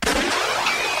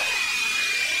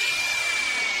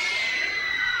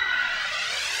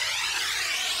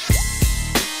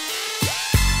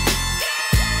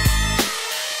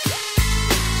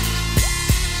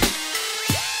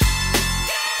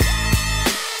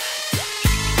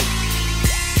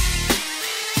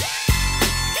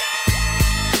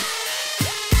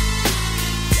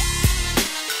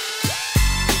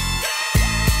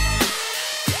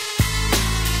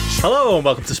Hello and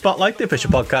welcome to Spotlight, the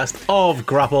official podcast of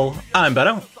Grapple. I'm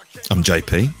Benno. I'm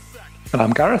JP. And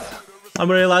I'm Gareth. I'm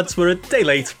real lads. We're a day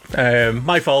late.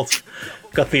 My fault.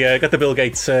 Got the Bill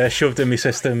Gates shoved in my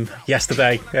system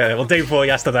yesterday. Day before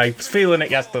yesterday. Was feeling it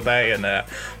yesterday and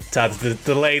had to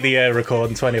delay the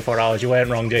recording 24 hours. You weren't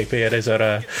wrong, JP.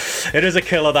 It is a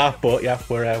killer that, but yeah,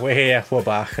 we're here, we're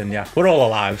back, and yeah, we're all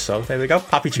alive. So there we go.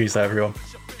 Happy Tuesday, everyone.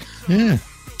 Yeah,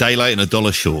 day late and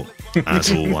 $1 short.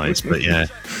 As always, but yeah,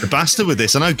 the bastard with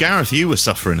this. I know Gareth, you were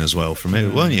suffering as well from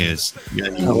it, weren't you?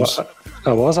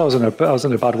 I was in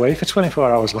a bad way for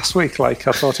 24 hours last week. Like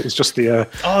I thought it was just the.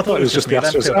 I thought it was just the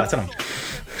AstraZeneca.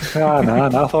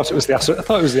 No, I thought it was the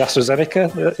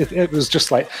AstraZeneca. It was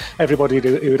just like everybody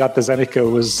who had the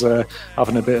Zeneca was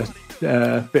having a bit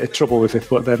of trouble with it,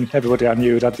 but then everybody I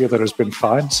knew who'd had the other has been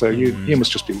fine. So you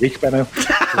must just be weak, Benno.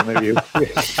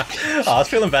 I was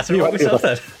feeling better about myself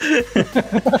then.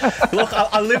 Look,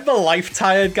 I live my life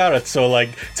tired, Gareth. So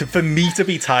for me to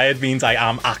be tired means I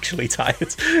am actually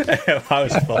tired. I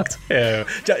was fucked.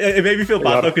 It made me feel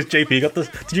bad though because JP got the.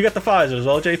 Did you get the Pfizer as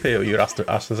well, JP, or you were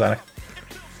AstraZeneca?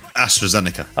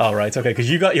 AstraZeneca. Oh, right, okay, because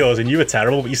you got yours and you were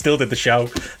terrible, but you still did the show.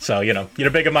 So, you're a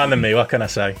bigger man than me, what can I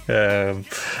say?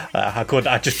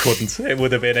 I just couldn't. It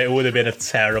would have been a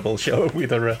terrible show if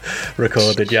we'd have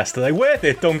recorded yesterday. Worth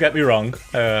it, don't get me wrong.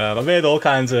 I've heard all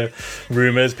kinds of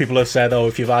rumours. People have said,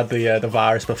 if you've had the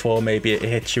virus before, maybe it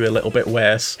hits you a little bit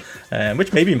worse,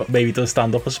 which maybe does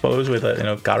stand up, I suppose, with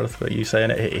Gareth, what you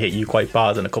saying, it hit you quite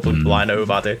bad, and a couple of people I know have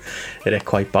had it hit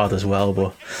quite bad as well,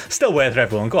 but still worth it,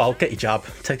 everyone. Go out, get your jab.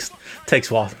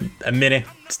 Takes what, a minute,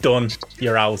 it's done,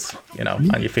 you're out,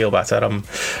 and you feel better. I'm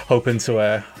hoping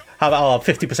to I'll have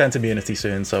 50% immunity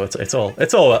soon, so it's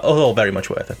all very much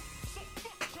worth it.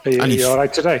 Are you all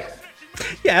right today?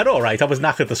 Yeah, all right. I was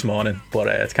knackered this morning, but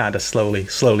it's kind of slowly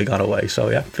gone away.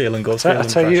 So yeah, feeling good. I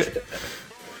tell you,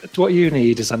 what you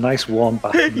need is a nice warm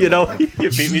bath. You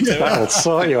beat me to it. That'll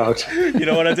sort you out. You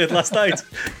know what I did last night?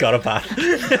 Got a bath.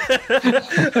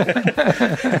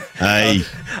 Hey,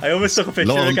 I almost took a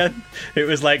picture again. It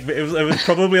was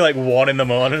probably 1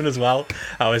 a.m. as well.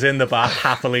 I was in the bath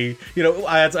happily.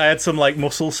 I had some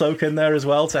muscle soak in there as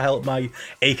well to help my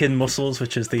aching muscles,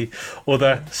 which is the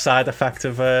other side effect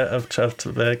of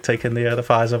taking the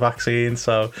Pfizer vaccine.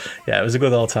 So yeah, it was a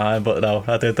good old time. But no,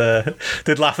 I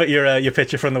did laugh at your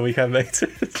picture from the weekend, mate.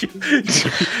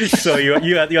 So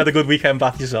you had a good weekend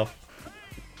bath yourself.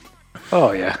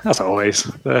 Oh yeah, as always.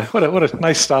 What a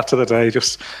nice start to the day.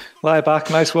 Just lie back,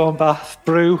 nice warm bath,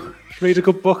 brew, read a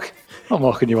good book. What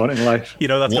more can you want in life?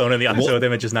 That's going in the episode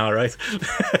images now, right?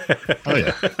 Oh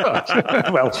yeah.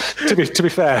 Well, to be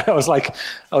fair, I was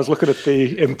looking at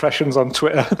the impressions on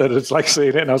Twitter that had seen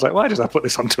it, and I was like, why did I put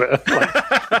this on Twitter?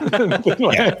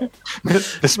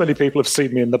 This many people have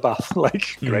seen me in the bath.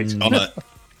 Great.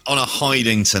 On a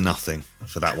hiding to nothing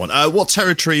for that one. What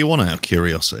territory are you on, out of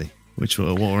curiosity? What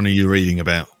one are you reading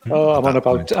about? Oh, I'm on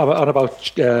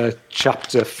about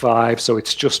chapter 5. So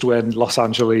it's just when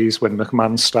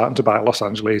McMahon's starting to buy Los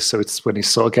Angeles. So it's when he's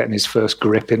sort of getting his first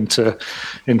grip into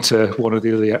one of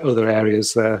the other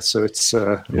areas there. So it's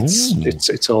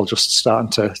all just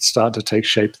starting to take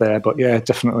shape there. But yeah,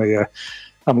 definitely.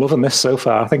 I'm loving this so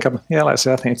far. I think I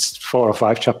think it's 4 or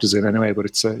 5 chapters in anyway. But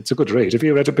it's a good read. Have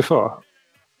you read it before?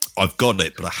 I've got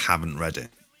it, but I haven't read it.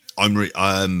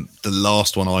 The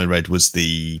last one I read was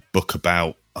the book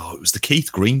about it was the Keith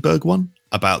Greenberg one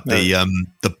about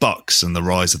the Bucks and the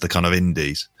rise of the kind of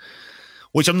indies,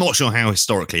 which I'm not sure how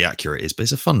historically accurate it is, but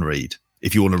it's a fun read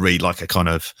if you want to read a kind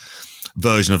of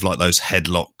version of those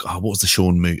headlock. What was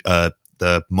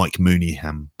the Mike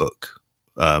Mooneyham book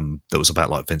that was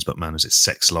about Vince McMahon? Was it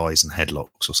Sex, Lies and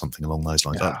Headlocks or something along those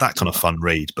lines? Yeah, that kind of fun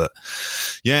read. But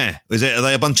yeah, are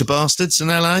they a bunch of bastards in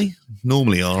LA?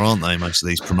 Normally aren't they? Most of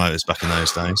these promoters back in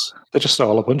those days, they're just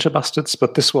all a bunch of bastards.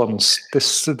 But this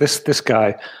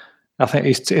guy, I think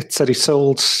it said he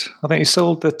sold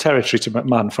the territory to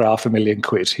McMahon for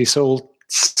 £500,000. He sold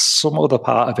some other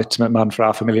part of it to McMahon for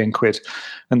 £500,000,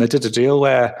 and they did a deal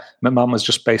where McMahon was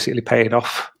just basically paying that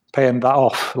off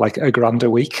 $1,000 a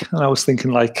week. And I was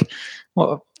thinking what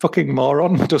a fucking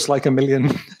moron does $1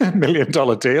 million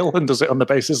deal and does it on the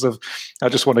basis of I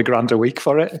just want $1,000 a week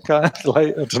for it. I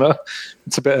don't know.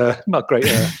 It's a bit not great.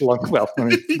 It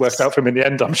worked out for him in the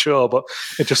end, I'm sure, but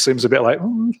it just seems a bit I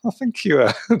think you.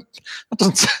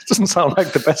 That doesn't sound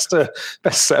like the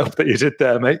best setup that you did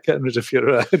there, mate. Getting rid of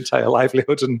your entire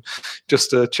livelihood and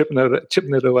just chipping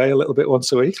it away a little bit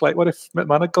once a week. What if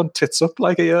McMahon had gone tits up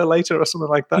a year later or something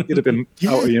like that? You'd have been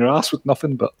out of your ass with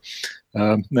nothing. But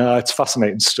no, it's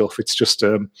fascinating stuff. It's just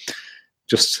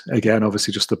just again,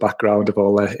 obviously, just the background of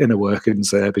all the inner workings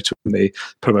there between the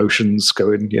promotions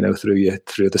going,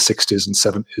 through the 60s and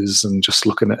 70s, and just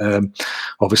looking at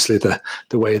obviously the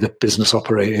way the business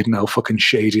operated and how fucking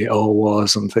shady it all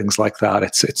was and things like that.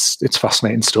 It's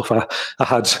fascinating stuff. I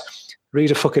had read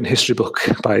a fucking history book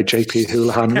by J.P.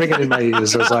 Houlihan ringing in my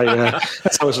ears as I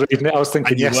was reading it. I was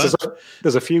thinking, yes,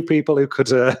 there's a few people who could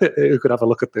have a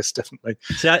look at this. Definitely,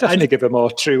 definitely give a more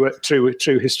true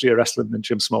history of wrestling than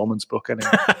Jim Smallman's book.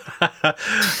 Anyway,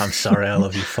 I'm sorry, I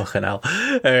love you, fucking hell.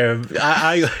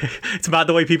 It's mad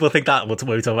the way people think that. When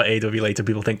we talk about AEW later,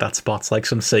 people think that spot's like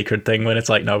some sacred thing. When it's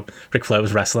like, no, Ric Flair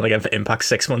was wrestling again for Impact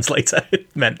 6 months later.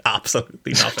 It meant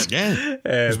absolutely nothing. Yeah,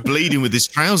 he was bleeding with his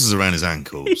trousers around his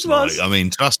ankles. He was. I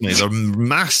mean, trust me, it's a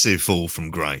massive fall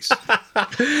from grace.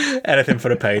 Anything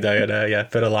for a payday, and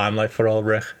bit of limelight for old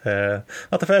Rick.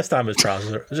 Not the first time his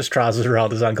trousers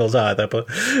around his ankles either. But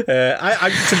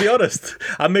to be honest,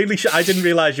 I didn't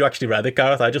realise you actually read it,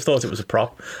 Gareth. I just thought it was a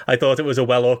prop. I thought it was a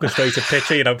well orchestrated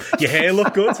picture. Your hair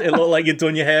looked good. It looked like you'd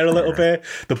done your hair a little bit.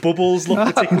 The bubbles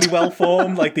looked particularly well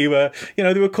formed, like they were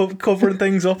covering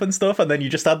things up and stuff. And then you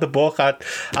just had the book. I've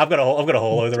got a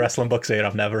whole load of wrestling books here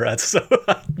I've never read, so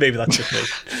maybe that's just me.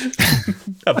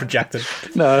 I'm projecting.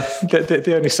 No,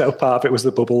 the only set up part of it was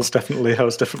the bubbles. Definitely, I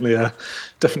was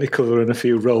definitely colouring a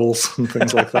few rolls and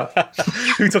things like that.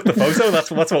 Who took the photo?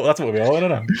 That's what we all want to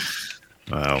know.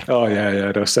 Wow. Oh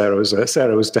yeah. No, Sarah was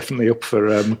definitely up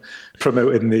for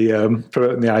promoting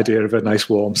the idea of a nice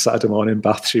warm Saturday morning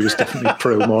bath. She was definitely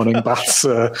pro morning baths.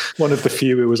 One of the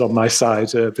few who was on my side,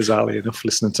 bizarrely enough,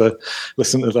 listening to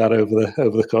that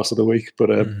over the course of the week.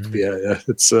 But it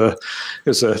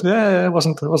wasn't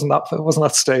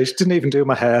that stage. Didn't even do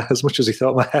my hair as much as he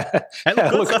thought my hair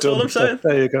looked that's done. all I'm saying. So,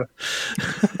 there you go.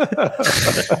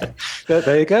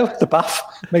 there you go. The bath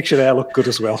makes your hair look good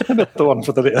as well. Another one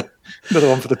for the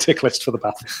tick list for the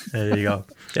bath. There you go.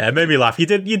 Yeah, it made me laugh. You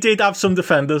did have some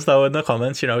defenders though in the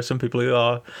comments. Some people who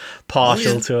are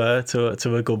partial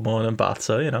to a good morning bath.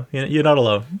 So you're not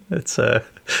alone. It's how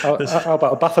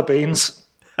about a bath of beans?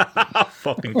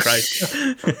 Fucking Christ!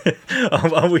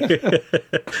 I'll be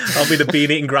the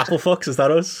bean eating grapple fucks. Is that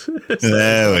us?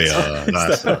 There we are.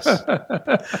 That's us.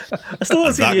 I still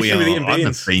don't see the issue with eating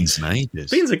beans. Beans and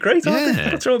ages. Beans are great, aren't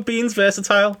they? What's wrong with beans?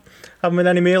 Versatile. Have them in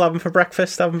any meal. Have them for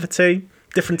breakfast. Have them for tea.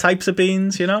 Different types of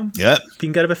beans. Yeah. You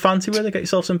can get a bit fancy with it. Get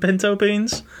yourself some pinto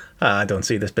beans. I don't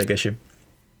see this big issue.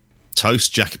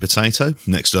 Toast, jacket potato,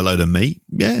 next to a load of meat.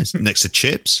 Yeah, next to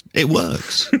chips. It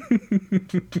works. We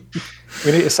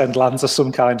need to send Lanza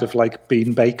some kind of like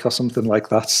bean bake or something like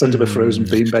that. Send him a frozen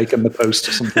bean bake in the post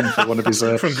or something for one of his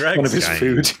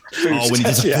food. Oh, when he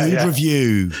does a food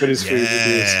review. With his food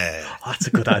reviews. Oh, that's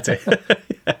a good idea.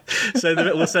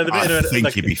 We'll send a bit. I think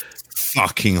he'd be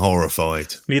fucking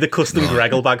horrified. Need a custom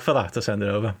Greggle bag for that to send it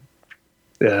over.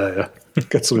 Yeah.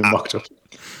 Get something mocked up.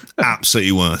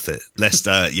 Absolutely worth it. Let's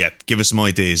give us some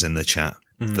ideas in the chat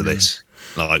for this.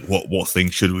 Like what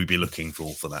things should we be looking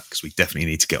for that? Because we definitely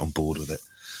need to get on board with it.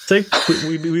 See,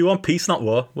 we want peace, not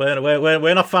war.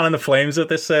 We're not fanning the flames of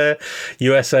this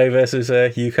USA versus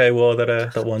UK war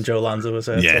that one Joe Lanza was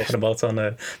talking about on.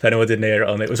 If anyone didn't hear it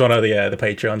on, it was one of the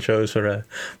Patreon shows for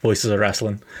Voices of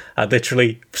Wrestling. I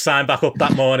literally signed back up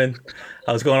that morning.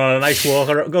 I was going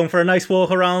for a nice walk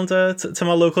around to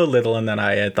my local Lidl, and then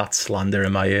I heard that slander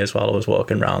in my ears while I was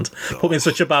walking around. Put me in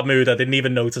such a bad mood. I didn't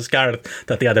even notice, Gareth,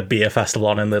 that they had a beer festival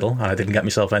on in Lidl, and I didn't get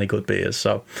myself any good beers.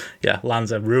 So, yeah,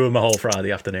 Lanza ruined my whole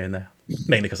Friday afternoon there.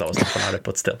 Mainly because I was laughing at it,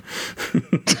 but still.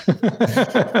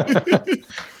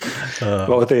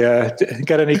 What were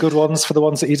get any good ones for the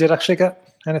ones that you did actually get?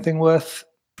 Anything worth?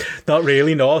 Not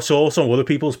really, no. I saw some other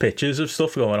people's pictures of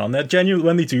stuff going on there. Genuinely,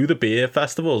 when they do the beer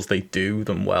festivals, they do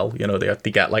them well.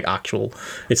 They get like actual.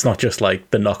 It's not just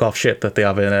like the knockoff shit that they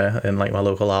have in like my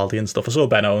local Aldi and stuff. I saw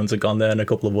Ben Owens had gone there, and a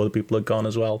couple of other people had gone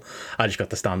as well. I just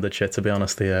got the standard shit, to be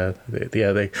honest.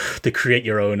 They create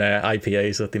your own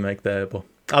IPAs that they make there. But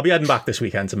I'll be heading back this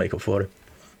weekend to make up for it.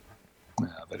 Yeah,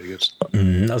 very good.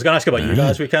 I was going to ask about you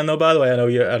guys' weekend, though. By the way, I know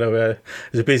it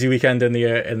was a busy weekend in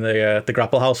the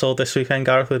Grapple household this weekend,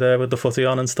 Gareth, with the footy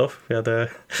on and stuff. We had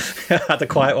a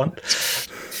quiet one.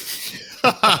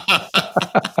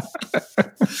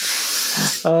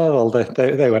 Oh, well,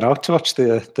 they went out to watch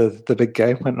the big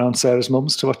game. Went round Sarah's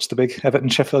mum's to watch the big Everton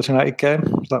Sheffield United game.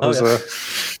 That was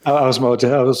I was more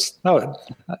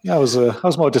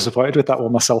disappointed with that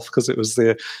one myself because it was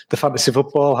the fantasy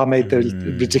football. I made the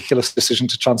ridiculous decision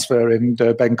to transfer in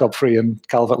Ben Godfrey and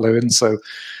Calvert-Lewin. So,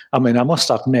 I mean, I must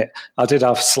admit, I did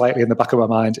have slightly in the back of my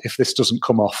mind, if this doesn't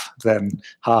come off, then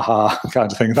ha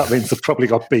kind of thing. That means they've probably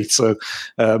got beat. So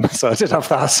I did have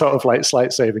that sort of like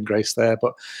slight saving grace there.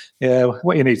 But yeah,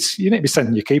 what you need to be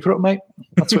sending your keeper up, mate.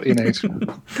 That's what you need.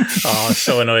 Oh, I'm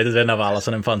so annoyed I didn't have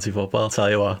Alisson in fantasy football, I'll tell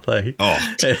you what. Like,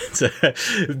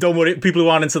 don't worry, people who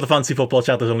aren't into the fantasy football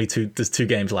chat, there's 2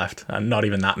 games left, and not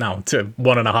even that now.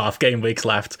 1.5 game weeks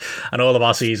left, and all of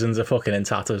our seasons are fucking in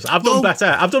tatters. I've done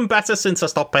better since I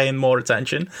stopped paying more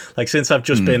attention. Like, since I've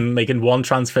just been making 1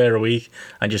 transfer a week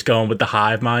and just going with the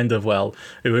hive mind of, well,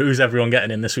 who's everyone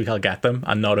getting in this week, I'll get them,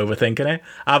 and not overthinking it.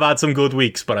 I've had some good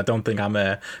weeks, but I don't think I'm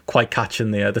quite catching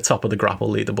the top of the grapple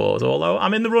leaderboard, although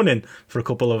I'm in the running for a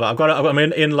couple of... I'm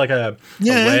in like a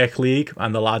work league,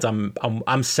 and the lads,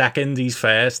 I'm second, he's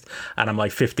first, and I'm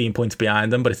like 15 points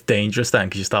behind him, but it's dangerous then,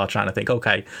 because you start trying to think,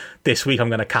 okay, this week I'm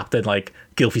going to captain like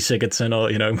Gylfi Sigurdsson,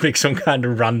 or make some kind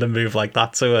of random move like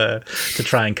that to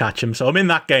try and catch him. So I'm in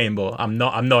that game, but I'm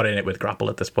not in it with grapple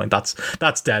at this point. That's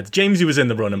dead. Jamesy was in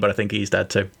the running, but I think he's dead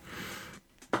too.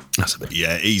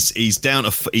 Yeah, he's down.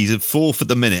 He's at 4th at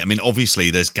the minute. I mean,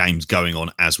 obviously there's games going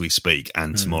on as we speak,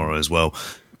 and tomorrow as well.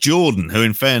 Jordan, who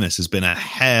in fairness has been a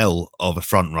hell of a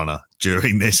front runner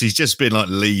during this, he's just been like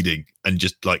leading and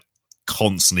just like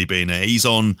constantly being there. He's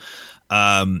on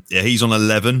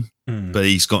 11, but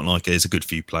he's got there's a good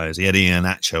few players. He had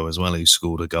Iheanacho as well, who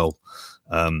scored a goal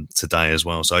today as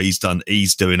well. So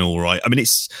he's doing all right. I mean,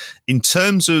 it's in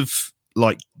terms of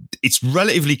like, it's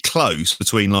relatively close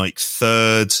between like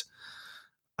 3rd,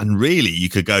 and really you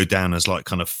could go down as like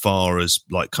kind of far as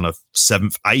like kind of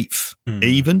 7th, 8th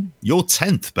even. You're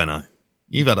 10th, Benno.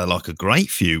 You've had a great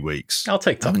few weeks. I'll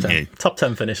take top 10. Top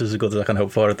 10 finish is as good as I can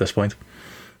hope for at this point.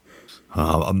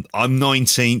 I'm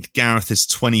 19th. Gareth is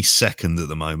 22nd at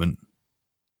the moment.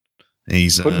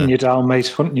 He's hunting you down, mate.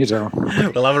 Hunting you down.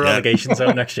 We'll have a relegation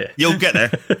zone next year. You'll get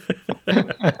there.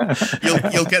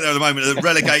 You'll get there at the moment. The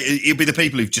relegated, it'll be the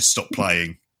people who've just stopped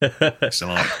playing. So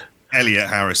like Elliot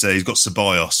Harris there, he's got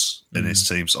Ceballos in his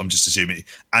team, so I'm just assuming,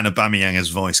 and Aubameyang as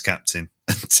vice captain,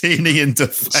 and Tierney in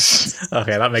defence.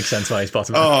 Okay, that makes sense why he's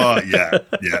bottom. Oh yeah,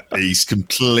 he's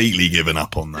completely given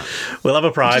up on that. We'll have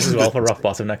a prize as well for rock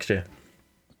bottom next year.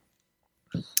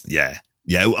 Yeah.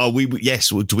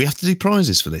 Yes. Well, do we have to do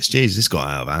prizes for this? Jeez, this got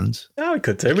out of hand. Yeah, we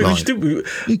could do. We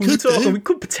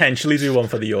could potentially do one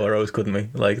for the Euros, couldn't we?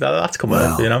 Like that's coming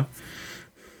up, you know.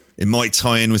 It might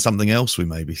tie in with something else we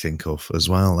maybe think of as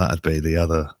well. That'd be the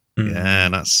other. Yeah,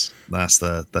 that's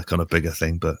the kind of bigger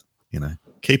thing. But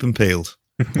keep them peeled.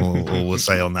 or we'll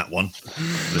say on that one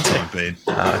for the time being.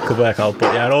 It could work out,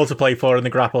 but yeah, all to play for in the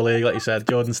Grapple League, like you said.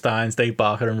 Jordan Steins, Dave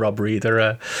Barker, and Rob Reed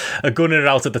are gunning it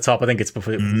out at the top. I think it's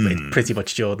pretty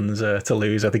much Jordan's to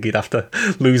lose. I think he'd have to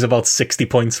lose about 60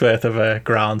 points worth of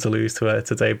ground to lose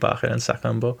to Dave Barker in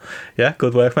second. But yeah,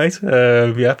 good work, mate.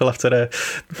 We'll have to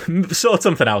sort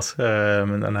something out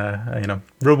and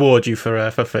reward you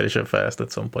for finishing first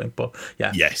at some point. But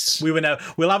yeah, yes,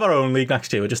 we'll have our own league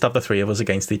next year. We'll just have the 3 of us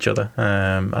against each other.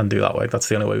 And do that way. That's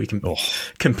the only way we can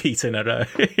compete in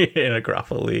a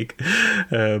grapple league.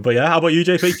 But yeah, how about you,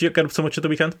 JP? Did you get up so much at the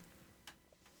weekend?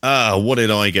 What did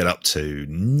I get up to?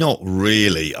 Not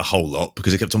really a whole lot,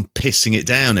 because it kept on pissing it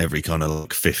down every kind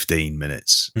of 15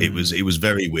 minutes. It was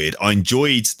very weird. I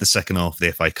enjoyed the second half of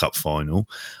the FA Cup final.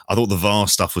 I thought the VAR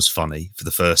stuff was funny for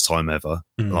the first time ever.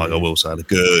 Like, I will say, I had a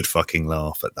good fucking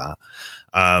laugh at that.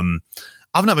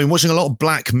 I've been watching a lot of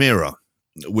Black Mirror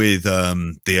with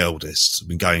the eldest. I've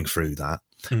been going through that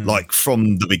like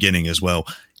from the beginning as well.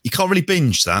 You can't really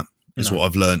binge that, is what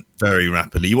I've learned very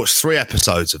rapidly. You watch 3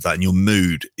 episodes of that and your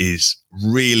mood is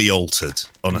really altered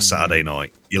on a Saturday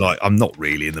night. You're like, I'm not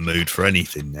really in the mood for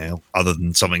anything now other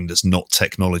than something that's not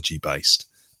technology based.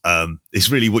 It's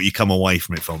really what you come away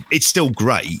from it from. It's still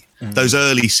great. Those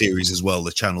early series as well,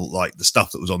 the channel, like the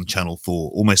stuff that was on Channel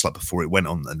 4, almost like before it went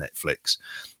on the Netflix.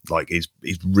 Like is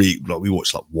really like, we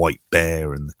watched like White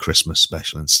Bear and the Christmas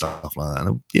special and stuff like that.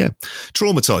 And yeah,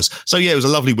 traumatized. So yeah, it was a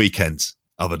lovely weekend.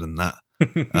 Other than that,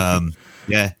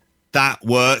 yeah, that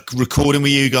work recording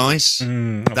with you guys.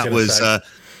 That was. I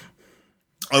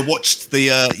watched the.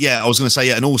 I was going to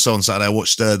say and also on Saturday I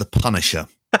watched The Punisher.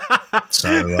 So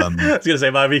I was going to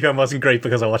say my weekend wasn't great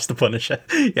because I watched The Punisher.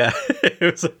 Yeah, it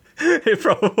It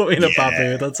probably put me in a bad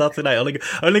mood on Saturday night.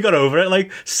 I only got over it,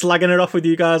 like slagging it off with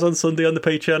you guys on Sunday on the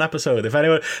Patreon episode. If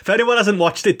anyone hasn't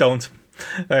watched it, don't.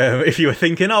 If you were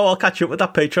thinking, I'll catch up with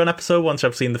that Patreon episode once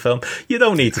I've seen the film, you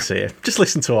don't need to see it. Just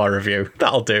listen to our review.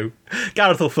 That'll do.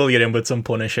 Gareth will fill you in with some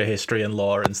Punisher history and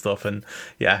lore and stuff, and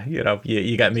yeah,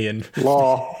 you get me in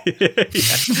law. You're the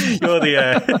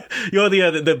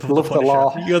Love Punisher. the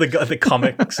law. You're the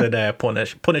comics and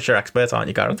Punisher expert, aren't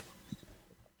you, Gareth?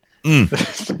 I'm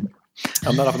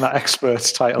not having that expert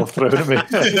title thrown at me.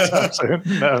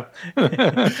 No.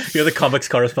 You're the comics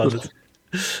correspondent.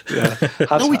 Yeah,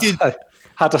 we did.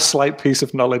 Had a slight piece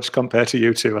of knowledge compared to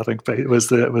you two. I think it was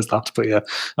that. But yeah,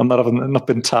 I'm not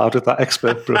been tarred with that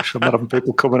expert brush. I'm not having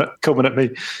people coming at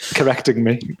me, correcting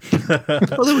me. Well,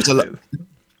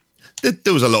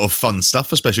 there was a lot of fun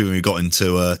stuff, especially when we got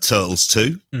into Turtles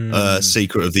 2,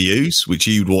 Secret of the Ooze, which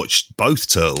you'd watched both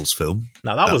Turtles film.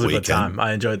 Now that was a good time.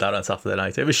 I enjoyed that on Saturday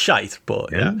night. It was shite,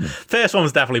 but yeah. First one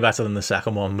was definitely better than the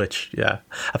second one, which I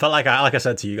felt like I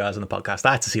said to you guys on the podcast,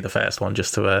 I had to see the first one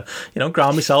just to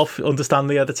ground myself, understand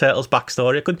the Turtles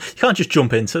backstory. You can't just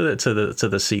jump into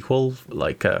the sequel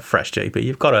like fresh, JP.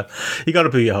 You've got to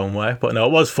do your homework. But no,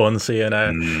 it was fun seeing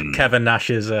Kevin Nash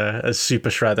as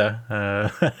Super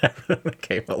Shredder.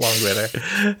 Came along with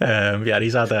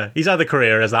it. He's had a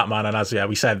career as that man, and as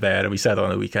we said there, and we said on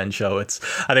the weekend show, I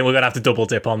think we're gonna have to double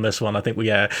dip on this one. I think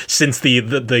we since the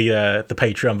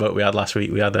Patreon vote we had last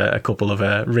week, we had a couple of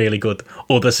really good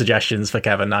other suggestions for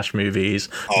Kevin Nash movies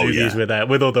with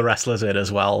other wrestlers in as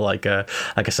well. Like I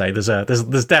say,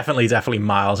 there's definitely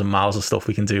miles and miles of stuff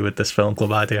we can do with this film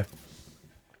club idea.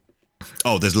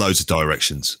 Oh, there's loads of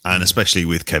directions, and especially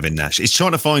with Kevin Nash, it's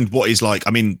trying to find what he's like.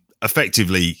 I mean,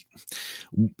 effectively,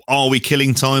 are we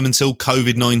killing time until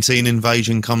COVID-19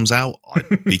 invasion comes out?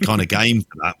 I'd be kind of game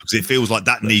for that, because it feels like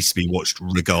that needs to be watched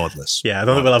regardless. Yeah, I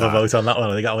don't think we'll have a vote on that one.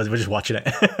 I think we're just watching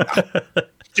it.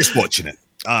 Just watching it.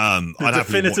 The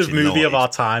definitive movie of our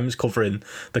times covering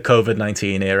the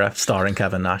COVID-19 era, starring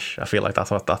Kevin Nash. I feel like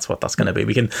that's what that's going to be.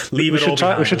 We can leave it all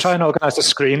behind. We should try and organise a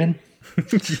screening.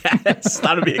 Yes,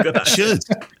 that would be a good idea. Should.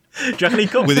 Do you reckon he'd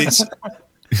come? With its...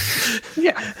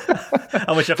 Yeah.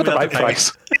 How much for the right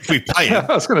price? If we pay him.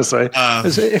 I was going to say,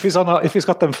 if he's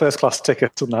got them first class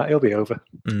tickets and that, he'll be over.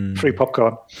 Free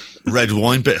popcorn, red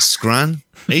wine, bit of scran.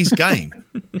 He's game.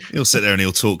 He'll sit there and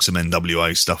he'll talk some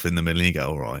NWO stuff in the middle, and you go,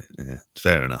 "All right, yeah,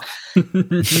 fair enough."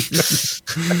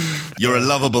 You're a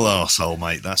lovable arsehole,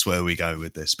 mate. That's where we go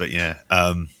with this. But yeah,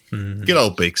 good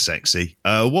old Big Sexy.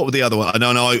 What were the other one?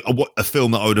 No, a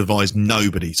film that I would advise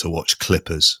nobody to watch.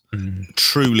 Clippers.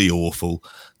 Truly awful.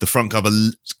 The front cover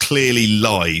clearly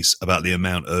lies about the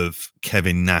amount of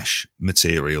Kevin Nash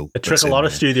material. A trick a lot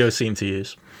of studios seem to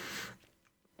use.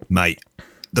 Mate,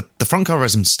 the front cover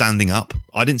has him standing up.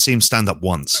 I didn't see him stand up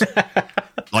once.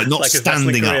 Like, not like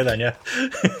standing up. Then, yeah.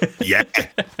 Yeah.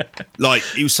 Like,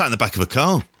 he was sat in the back of a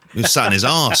car. He was sat in his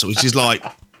arse, which is like,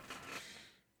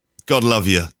 God love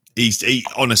you. He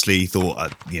honestly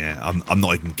thought, I'm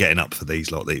not even getting up for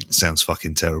these. Like, it sounds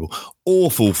fucking terrible.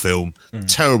 Awful film,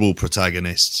 terrible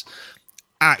protagonists,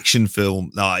 action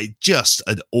film. Like, just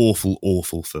an awful,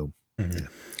 awful film. Yeah.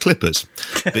 Clippers.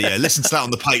 But yeah, listen to that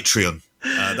on the Patreon.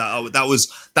 That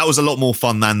was a lot more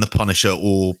fun than The Punisher,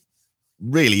 or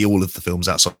really all of the films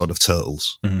outside of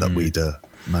Turtles that we'd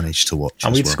managed to watch.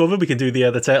 And we discovered we can do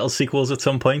the Turtles sequels at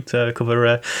some point to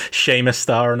cover Sheamus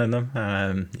starring in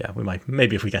them. We might,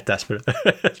 maybe if we get desperate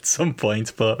at some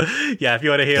point. But yeah, if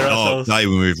you want to hear ourselves, no,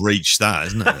 when we've reached that,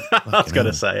 isn't it? I was going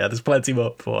to say, there's plenty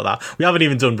more before that. We haven't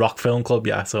even done Rock Film Club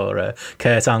yet, or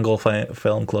Kurt Angle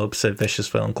Film Club, Sid Vicious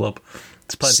Film Club.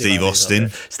 Steve Austin,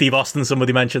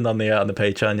 somebody mentioned on the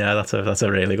Patreon. Yeah, that's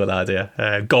a really good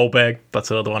idea. Goldberg,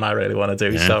 that's another one I really want to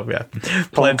do. Yeah. So yeah,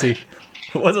 plenty.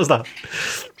 What was that?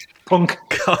 Punk.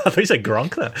 God, I thought you said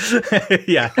Gronk there.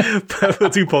 Yeah, we'll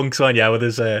do Punk's one. Yeah, with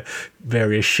his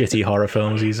various shitty horror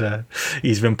films he's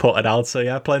been putting out. So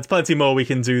yeah, plenty more we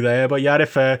can do there. But yeah,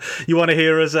 if you want to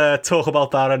hear us talk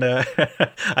about that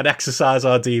and exercise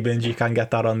our demons, you can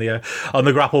get that on the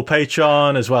Grapple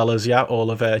Patreon, as well as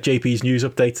all of JP's news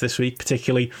updates this week,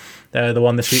 particularly the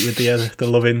one this week with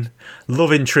the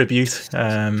loving tribute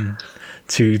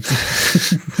to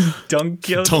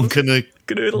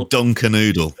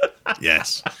Donkanoodle.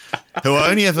 Yes. Who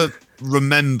I only ever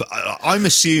remember. I'm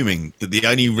assuming that the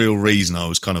only real reason I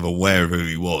was kind of aware of who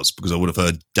he was because I would have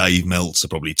heard Dave Meltzer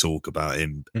probably talk about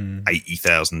him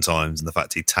 80,000 times, and the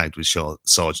fact he tagged with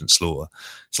Sergeant Slaughter.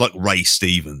 It's like Ray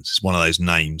Stevens. It's one of those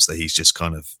names that he's just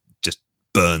kind of just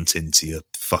burnt into your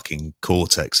fucking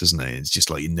cortex, isn't it? It's just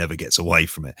like, he never gets away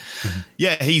from it.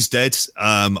 Yeah, he's dead.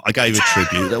 I gave a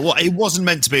tribute. It wasn't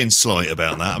meant to be in slight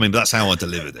about that. I mean, that's how I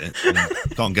delivered it.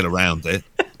 Can't get around it,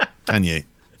 can you?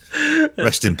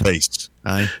 Rest in peace,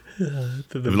 eh?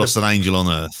 We've lost an angel on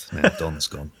earth. Now Don's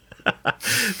gone.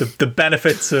 the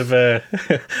benefits of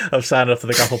signing up to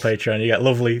the Grapple Patreon, you get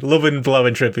lovely loving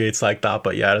blowing tributes like that,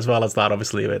 but yeah, as well as that,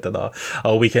 obviously we did our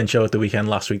weekend show at the weekend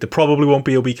last week. There probably won't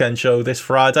be a weekend show this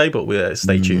Friday, but we'll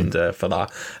stay tuned for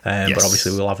that. Yes. But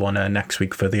obviously we'll have one next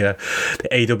week for the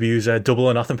AW's Double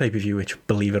or Nothing pay-per-view, which,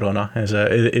 believe it or not, is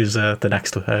the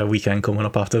next weekend coming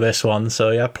up after this one. So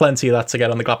yeah, plenty of that to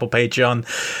get on the Grapple Patreon.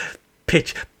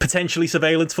 Potentially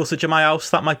surveillance footage of my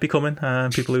house that might be coming.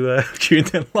 People who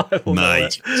tuned in live will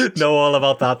know all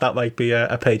about that. That might be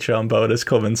a Patreon bonus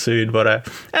coming soon. But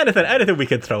anything we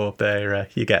can throw up there,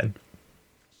 you're getting.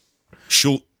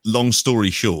 Long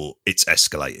story short, it's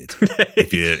escalated.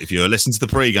 if you're listening to the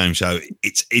pre-game show,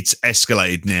 it's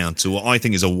escalated now to what I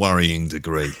think is a worrying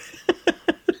degree.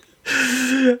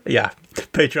 Yeah,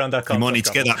 patreon.com. You might need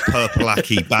to get that purple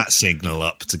Aki bat signal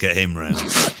up to get him round.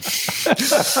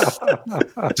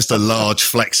 Just a large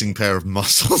flexing pair of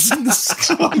muscles in the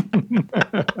sky.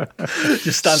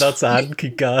 Just stand outside and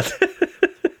keep guard.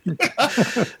 You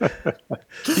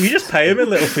just pay him in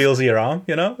little feels of your arm,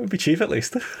 it'd be cheap at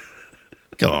least.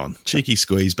 Go on, cheeky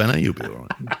squeeze, Benno, you'll be all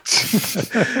right.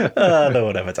 No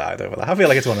one ever died over that. I feel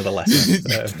like it's one of the lessons.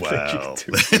 Well,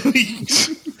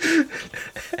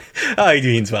 he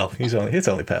means well. It's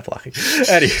only purple Aki.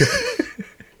 Anyway.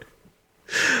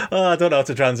 I don't know how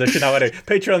to transition now. Anyway,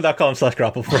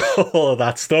 patreon.com/grapple for all of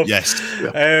that stuff. Yes.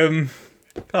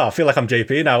 I feel like I'm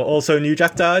JP now. Also, New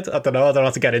Jack died. I don't know how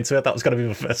to get into it. That was going to be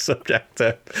my first subject.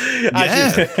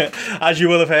 As you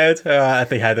will have heard at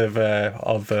the head of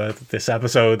this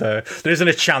episode, there isn't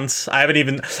a chance. I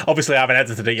haven't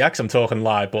edited it yet because I'm talking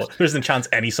live, but there isn't a chance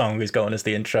any song is going as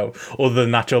the intro other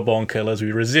than Natural Born Killers.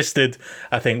 We resisted.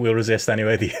 I think we'll resist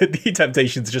anyway. The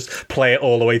temptation to just play it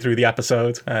all the way through the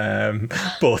episode.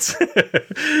 But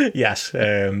yes,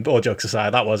 all jokes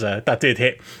aside, that did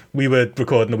hit. We were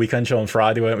recording the weekend show on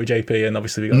Friday, weren't we, JP? And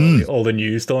obviously we got all the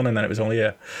news done, and then it was only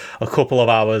a couple of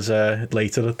hours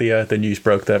later that the news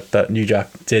broke that New Jack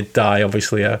did die.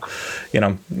 Obviously,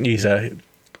 he's a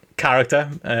character,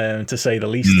 to say the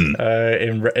least,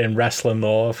 in wrestling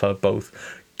lore for both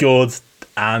good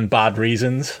and bad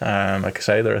reasons. Like I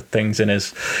say, there are things in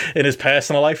his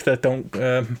personal life that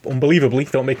unbelievably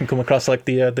don't make him come across like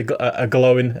a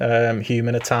glowing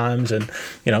human at times, and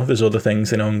there's other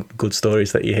things, good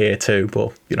stories that you hear too.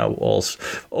 But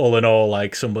all in all,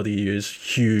 like somebody who's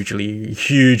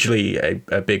hugely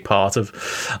a big part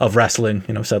of wrestling.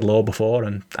 Said lore before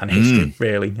and history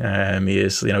really. He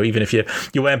is. Even if you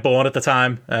weren't born at the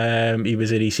time, he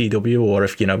was at ECW, or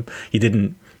if you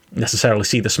didn't necessarily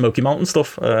see the Smoky Mountain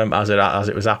stuff as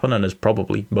it was happening, as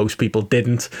probably most people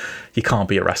didn't. You can't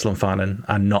be a wrestling fan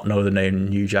and not know the name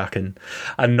New Jack and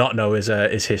not know his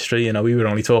history. We were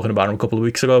only talking about him a couple of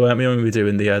weeks ago, weren't we, when we were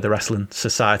doing the Wrestling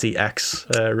Society X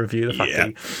review. The fact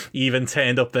that he even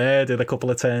turned up there, did a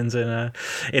couple of turns in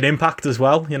Impact as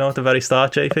well. At the very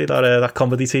start, JP, that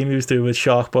comedy team he was doing with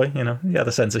Shark Boy. He had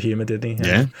a sense of humour, didn't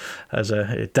he? As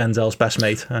Denzel's best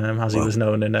mate, he was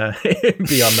known in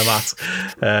Beyond the Mat.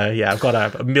 I've got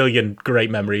a million great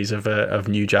memories of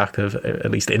New Jack, of at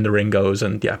least in the ring goes,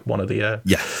 and one of the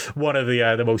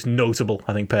most notable,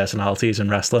 I think, personalities in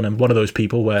wrestling, and one of those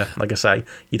people where, like I say,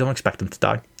 you don't expect him to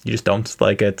die. You just don't.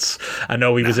 I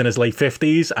know he was in his late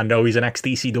 50s. I know he's an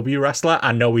ex-DCW wrestler.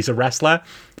 I know he's a wrestler.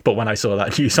 But when I saw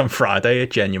that news on Friday, it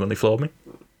genuinely floored me.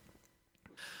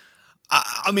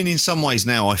 I mean, in some ways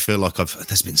now, I feel like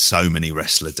there's been so many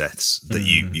wrestler deaths that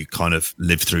you kind of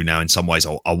live through now. In some ways,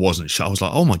 I wasn't sure. I was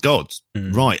like, oh my God,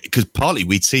 right. Because partly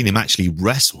we'd seen him actually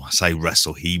wrestle. I say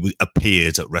wrestle. He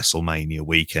appeared at WrestleMania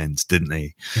weekend, didn't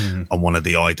he? On one of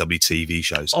the IWTV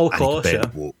shows. Oh, of course,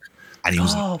 walk. And he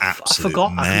was an absolute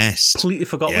mess. I completely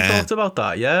forgot we talked about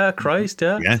that. Yeah, Christ,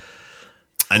 yeah.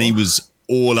 And he was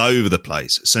all over the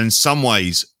place. So in some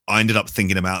ways, I ended up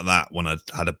thinking about that when I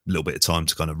had a little bit of time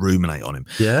to kind of ruminate on him.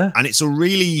 Yeah. And it's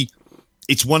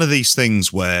one of these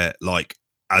things where, like,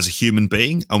 as a human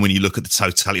being, and when you look at the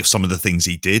totality of some of the things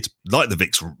he did, like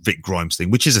the Vic Grimes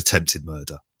thing, which is attempted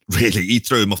murder, really, he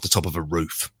threw him off the top of a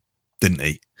roof, didn't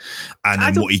he? And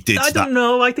then what he did. I don't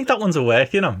know. I think that one's a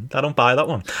work, I don't buy that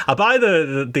one. I buy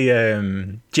the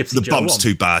Gypsy Joe bump's one.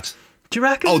 too bad. Do you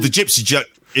reckon? Oh, the Gypsy Joe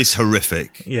is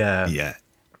horrific. Yeah.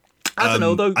 I don't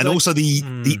know though, and also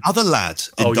the other lad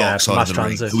in Dark Side of the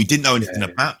Ring, who we didn't know anything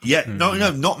about. Yeah, no,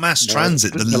 not Mass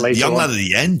Transit. The young lad at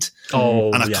the end.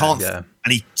 Oh, and I can't.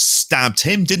 And he stabbed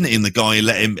him, didn't he? And the guy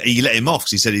let him off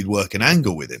because he said he'd work an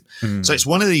angle with him. So it's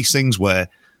one of these things where,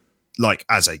 like,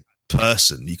 as a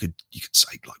person, you could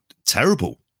say like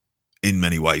terrible in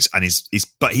many ways, and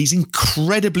but he's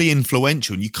incredibly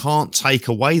influential, and you can't take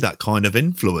away that kind of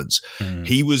influence.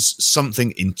 He was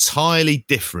something entirely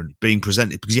different being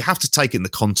presented, because you have to take it in the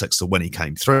context of when he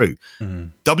came through.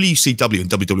 WCW and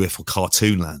WWF were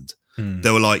cartoon land.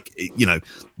 They were like, you know,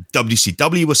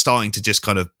 WCW were starting to just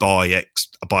kind of buy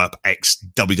up ex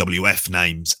WWF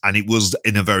names, and it was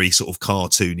in a very sort of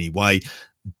cartoony way.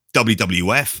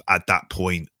 WWF at that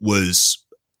point was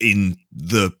in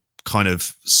the kind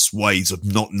of swathes of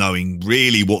not knowing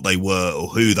really what they were or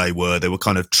who they were. They were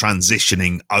kind of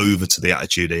transitioning over to the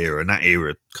Attitude Era, and that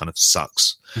era kind of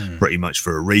sucks pretty much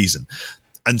for a reason.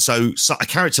 And so a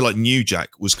character like New Jack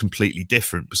was completely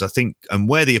different, because I think, and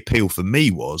where the appeal for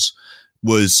me was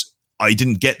I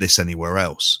didn't get this anywhere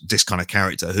else, this kind of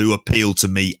character who appealed to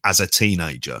me as a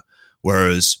teenager,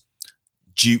 whereas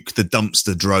Duke the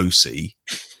Dumpster Drosy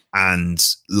and,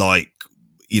 like,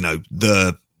 you know,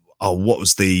 what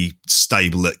was the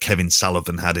stable that Kevin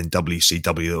Sullivan had in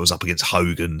WCW that was up against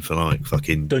Hogan for like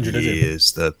fucking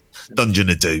years? The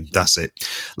Dungeon of Doom, that's it.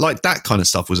 Like, that kind of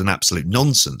stuff was an absolute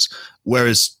nonsense.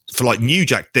 Whereas for like New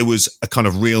Jack, there was a kind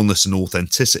of realness and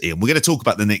authenticity. And we're going to talk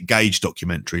about the Nick Gage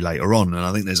documentary later on. And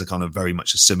I think there's a kind of very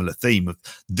much a similar theme of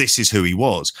this is who he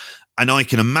was. And I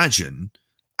can imagine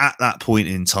at that point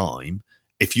in time,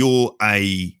 if you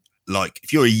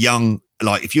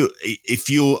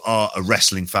are a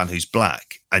wrestling fan who's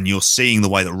black, and you're seeing the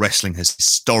way that wrestling has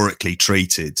historically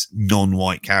treated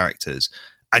non-white characters,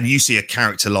 and you see a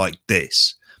character like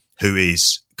this who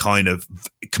is kind of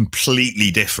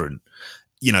completely different,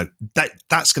 you know,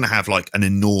 that's going to have like an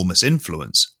enormous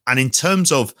influence. And in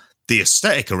terms of the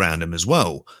aesthetic around him as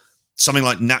well, something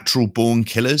like Natural Born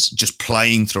Killers, just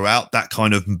playing throughout that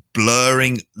kind of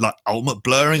blurring, like ultimate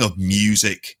blurring of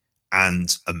music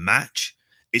and a match.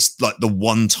 It's like the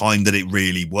one time that it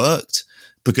really worked,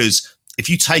 because if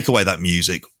you take away that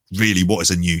music, really, what is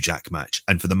a New Jack match?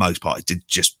 And for the most part, it did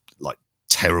just like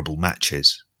terrible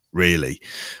matches, really.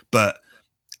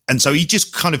 And so he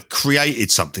just kind of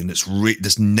created something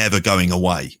that's never going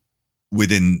away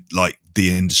within like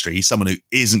the industry. He's someone who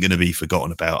isn't going to be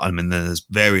forgotten about. I mean, there's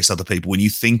various other people. When you're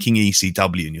thinking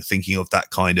ECW and you're thinking of that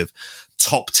kind of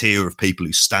top tier of people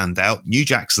who stand out, New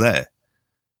Jack's there.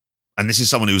 And this is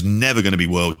someone who was never going to be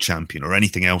world champion or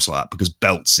anything else like that, because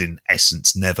belts in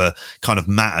essence never kind of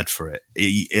mattered for it.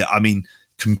 I mean,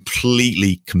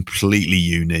 completely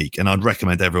unique. And I'd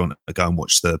recommend everyone to go and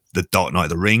watch the Dark Knight of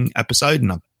the Ring episode.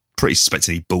 And I'm pretty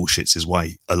suspecting he bullshits his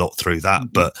way a lot through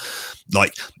that. But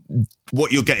like,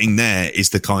 what you're getting there is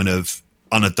the kind of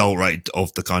unadulterated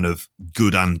of the kind of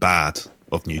good and bad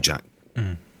of New Jack.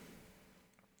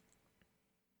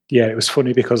 Yeah, it was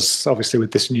funny because obviously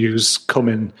with this news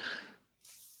coming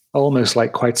almost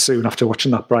like quite soon after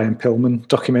watching that Brian Pillman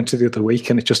documentary the other week,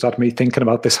 and it just had me thinking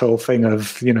about this whole thing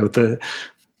of, you know, the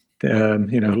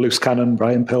loose cannon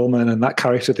Brian Pillman and that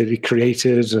character that he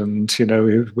created, and, you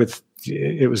know, with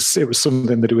it was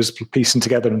something that he was piecing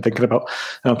together and thinking about.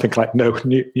 And I'm thinking like, no,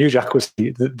 New Jack was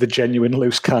the genuine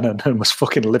loose cannon and was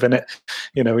fucking living it.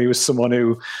 You know, he was someone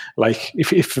who, like,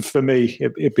 if for me,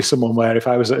 it'd be someone where if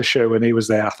I was at a show and he was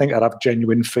there, I think I'd have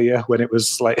genuine fear when it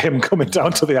was like him coming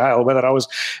down to the aisle, whether I was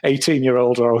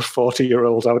 18-year-old or I was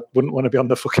 40-year-old, I wouldn't want to be on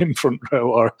the fucking front row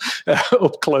or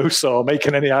up close or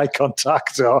making any eye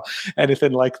contact or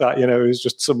anything like that. You know, it was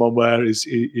just someone where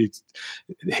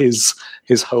his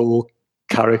whole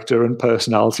character and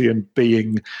personality and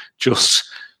being just,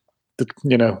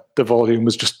 you know, the volume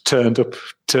was just turned up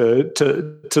to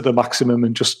the maximum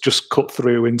and just cut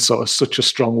through in sort of such a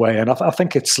strong way. And I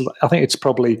think it's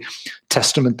probably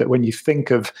testament that when you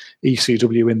think of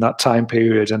ECW in that time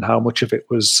period and how much of it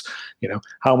was, you know,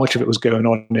 how much of it was going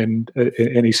on in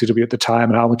ECW at the time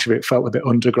and how much of it felt a bit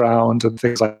underground and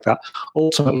things like that,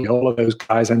 ultimately all of those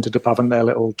guys ended up having their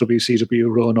little WCW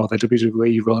run or their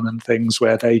WWE run and things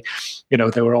where they, you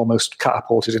know, they were almost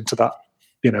catapulted into that,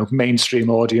 you know, mainstream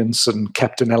audience and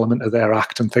kept an element of their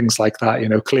act and things like that. You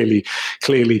know, clearly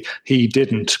he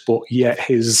didn't, but yet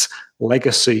his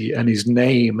legacy and his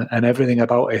name and everything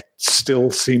about it still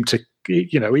seemed to,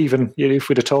 you know, even if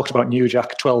we'd have talked about New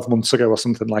Jack 12 months ago or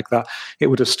something like that, it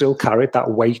would have still carried that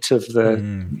weight of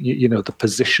the, you know, the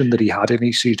position that he had in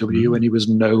ECW and he was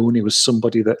known. He was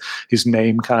somebody that his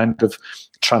name kind of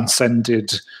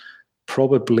transcended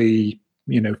probably,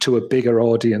 you know, to a bigger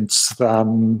audience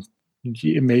than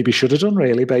you maybe should have done,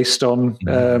 really, based on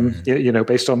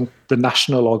based on the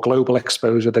national or global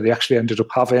exposure that he actually ended up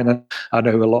having. And I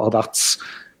know a lot of that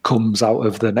comes out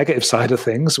of the negative side of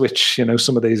things, which,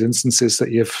 some of these instances that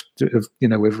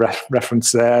we've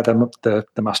referenced there, the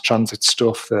mass transit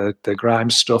stuff, the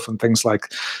Grimes stuff, and things like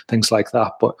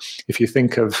that. But if you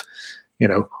think of,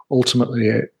 ultimately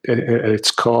at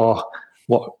its core,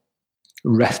 what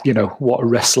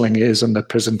wrestling is, and the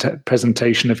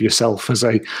presentation of yourself as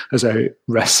a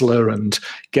wrestler, and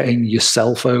getting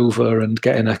yourself over and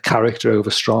getting a character over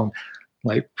strong,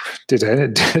 like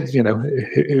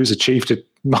who's achieved it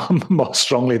more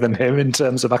strongly than him in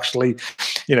terms of actually,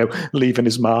 leaving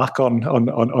his mark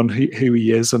on who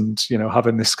he is, and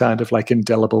having this kind of like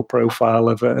indelible profile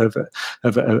of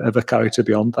a character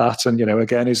beyond that. And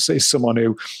again, is someone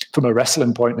who, from a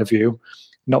wrestling point of view,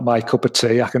 not my cup of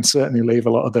tea. I can certainly leave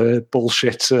a lot of the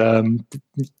bullshit,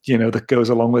 that goes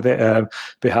along with it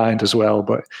behind as well.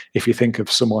 But if you think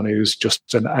of someone who's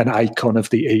just an icon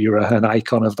of the era, an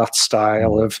icon of that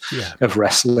style of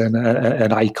wrestling,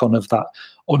 an icon of that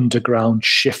underground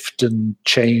shift and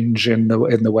change in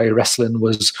the way wrestling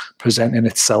was presenting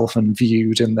itself and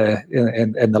viewed in the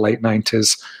late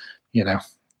 90s,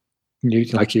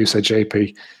 like you said,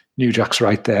 JP. New Jack's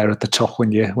right there at the top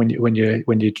when you're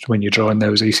drawing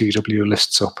those ECW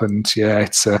lists up, and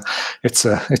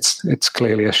it's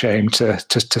clearly a shame to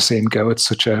see him go at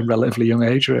such a relatively young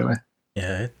age, really.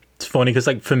 Yeah, it's funny because,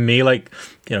 like, for me, like,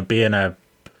 being a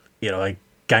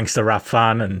gangster rap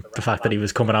fan, and the fact that he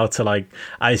was coming out to like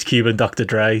Ice Cube and Dr.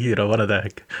 Dre, one of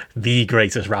the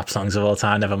greatest rap songs of all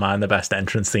time, never mind the best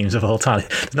entrance themes of all time.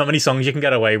 There's not many songs you can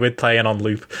get away with playing on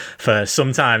loop for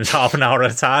sometimes half an hour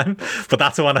at a time, but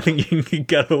that's the one I think you can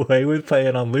get away with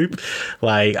playing on loop.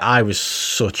 Like, I was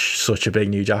such a big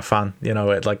New Jack fan,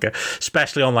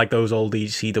 especially on like those old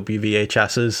ECW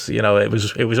VHSs.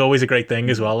 It was always a great thing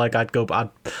as well. Like, I'd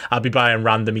be buying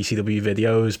random ECW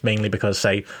videos, mainly because,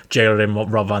 say, Jailer and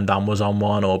Rob Van Dam was on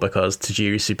one, or because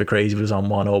Tajiri Super Crazy was on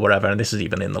one, or whatever. And this is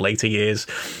even in the later years.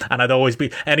 And I'd always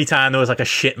be, anytime there was like a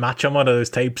shit match on one of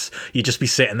those tapes, you'd just be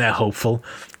sitting there hopeful.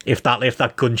 If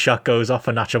that gunshot goes off,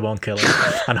 a Nacho won't kill him,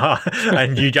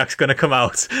 and New Jack's gonna come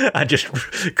out and just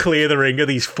clear the ring of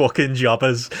these fucking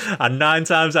jobbers. And 9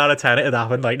 times out of 10 it'd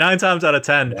happen. Like 9 times out of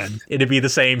 10, it'd be the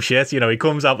same shit. He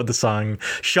comes out with the song,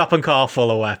 shopping cart full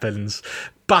of weapons,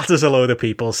 batters a load of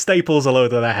people, staples a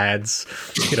load of their heads,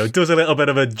 does a little bit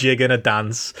of a jig and a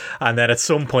dance, and then at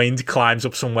some point climbs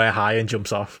up somewhere high and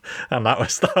jumps off. And that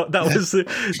was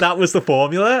the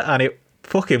formula, and it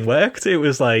fucking worked. It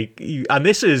was like, and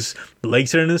this is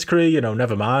later in his career,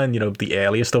 never mind, the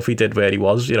earlier stuff he did where he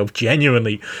was,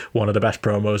 genuinely one of the best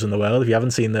promos in the world. If you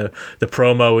haven't seen the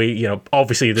promo,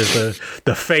 obviously there's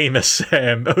the famous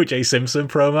OJ Simpson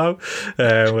promo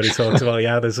when he talks about,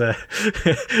 there's a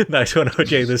nice one,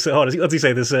 OJ, what does he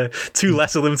say, there's 2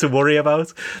 less of them to worry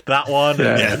about. That one,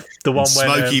 the one where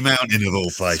Smoky Mountain of all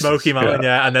places. Smoky Mountain,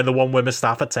 and then the one where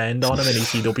Mustafa turned on him in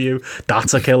ECW.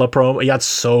 That's a killer promo. He had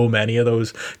so many of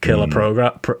those killer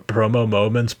promo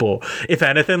moments. But if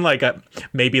anything, like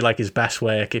maybe like his best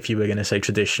work, if you were going to say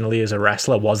traditionally as a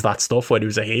wrestler, was that stuff where he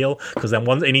was a heel, because then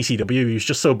once in ECW he was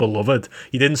just so beloved,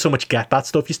 you didn't so much get that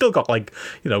stuff. You still got like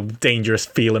dangerous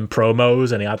feeling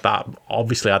promos, and he had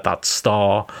that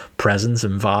star presence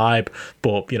and vibe,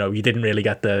 but you didn't really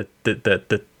get the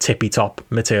tippy top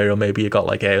material maybe you got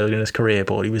like earlier in his career.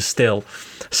 But he was still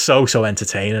so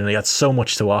entertaining, and he had so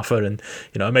much to offer. And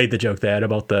I made the joke there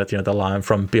about the line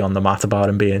from Beyond the Mat about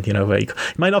him being he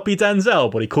might not be Denzel,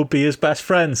 but he could be his best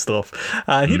friend stuff.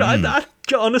 And I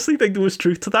honestly think there was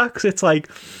truth to that, because it's like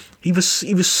he was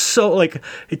so like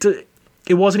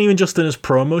it wasn't even just in his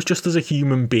promos, just as a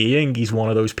human being, he's one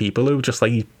of those people who just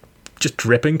like just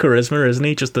dripping charisma, isn't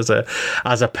he? Just as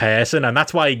a person. And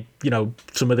that's why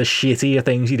some of the shittier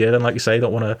things he did, and like you say,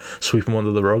 don't want to sweep him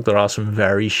under the rug, there are some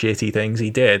very shitty things he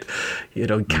did,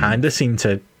 kind of seemed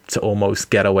to almost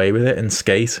get away with it and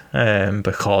skate,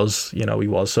 because he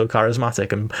was so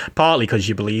charismatic, and partly because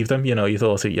you believed him. You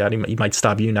thought he might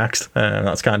stab you next, and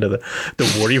that's kind of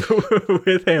the worry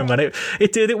with him. And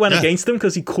it went against him,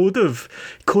 because he could have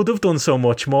done so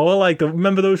much more. Like,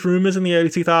 remember those rumors in the early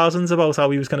 2000s about how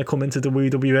he was going to come into the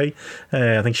WWE?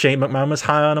 I think Shane McMahon was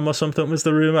high on him or something was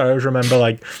the rumor. I always remember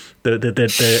like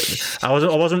I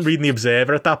wasn't reading the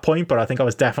Observer at that point, but I think I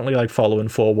was definitely like following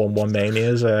 411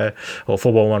 Manias or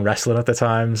 411 Underground Wrestling at the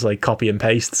times, like copy and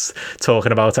pastes,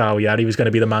 talking about how he was going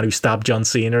to be the man who stabbed John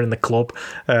Cena in the club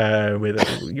with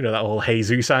that whole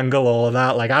Jesus angle, all of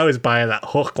that. Like, I was buying that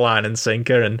hook, line, and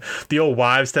sinker. And the old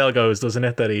wives' tale goes, doesn't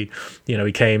it, that he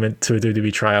came into a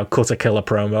WWE tryout, cut a killer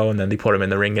promo, and then they put him in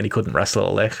the ring and he couldn't wrestle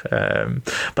a lick. But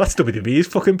that's WWE's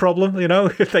fucking problem,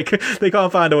 they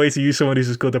can't find a way to use someone who's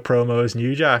as good at promo as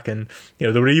New Jack. And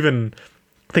there were even,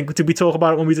 I think, did we talk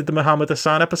about it when we did the Muhammad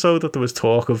Hassan episode, that there was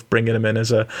talk of bringing him in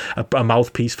as a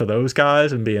mouthpiece for those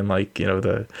guys and being like,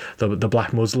 the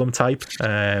black Muslim type.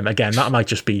 Again, that might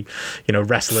just be,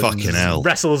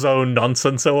 wrestle's own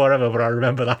nonsense or whatever, but I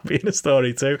remember that being a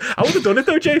story too. I would have done it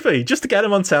though, JP, just to get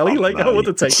him on telly. I would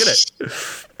have taken it.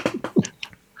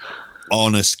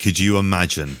 Honest, could you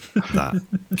imagine that?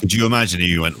 Could you imagine if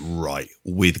you went, right,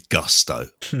 with gusto,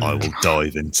 I will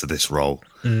dive into this role?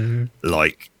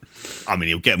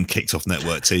 He'll get him kicked off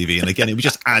network TV, and again, it would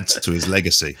just add to his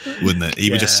legacy, wouldn't it?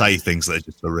 He would just say things that are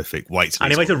just horrific.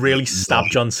 And he might have really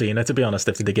stabbed John Cena, to be honest,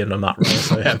 if they'd given him that role.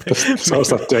 So yeah, sounds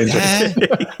that dangerous.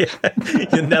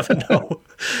 You never know.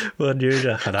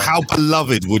 How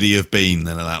beloved would he have been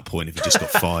then at that point if he just got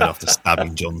fired after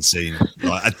stabbing John Cena?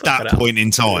 Like, at that point in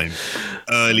time,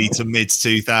 early to mid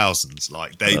 2000s,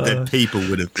 like the people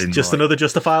would have been just another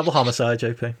justifiable homicide,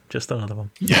 JP. Just another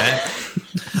one. Yeah.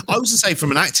 I was to say,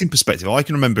 from an acting perspective, I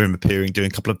can remember him doing a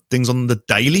couple of things on The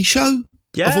Daily Show,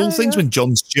 of all things, when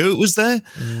Jon Stewart was there.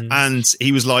 And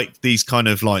he was like these kind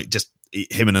of like just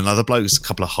him and another bloke, a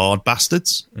couple of hard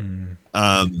bastards.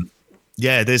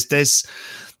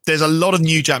 There's a lot of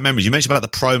New Jack memories. You mentioned about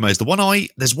the promos.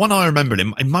 There's one I remember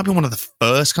him. It might be one of the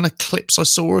first kind of clips I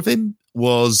saw of him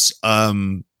was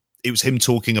it was him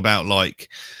talking about like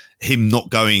him not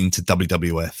going to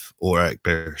WWF or Eric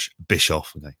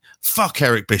Bischoff. Okay. Fuck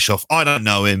Eric Bischoff. I don't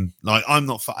know him. Like, I'm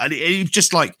not. It was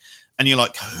just like, and you're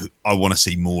like, I want to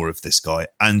see more of this guy.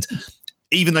 And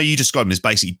even though you describe him as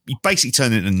he basically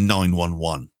turned into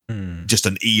 911, just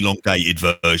an elongated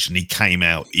version. He came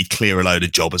out, he'd clear a load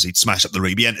of jobbers, he'd smash up the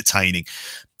ring, be entertaining.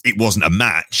 It wasn't a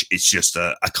match. It's just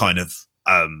a kind of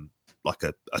like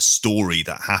a story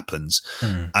that happens.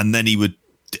 And then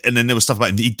there was stuff about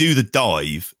him. He'd do the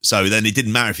dive, so then it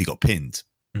didn't matter if he got pinned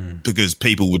because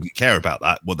people wouldn't care about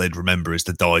that. What they'd remember is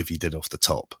the dive he did off the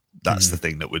top. That's the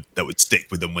thing that would stick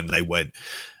with them when they went.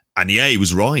 And yeah, he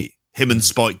was right. Him and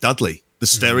Spike Dudley, the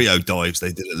stereo dives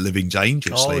they did at Living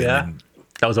Dangerously. Oh yeah,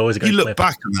 that was always a great You look clip.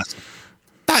 back on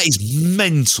that is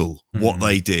mental what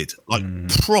they did. Like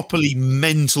properly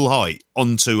mental height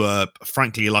onto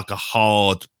frankly like a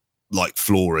hard like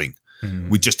flooring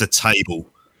with just a table.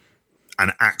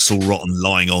 And Axel Rotten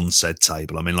lying on said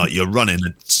table. I mean, like, you're running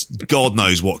God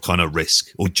knows what kind of risk,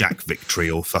 or Jack Victory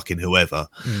or fucking whoever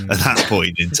at that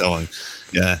point in time.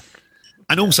 Yeah.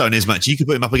 And also in his match, you could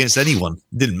put him up against anyone.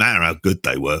 It didn't matter how good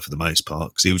they were for the most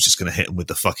part, because he was just going to hit them with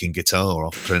the fucking guitar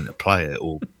or trying to play it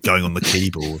or going on the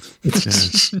keyboard.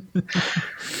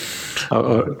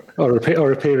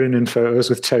 Or appearing in photos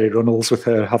with Terry Runnels with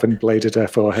her having bladed her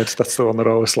forehead. That's the one that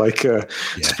always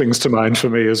springs to mind for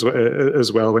me as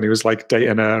well. When he was like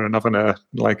dating her and having her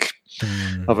like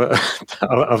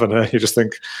having her, you just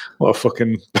think, what a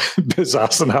fucking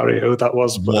bizarre scenario that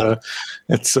was. But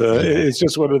it's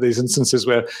just one of these instances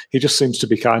where he just seems to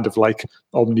be kind of like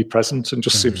omnipresent and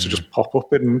just seems to just pop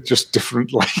up in just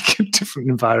different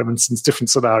environments and different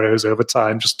scenarios over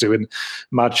time, just doing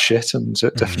mad shit. And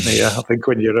definitely, I think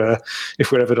when you're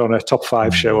if we're ever on a top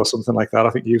 5 show or something like that, I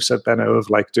think you've said, Benno, of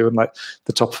like doing like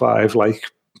the top 5 like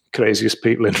craziest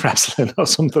people in wrestling or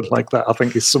something like that. I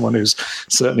think he's someone who's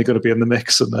certainly going to be in the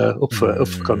mix and up for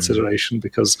consideration,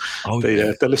 because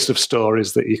the list of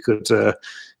stories that you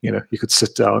could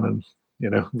sit down and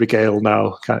regale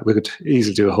now, we could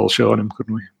easily do a whole show on him,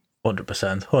 couldn't we?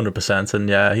 100%, and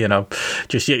yeah,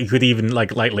 just you could even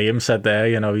like Liam said there,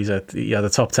 he had a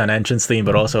top 10 entrance theme,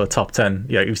 but also a top 10.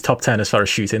 Yeah, he was top 10 as far as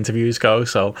shoot interviews go.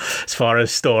 So as far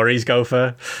as stories go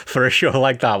for a show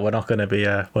like that, we're not going to be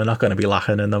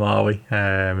lacking in them, are we?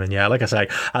 And yeah, like I say,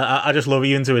 I just love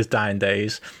you into his dying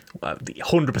days.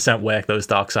 100% work those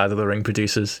Dark Side of the Ring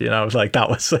producers. Like that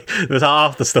was like, there was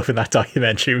half the stuff in that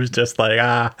documentary was just like,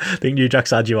 I think New Jack's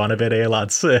had you on a bit here,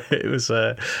 lads. It was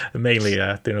mainly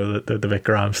the Vic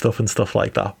Graham stuff and stuff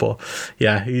like that. But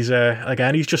yeah, he's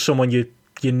he's just someone you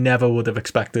never would have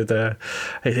expected.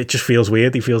 It just feels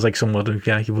weird. He feels like someone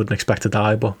you wouldn't expect to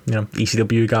die, but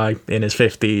ECW guy in his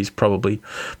 50s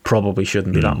probably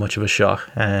shouldn't be that much of a shock.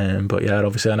 But yeah,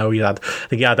 obviously I know he had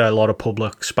a lot of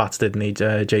public spats, didn't he,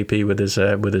 JP,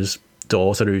 with his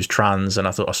daughter who's trans, and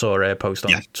I saw a post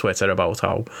on Twitter about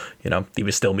how, he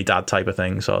was still my dad type of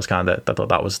thing. So I thought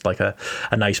that was like a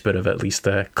nice bit of at least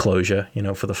closure,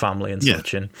 for the family and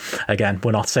such. And again,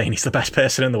 we're not saying he's the best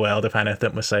person in the world. If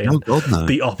anything, we're saying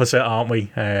the opposite, aren't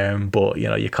we? But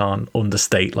you can't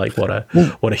understate like what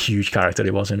a huge character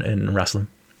he was in wrestling.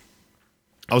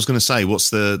 I was going to say, what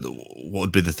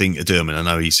would be the thing to do? I mean, I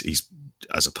know he's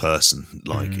as a person,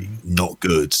 like not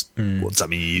good. What does that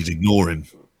mean? You'd ignore him?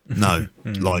 No,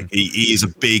 like he is a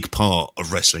big part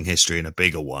of wrestling history and a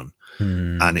bigger one.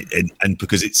 And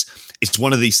because it's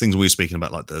one of these things we were speaking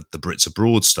about, like the Brits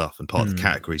abroad stuff, and part of the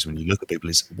categories when you look at people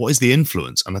is what is the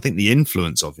influence? And I think the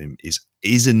influence of him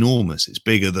is enormous. It's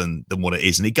bigger than what it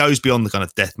is, and it goes beyond the kind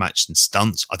of deathmatch and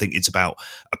stunts. I think it's about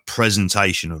a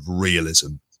presentation of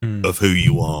realism of who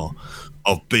you are,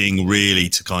 of being really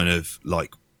to kind of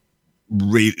like.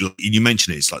 Really, you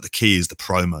mentioned it's like the key is the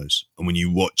promos, and when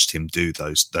you watched him do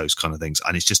those kind of things,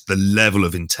 and it's just the level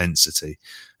of intensity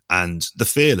and the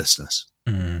fearlessness.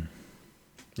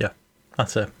 Yeah,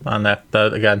 that's it. And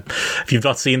again, if you've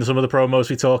not seen some of the promos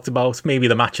we talked about, maybe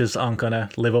the matches aren't going to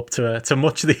live up to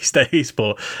much these days,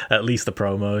 but at least the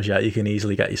promos, you can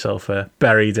easily get yourself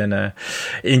buried in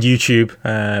YouTube,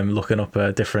 looking up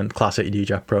different classic New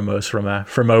Jack promos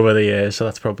from over the years. So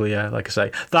that's probably, like I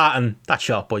say, that and that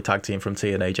Sharp Boy tag team from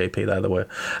TNA JP.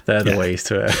 They're the ways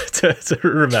to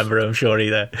remember. I'm sure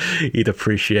he'd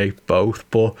appreciate both.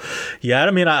 But yeah,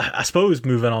 I mean, I suppose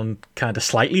moving on kind of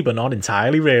slightly, but not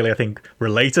entirely, really. I think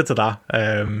related to that,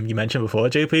 you mentioned before,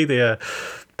 JP,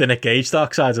 the Nick Gage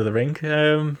Dark Side of the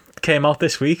Ring came out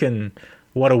this week, and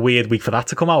what a weird week for that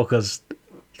to come out, because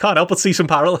you can't help but see some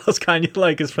parallels, can you?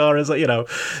 Like, as far as, like,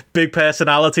 big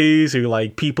personalities who,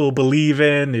 like, people believe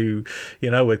in, who,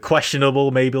 with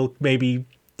questionable, maybe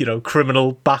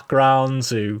criminal backgrounds,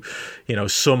 who,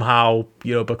 somehow,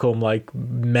 become like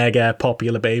mega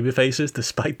popular baby faces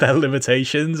despite their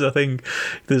limitations. I think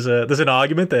there's an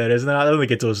argument there, isn't there? I don't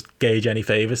think it does Gage any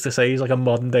favours to say he's like a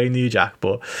modern day New Jack,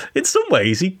 but in some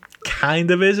ways he kind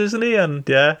of is, isn't he? And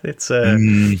yeah, it's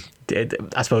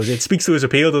I suppose it speaks to his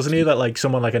appeal, doesn't he? That like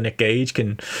someone like a Nick Gage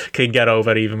can get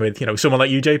over, even with someone like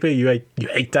you, JP. You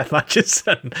hate death matches,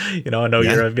 and I know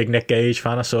you're a big Nick Gage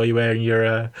fan. I saw you wearing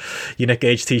your Nick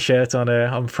Gage t-shirt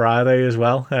on Friday as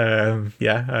well. I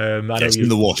know it's in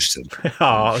the wash.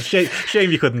 Oh, shame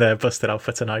you couldn't bust it out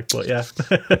for tonight, but yeah,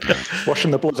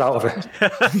 washing the blood out of it.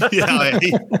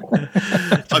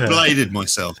 I bladed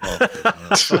myself off.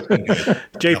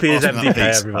 JP is MDK,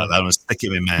 everyone. I'm gonna stick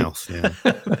it in my mouth. Yeah.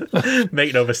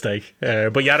 Make no mistake.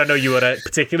 But yeah, I know you were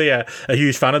particularly a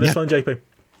huge fan of this one, JP.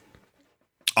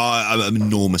 I'm an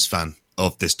enormous fan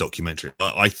of this documentary.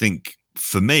 I think,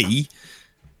 for me,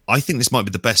 this might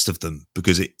be the best of them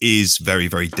because it is very,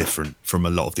 very different from a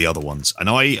lot of the other ones. And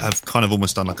I have kind of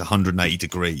almost done like 180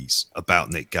 degrees about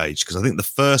Nick Gage, because I think the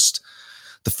first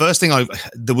thing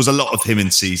there was a lot of him in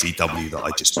CZW that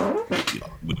I just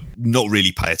would not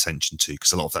really pay attention to,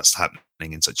 because a lot of that's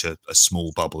happening in such a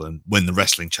small bubble. And when the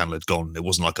Wrestling Channel had gone, it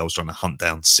wasn't like I was trying to hunt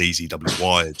down CZW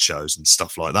Wired shows and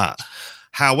stuff like that.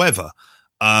 However,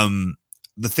 the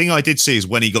thing I did see is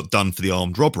when he got done for the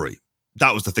armed robbery,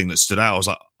 that was the thing that stood out. I was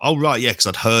like, oh, right, yeah, because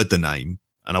I'd heard the name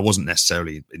and I wasn't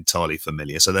necessarily entirely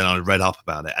familiar. So then I read up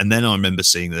about it. And then I remember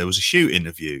seeing that there was a shoot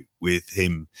interview with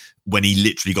him when he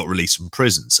literally got released from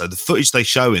prison. So the footage they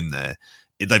show in there,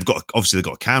 they've got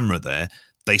a camera there.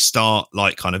 They start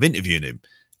like kind of interviewing him,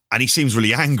 and he seems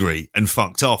really angry and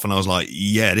fucked off. And I was like,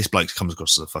 yeah, this bloke comes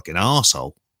across as a fucking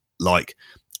arsehole. Like,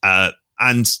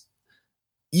 and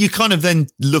you kind of then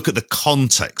look at the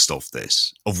context of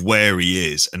this, of where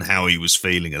he is and how he was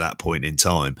feeling at that point in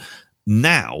time.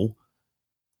 Now,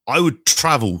 I would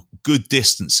travel good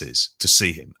distances to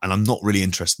see him, and I'm not really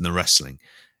interested in the wrestling.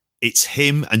 It's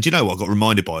him. And do you know what? I got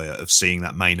reminded of seeing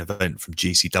that main event from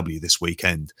GCW this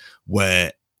weekend,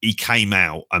 where he came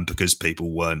out, and because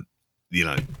people weren't,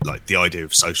 like the idea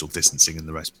of social distancing and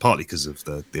the rest, partly because of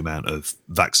the amount of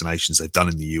vaccinations they've done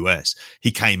in the US,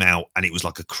 he came out and it was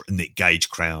like a Nick Gage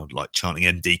crowd, like chanting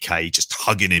MDK, just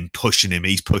hugging him, pushing him.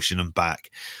 He's pushing them back.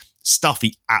 Stuff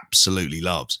he absolutely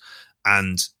loves.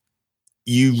 And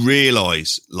you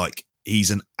realise, like,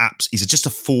 he's just a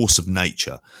force of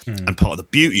nature. And part of the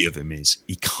beauty of him is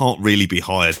he can't really be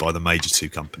hired by the major two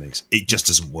companies. It just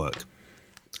doesn't work.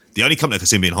 The only company I can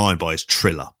see him being hired by is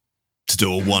Triller to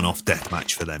do a one-off death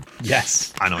match for them.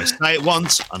 Yes. And I say it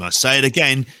once and I say it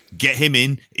again, get him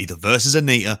in either versus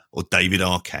Anita or David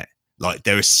Arquette. Like,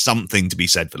 there is something to be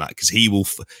said for that, because he will,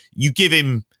 you give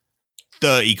him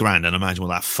 30 grand and imagine what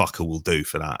that fucker will do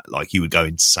for that. Like, he would go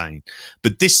insane.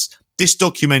 But this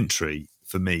documentary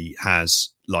for me has,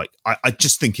 like, I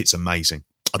just think it's amazing.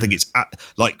 I think it's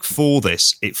like for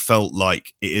this, it felt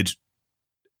like it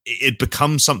had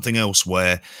become something else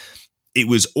where it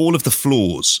was all of the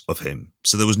flaws of him.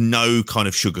 So there was no kind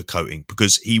of sugarcoating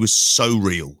because he was so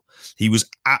real. He was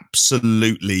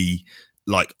absolutely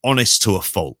like honest to a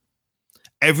fault.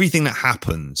 Everything that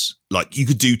happens, like you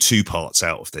could do 2 parts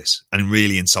out of this, and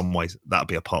really in some ways that'd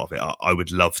be a part of it. I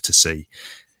would love to see.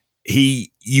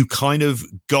 You kind of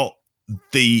got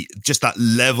just that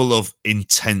level of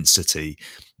intensity,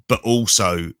 but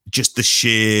also just the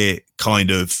sheer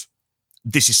kind of,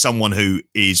 this is someone who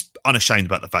is unashamed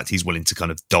about the fact he's willing to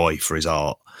kind of die for his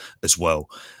art as well.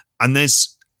 And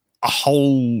there's a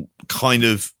whole kind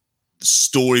of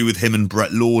story with him and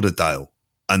Brett Lauderdale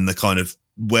and the kind of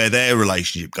where their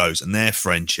relationship goes and their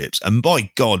friendships. And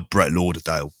by God, Brett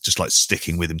Lauderdale just like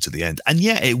sticking with him to the end. And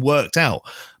yeah, it worked out.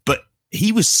 But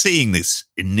he was seeing this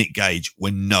in Nick Gage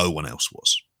when no one else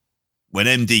was. When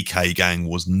MDK Gang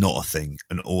was not a thing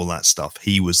and all that stuff,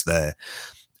 he was there.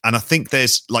 And I think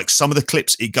there's like some of the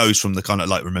clips, it goes from the kind of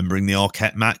like remembering the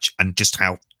Arquette match and just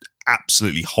how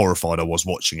absolutely horrified I was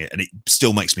watching it. And it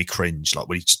still makes me cringe, like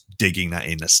when he's digging that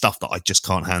in, the stuff that I just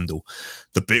can't handle.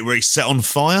 The bit where he's set on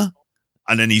fire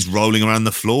and then he's rolling around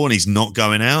the floor and he's not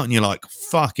going out. And you're like,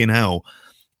 fucking hell.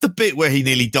 The bit where he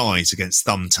nearly dies against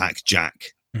Thumbtack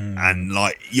Jack. And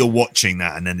like you're watching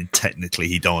that and then technically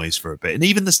he dies for a bit. And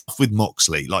even the stuff with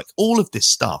Moxley, like all of this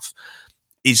stuff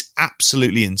is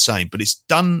absolutely insane, but it's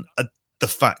done at the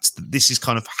fact that this is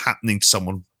kind of happening to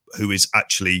someone who is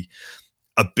actually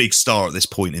a big star at this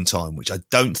point in time, which I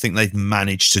don't think they've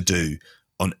managed to do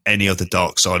on any other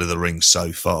Dark Side of the Ring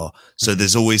so far. So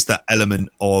there's always that element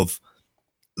of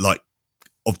like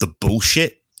of the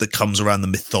bullshit that comes around the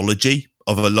mythology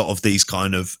of a lot of these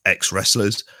kind of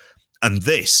ex-wrestlers. And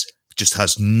this just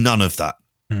has none of that.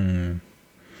 There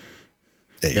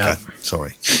you go.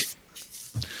 Sorry.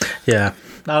 Yeah.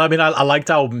 No, I mean, I liked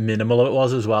how minimal it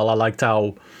was as well. I liked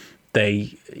how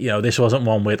they, this wasn't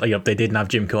one with, they didn't have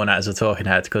Jim Cornette as a talking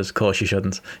head because, of course, you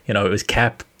shouldn't. It was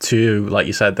kept to, like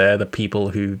you said there, the people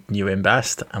who knew him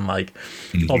best. And, like,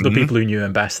 of the people who knew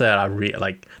him best there, I really,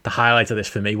 like, the highlight of this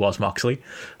for me was Moxley.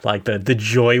 Like, the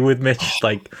joy with which,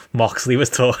 like, Moxley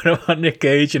was talking about Nick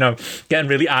Gage, getting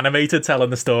really animated, telling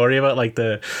the story about, like,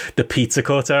 the pizza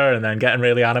cutter and then getting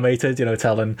really animated,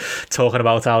 talking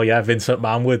about how, Vince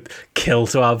McMahon would kill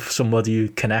to have somebody who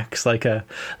connects like a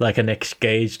Nick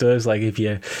Gage does. Like, if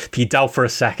you doubt for a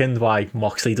second why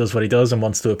Moxley does what he does and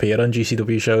wants to appear on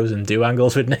GCW shows and do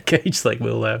angles with Nick Gage, like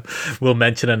we'll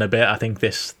mention in a bit. I think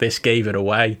this gave it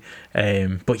away.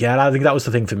 But yeah, I think that was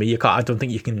the thing for me. I don't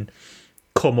think you can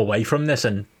come away from this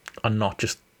and not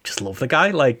just love the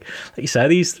guy. Like you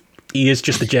said, he is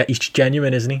just he's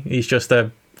genuine, isn't he?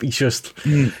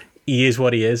 He is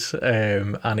what he is,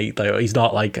 and he's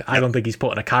not like, I don't think he's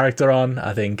putting a character on.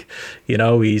 I think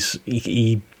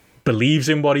he believes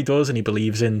in what he does, and he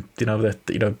believes in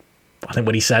I think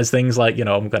when he says things like,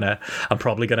 I'm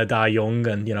probably gonna die young,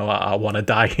 and I want to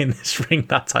die in this ring,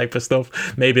 that type of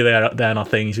stuff. Maybe they're not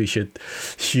things we should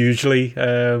hugely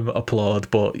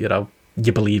applaud, but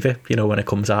you believe it, when it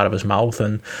comes out of his mouth,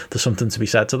 and there's something to be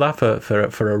said to that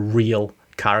for a real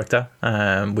character,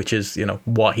 which is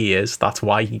what he is. That's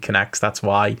why he connects. That's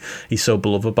why he's so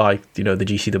beloved by the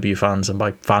GCW fans and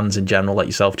by fans in general, like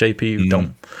yourself, JP,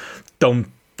 who don't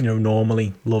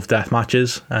normally love death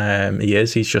matches.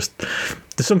 He's just,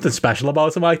 there's something special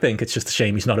about him. I think it's just a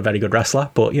shame he's not a very good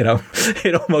wrestler, but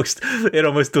it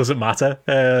almost doesn't matter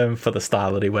for the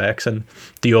style that he works and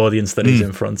the audience that he's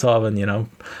in front of. And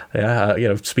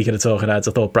speaking of talking heads,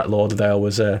 I thought Brett Lauderdale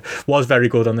was very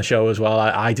good on the show as well.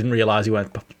 I didn't realize he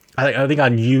went, I think I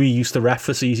knew he used to ref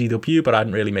for CZW, but I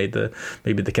hadn't really made the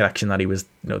connection that he was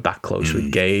that close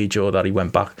with Gage, or that he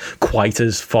went back quite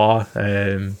as far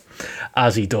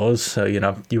as he does. So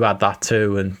you add that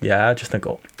too, and I just think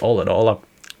all in all, I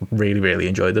really, really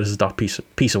enjoyed this. That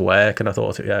piece of work, and I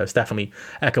thought it's definitely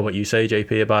echo what you say,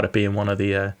 JP, about it being one of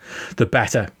the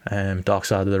better Dark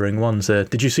Side of the Ring ones.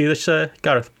 Did you see this,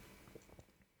 Gareth?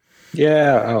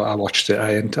 Yeah, I watched it.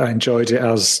 I enjoyed it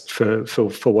as for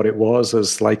what it was,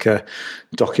 as like a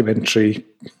documentary,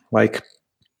 like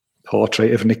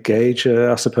portrait of Nick Gage,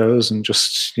 I suppose, and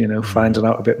just finding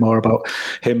out a bit more about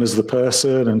him as the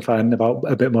person, and finding out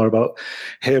a bit more about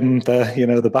him,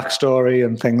 the backstory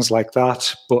and things like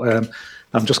that. But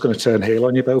I'm just going to turn heel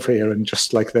on you both here, and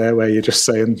just like there, where you're just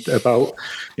saying about,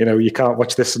 you can't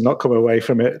watch this and not come away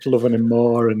from it loving him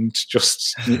more, and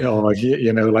just, like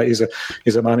he's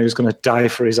a man who's going to die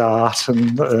for his art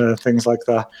and things like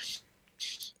that.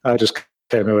 I just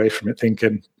came away from it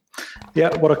thinking,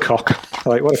 Yeah, what a cock!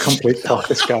 Like, what a complete cock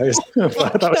this guy is.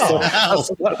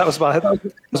 that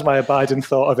was my abiding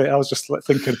thought of it. I was just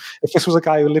thinking, if this was a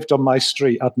guy who lived on my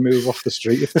street, I'd move off the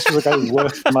street. If this was a guy who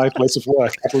worked in my place of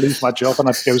work, I'd leave my job and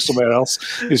I'd go somewhere else.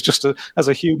 It's just as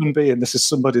a human being, this is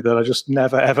somebody that I just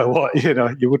never ever want.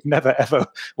 You would never ever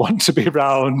want to be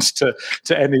around to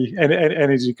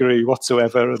any degree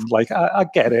whatsoever. And like, I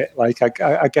get it. Like,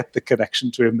 I get the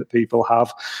connection to him that people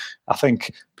have. I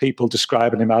think people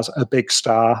describing him as a big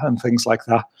star and things like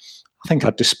that, I think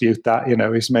I'd dispute that.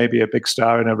 He's maybe a big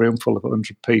star in a room full of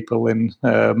 100 people in,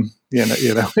 in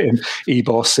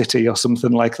Ybor City or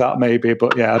something like that, maybe.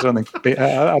 But yeah, I don't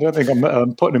think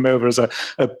I'm putting him over as a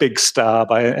big star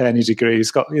by any degree.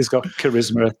 He's got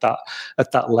charisma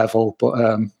at that level.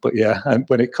 But yeah, and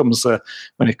when it comes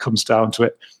down to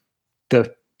it,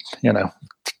 the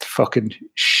fucking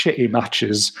shitty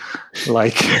matches,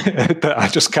 like that I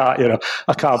just can't,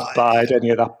 I can't bide any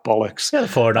of that bollocks. Yeah, the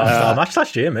 4.5-star match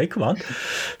last year, mate. Come on.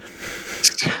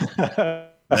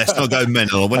 Let's not go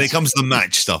mental. When it comes to the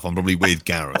match stuff, I'm probably with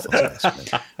Gareth.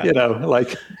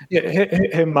 Like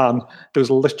him, man. There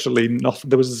was literally nothing.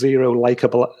 There was zero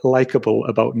likable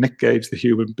about Nick Gage, the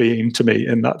human being, to me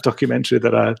in that documentary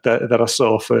that I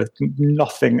saw. For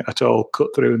nothing at all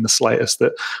cut through in the slightest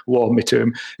that warmed me to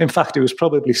him. In fact, it was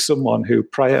probably someone who,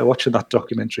 prior to watching that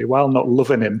documentary, while not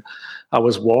loving him, I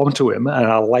was warm to him, and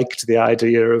I liked the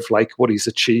idea of like what he's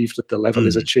achieved at the level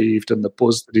he's achieved and the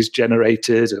buzz that he's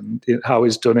generated and how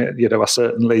he's done it. I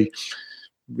certainly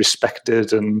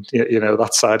respected and that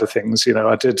side of things.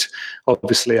 I did.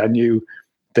 Obviously, I knew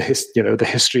the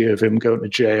history of him going to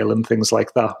jail and things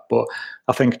like that. But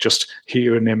I think just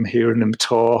hearing him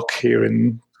talk,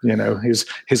 hearing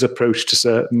his approach to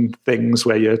certain things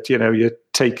where you're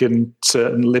taking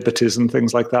certain liberties and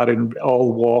things like that in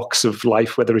all walks of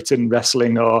life, whether it's in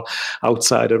wrestling or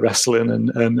outside of wrestling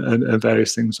and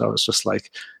various things. I was just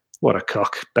like, what a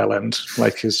cock, bellend.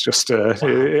 Like, it's just,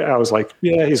 I was like,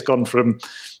 yeah, he's gone from,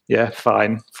 yeah,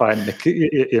 fine, Nick,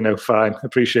 fine.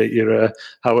 Appreciate your,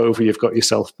 how over you've got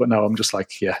yourself. But now I'm just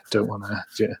like, yeah, don't want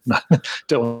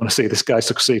to see this guy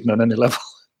succeeding on any level.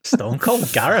 Stone Cold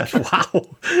Gareth.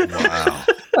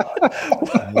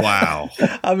 Wow.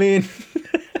 I mean,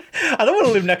 I don't want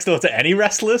to live next door to any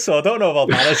wrestlers, so I don't know about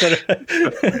that.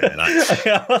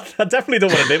 I definitely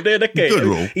don't want to live near Nick Gage. Good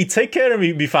rule. He'd take care of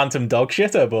me phantom dog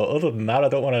shitter, but other than that, I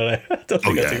don't want to. I don't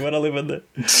think I want to live in the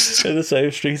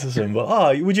same street as him.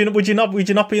 But would you not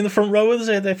be in the front row with us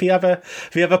if he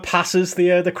ever passes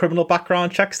the criminal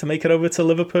background checks to make it over to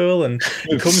Liverpool and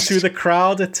he comes through the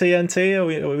crowd at TNT? Are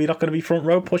we not going to be front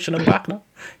row pushing him back now?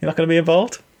 You're not going to be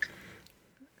involved?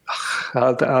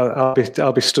 I'll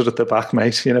be stood at the back,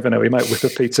 mate. You never know. He might whip a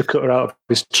pizza cutter out of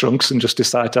his trunks and just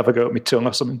decide to have a go at my tongue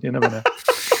or something. You never know.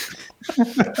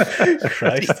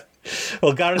 Christ.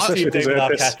 Well, Gareth's what you do with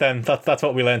our cat then. That's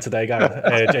what we learned today, Gareth.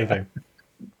 JP.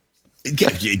 Yeah,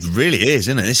 it really is,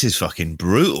 isn't it? This is fucking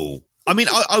brutal. I mean,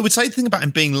 I would say the thing about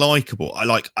him being likable,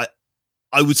 I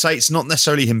would say it's not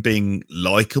necessarily him being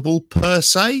likable per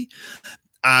se,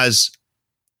 as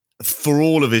for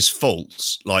all of his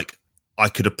faults, like, I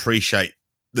could appreciate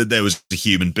that there was a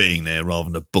human being there rather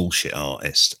than a bullshit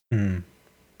artist. And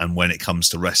when it comes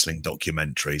to wrestling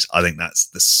documentaries, I think that's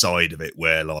the side of it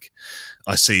where, like,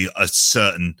 I see a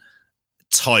certain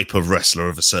type of wrestler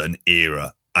of a certain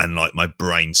era and, like, my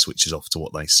brain switches off to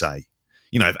what they say.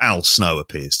 If Al Snow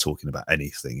appears talking about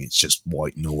anything, it's just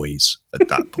white noise at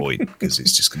that point because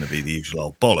it's just going to be the usual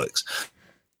old bollocks.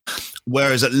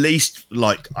 Whereas at least,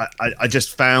 like, I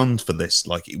just found for this,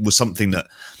 like, it was something that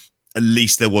at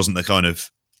least there wasn't the kind of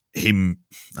him,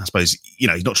 I suppose,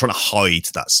 he's not trying to hide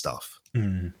that stuff.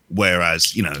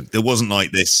 Whereas, there wasn't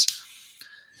like this,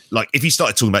 like, if he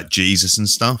started talking about Jesus and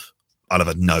stuff, I'd have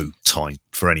had no time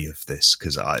for any of this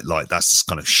because that's the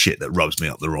kind of shit that rubs me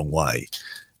up the wrong way.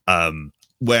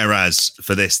 Whereas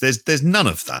for this, there's none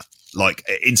of that. Like,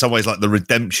 in some ways, like the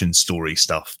redemption story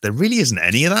stuff, there really isn't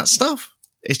any of that stuff.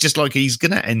 It's just like he's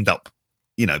going to end up,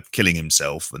 killing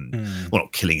himself and, well,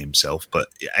 not killing himself, but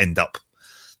end up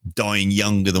dying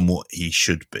younger than what he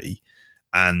should be.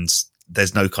 And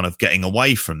there's no kind of getting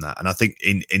away from that. And I think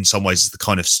in some ways, it's the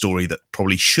kind of story that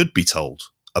probably should be told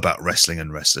about wrestling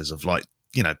and wrestlers of, like,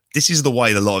 this is the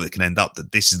way a lot of it can end up,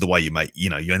 that this is the way you make,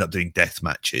 you end up doing death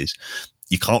matches.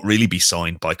 You can't really be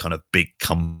signed by kind of big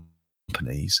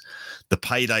companies. The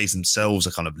paydays themselves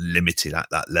are kind of limited at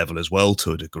that level as well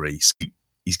to a degree. So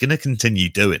he's going to continue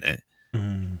doing it.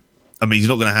 I mean, he's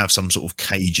not going to have some sort of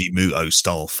Keiji Muto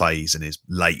style phase in his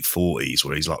late 40s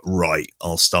where he's like, right,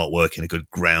 I'll start working a good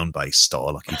ground-based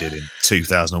style like he did in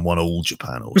 2001 All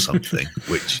Japan or something,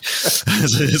 which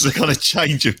is a kind of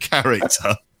change of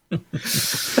character.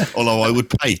 Although I would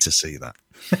pay to see that.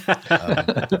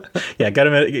 Yeah, get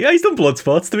him. Yeah, he's done blood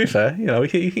sports. To be fair, you know,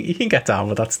 he can get down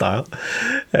with that style.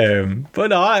 But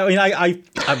no, I mean,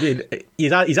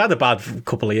 he's had a bad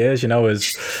couple of years. You know,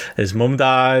 his mum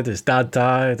died, his dad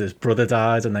died, his brother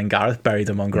died, and then Gareth buried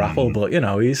him on grapple. But you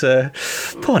know, he's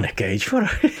poor Nick Gage. He's a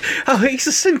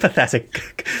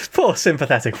poor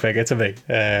sympathetic figure to me.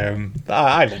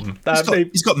 I love him.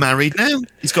 He's got married now.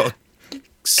 He's got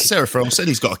Sarah Farrell said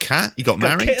he's got a cat. He got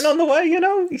married. Kitten on the way, you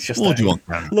know. He's just what do you want,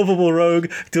 man? Lovable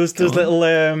rogue. Does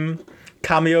little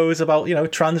cameos about, you know,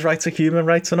 trans rights and human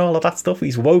rights and all of that stuff.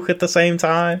 He's woke at the same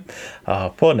time.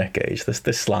 Oh, poor Nick Gage. This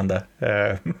slander.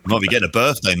 Might be getting a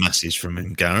birthday message from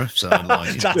him, Gareth. So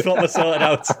like, that's what we're sorting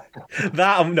out.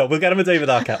 No, we'll get him a David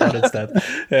Arquette one instead.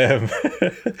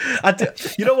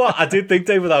 You know what? I did think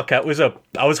David Arquette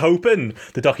I was hoping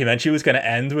the documentary was going to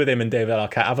end with him and David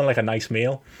Arquette having like a nice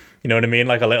meal. You know what I mean?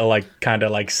 Like a little, like, kind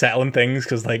of like settling things,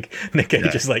 because like Nick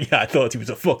Cage is like, yeah, I thought he was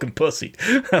a fucking pussy.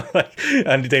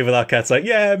 And David Arquette's like,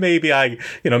 yeah, maybe I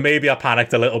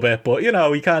panicked a little bit, but you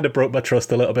know, he kind of broke my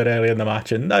trust a little bit early in the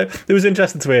match, and it was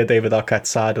interesting to hear David Arquette's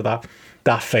side of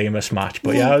that famous match.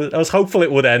 But yeah, I was hopeful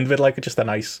it would end with like just a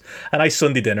nice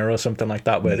Sunday dinner or something like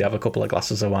that, where they have a couple of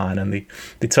glasses of wine and they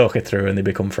talk it through and they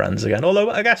become friends again. Although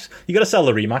I guess you got to sell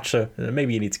the rematch, so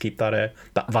maybe you need to keep that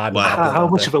vibe. Wow. How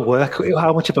much of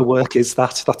a work is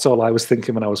that? That's all I was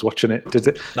thinking when I was watching it. Do you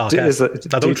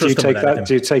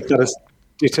take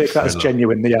that as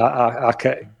genuine? The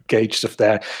Arquette Gage stuff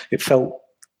there. It felt,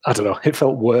 I don't know. It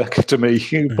felt work to me,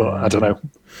 but I don't know.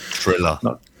 Thriller.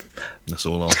 That's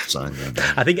all I'm saying.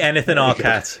 I think anything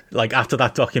Arquette, like after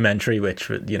that documentary, which,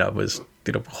 you know, was,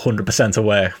 you know, 100%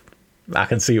 aware, I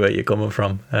can see where you're coming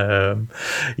from. I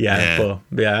again,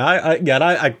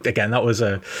 that was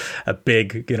a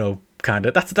big, you know, kind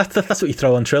of that's what you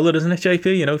throw on Triller, isn't it,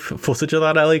 JP? You know, footage of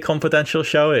that LA Confidential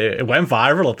show. It went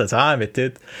viral at the time. It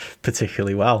did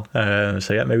particularly well.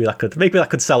 So yeah, maybe that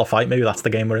could sell a fight. Maybe that's the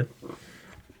game we're in.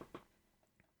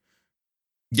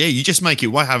 Yeah, you just make it.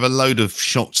 Why have a load of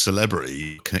shocked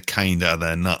celebrity caned out of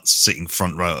their nuts sitting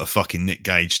front row at a fucking Nick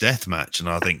Gage death match? And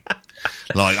I think,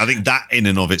 that in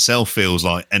and of itself feels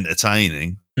like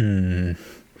entertaining. Ric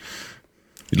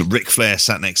Flair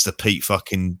sat next to Pete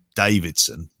fucking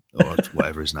Davidson or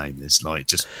whatever his name is. Like,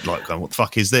 just like, going, what the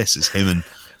fuck is this? It's him and,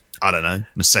 I don't know,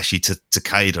 Masashi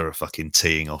Takeda are fucking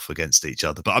teeing off against each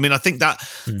other. But I mean, I think that,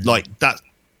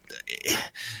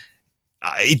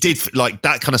 it did, like,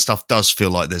 that kind of stuff does feel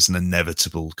like there's an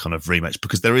inevitable kind of rematch,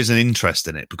 because there is an interest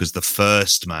in it, because the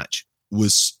first match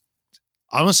was,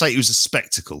 I want to say it was a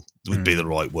spectacle would be the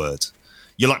right word.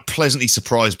 You're like pleasantly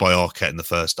surprised by Arquette in the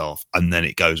first half, and then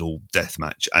it goes all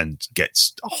deathmatch and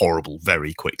gets horrible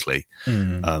very quickly.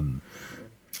 But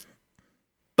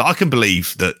I can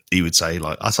believe that he would say,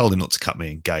 like, I told him not to cut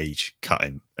me, and Gage cut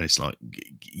him. And it's like,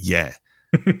 yeah.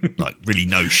 Like, really,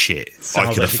 no shit.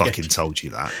 I could have fucking told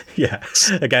you that. Yeah.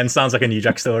 Again, sounds like a New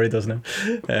Jack story, doesn't it?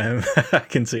 I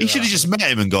can see. He should have just met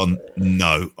him and gone,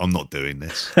 no, I'm not doing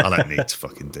this. I don't need to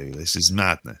fucking do this. It's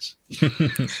madness. I'm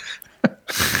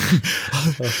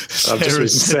just reading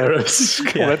Sarah's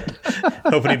comment.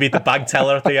 Hoping he beat the bag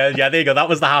teller at the end. Yeah, there you go. That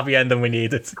was the happy ending we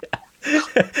needed.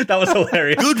 That was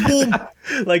hilarious. Good one.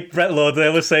 Like Brett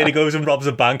Lauderdale was saying, he goes and robs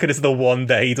a bank, and it's the one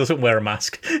day he doesn't wear a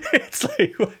mask. It's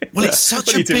like, well, it's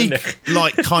such a big,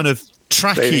 like, kind of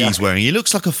trackie he's wearing. He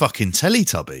looks like a fucking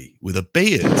Teletubby with a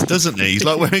beard, doesn't he? He's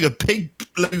like wearing a big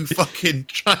blue fucking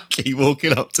trackie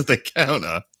walking up to the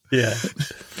counter. Yeah.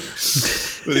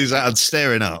 With his hand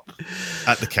staring up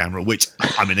at the camera, which,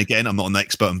 I mean, again, I'm not an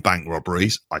expert in bank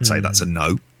robberies. I'd say that's a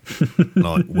no.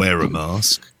 Like, wear a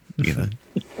mask, you know.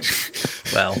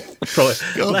 Well,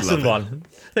 lesson one.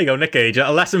 There you go, Nick Gage.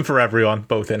 A lesson for everyone,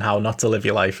 both in how not to live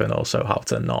your life and also how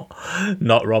to not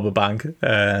rob a bank.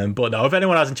 But no, if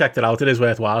anyone hasn't checked it out, it is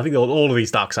worthwhile. I think all of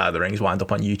these Dark Side of the Rings wind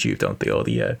up on YouTube, don't they? Or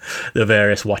the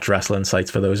various watch wrestling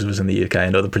sites for those of us in the UK. I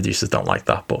know the producers don't like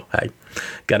that, but hey,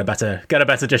 get a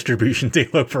better distribution deal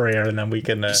over here, and then we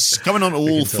can. It's coming on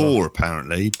all four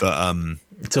apparently, but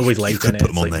it's always late. You could put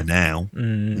them on there now.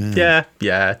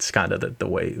 Yeah, it's kind of the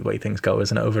way things go,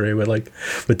 isn't it, over here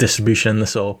with distribution and the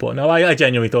sort. But no, I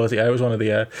genuinely thought it was one of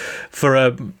the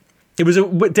it was a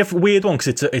weird one,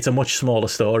 because it's a much smaller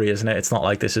story, isn't it? It's not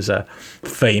like this is a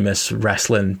famous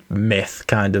wrestling myth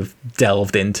kind of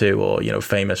delved into, or, you know,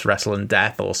 famous wrestling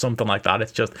death or something like that.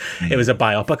 It's just it was a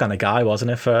biopic on a guy,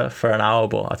 wasn't it, for an hour?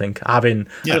 But I think having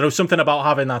I don't know, something about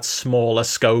having that smaller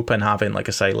scope and having, like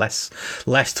I say, less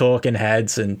talking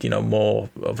heads and, you know, more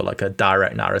of like a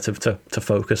direct narrative to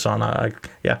focus on. I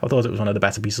thought it was one of the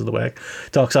better pieces of the work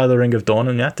Dark Side of the Ring have done,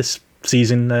 and this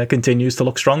season continues to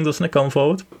look strong, doesn't it, going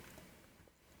forward?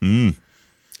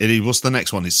 What's the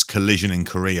next one? It's Collision in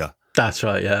Korea. That's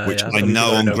right, yeah. Which yeah. I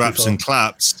know on Graps before. and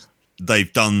Claps,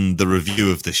 they've done the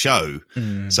review of the show.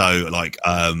 So, like,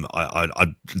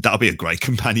 that'll be a great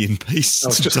companion piece. I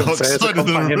was just going to say, it's a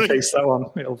companion piece, that one.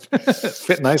 It'll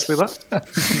fit nicely, that.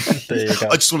 There you go.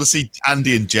 I just want to see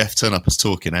Andy and Jeff turn up as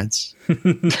talking heads.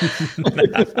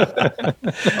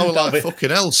 Fucking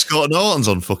hell, Scott Norton's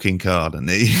on fucking card, and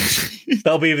he.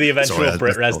 That'll be the eventual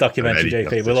Brit Res documentary,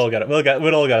 JP. We'll all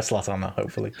get a slot on that,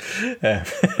 hopefully.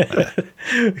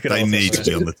 They need to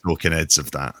be on the talking heads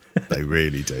of that. They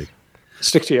really do.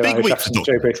 Stick to your Big Irish week accent, for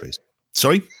JP. documentaries.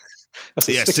 Sorry?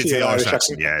 Stick to the Irish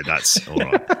accent. Yeah, that's all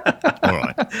right. All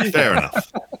right. Fair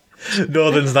enough.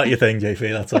 Northern's not your thing,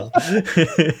 JP, that's all.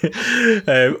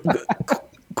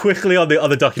 Quickly on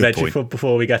the documentary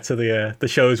before we get to the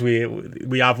shows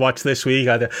we have watched this week.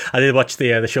 I did watch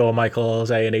the Shawn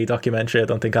Michaels A&E documentary. I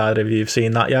don't think either of you have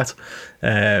seen that yet.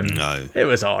 No. It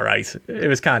was all right. It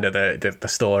was kind of the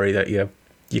story that you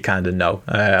kind of know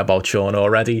about Shawn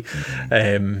already.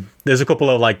 There's a couple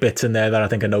of like bits in there that I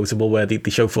think are notable where they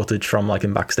show footage from like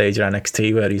in backstage at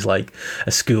NXT where he's like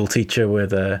a school teacher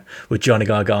with Johnny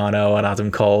Gargano and Adam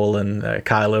Cole and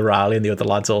Kyle O'Reilly and the other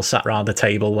lads all sat around the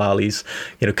table while he's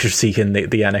critiquing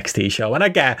the NXT show. And I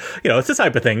get it's the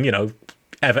type of thing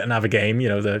Everton have a game,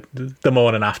 the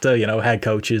morning after, head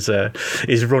coach is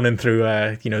running through,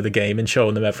 the game and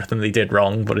showing them everything they did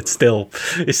wrong, but it's still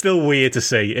weird to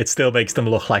see. It still makes them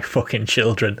look like fucking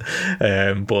children.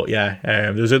 But yeah,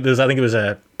 I think it was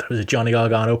a Johnny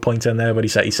Gargano point in there, but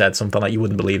he said something like, you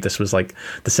wouldn't believe this was like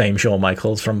the same Shawn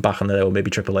Michaels from back in the day, or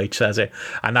maybe Triple H says it.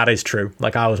 And that is true.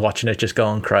 Like, I was watching it just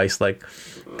going, Christ, like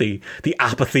the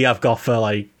apathy I've got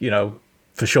for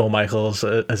for Shawn Michaels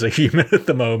as a human at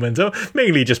the moment,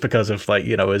 mainly just because of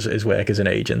his work as an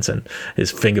agent, and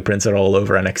his fingerprints are all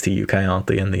over NXT UK, aren't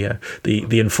they? And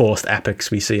the enforced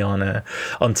epics we see on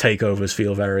takeovers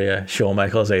feel very Shawn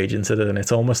Michaels agented, and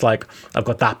it's almost like I've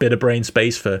got that bit of brain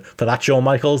space for that Shawn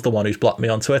Michaels, the one who's blocked me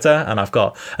on Twitter, and I've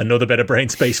got another bit of brain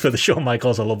space for the Shawn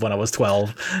Michaels I loved when I was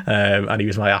 12, and he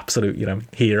was my absolute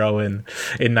hero in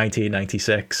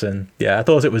 1996, and yeah, I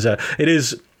thought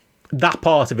that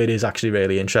part of it is actually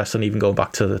really interesting, even going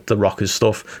back to the Rockers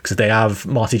stuff, because they have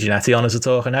Marty Jannetty on as a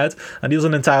talking head, and he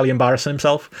doesn't entirely embarrass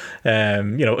himself.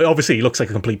 Obviously he looks like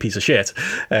a complete piece of shit,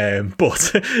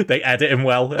 but they edit him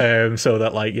well, so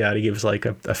that he gives like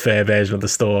a fair version of the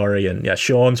story. And yeah,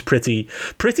 Shawn's pretty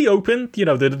open. There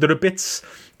are bits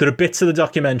of the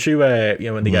documentary where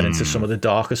when they get into some of the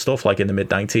darker stuff, like in the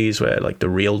mid-90s, where like the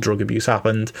real drug abuse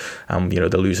happened, and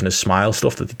the losing his smile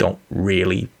stuff that they don't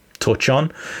really touch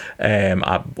on,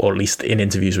 or at least in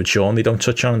interviews with Shawn they don't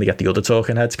touch on, and they get the other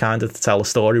talking heads kind of to tell a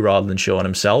story rather than Shawn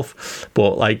himself.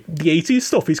 But like the 80s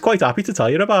stuff, he's quite happy to tell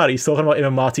you about. He's talking about him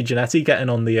and Marty Jannetty getting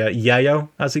on the yayo,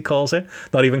 as he calls it,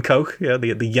 not even coke, the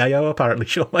yayo apparently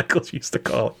Shawn Michaels used to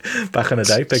call it back in the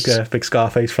day. Big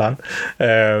Scarface fan.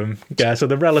 So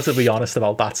they're relatively honest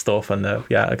about that stuff, and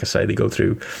like I say, they go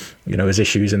through his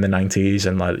issues in the 90s,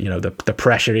 and the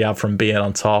pressure he had from being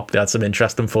on top. They had some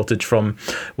interesting footage from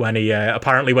when he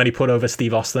put over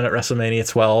Steve Austin at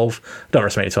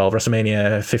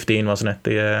WrestleMania 15, wasn't it?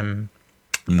 The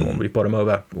one where he put him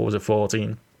over. What was it,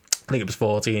 14? I think it was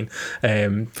 14.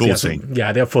 14. They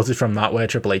have footage from that where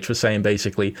Triple H was saying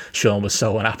basically Shawn was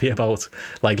so unhappy about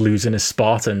like losing his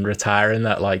spot and retiring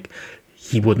that like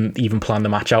he wouldn't even plan the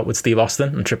match out with Steve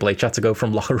Austin, and Triple H had to go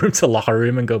from locker room to locker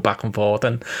room and go back and forth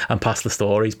and pass the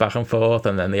stories back and forth.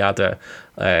 And then they had a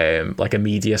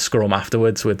media scrum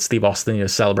afterwards with Steve Austin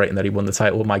celebrating that he won the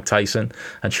title with Mike Tyson,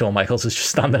 and Shawn Michaels is just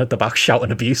standing at the back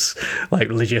shouting abuse, like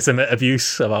legitimate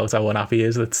abuse, about how unhappy he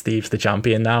is that Steve's the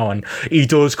champion now. And he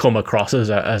does come across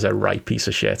as a right piece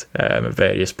of shit at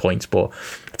various points, but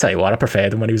I tell you what, I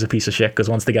preferred him when he was a piece of shit, because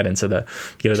once they get into the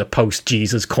post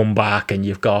Jesus comeback, and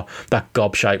you've got that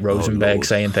gobshite Rosenberg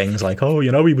saying things like,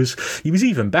 he was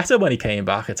even better when he came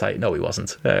back. It's like, no, he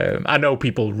wasn't. I know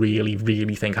people really,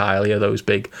 really think highly of those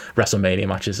big WrestleMania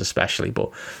matches, especially, but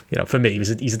for me,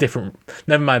 he's a different.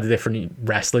 Never mind a different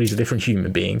wrestler, he's a different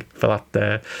human being for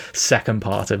that second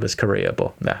part of his career.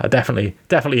 But yeah, I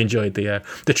definitely enjoyed the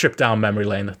trip down memory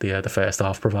lane that the first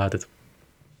half provided.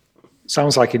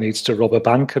 Sounds like he needs to rob a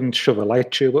bank and shove a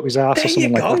light tube up his ass or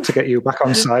something like that to get you back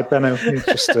on side, Benno. You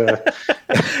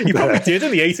probably did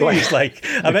in the 80s. Like,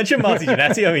 I mentioned Marty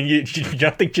Jannetty. I mean, you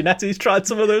don't think Jannetty's tried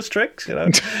some of those tricks? He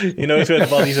knows where the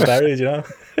bodies are buried,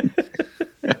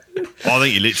 I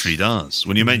think he literally does.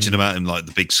 When you mention about him, like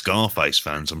the big Scarface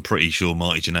fans, I'm pretty sure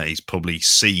Marty Jannetty's probably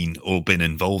seen or been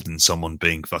involved in someone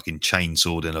being fucking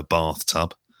chainsawed in a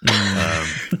bathtub.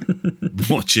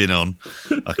 Watching on,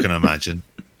 I can imagine.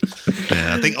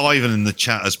 Yeah, I think Ivan in the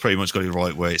chat has pretty much got it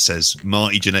right where it says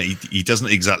Marty Jannetty, he doesn't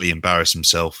exactly embarrass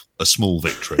himself. A small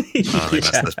victory. I think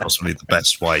that's possibly the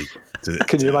best way.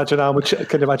 Can you imagine how much?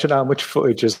 Can you imagine how much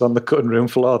footage is on the cutting room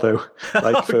floor though?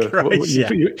 Like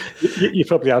you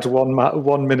probably had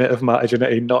 1 minute of Marty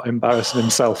Jannetty not embarrassing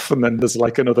himself, and then there's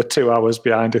like another 2 hours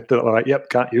behind it that are like,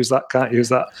 "Yep, can't use that, can't use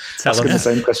that." Asking the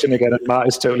same question again, and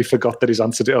Marty's totally forgot that he's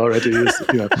answered it already. He's,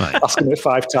 asking it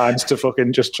 5 times to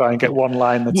fucking just try and get one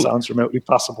line that sounds remotely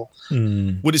passable.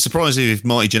 Would it surprise you if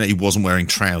Marty Jannetty wasn't wearing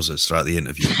trousers throughout the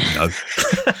interview? No,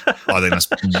 I think that's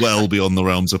well beyond the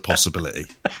realms of possibility.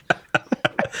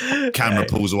 Camera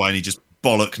pulls away and he just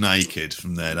bollock naked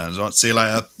from there down. Right, see you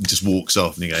later. He just walks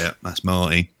off and you go, yeah, that's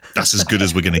Marty. That's as good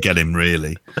as we're going to get him,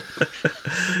 really.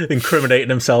 Incriminating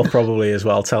himself probably as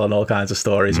well, telling all kinds of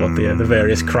stories what the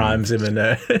various crimes him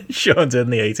and Sean did in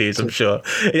the 80s, I'm sure.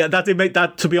 Yeah, that did make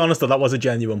that, to be honest though, that was a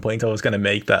genuine point I was going to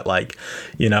make, that like,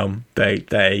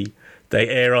 they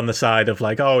err on the side of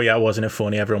like, oh yeah, wasn't it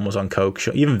funny? Everyone was on coke.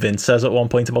 Even Vince says at one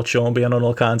point about Sean being on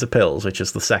all kinds of pills, which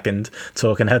is the second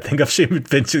talking head thing I've seen with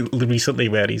Vince recently,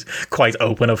 where he's quite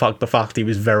open about the fact he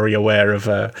was very aware of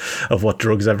what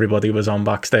drugs everybody was on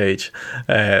backstage.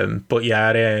 But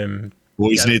yeah.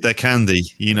 Boys need their candy.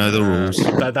 You know the rules.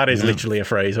 That is literally a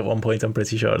phrase at one point, I'm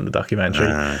pretty sure, in the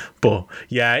documentary. But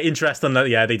yeah, interesting that,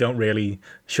 they don't really...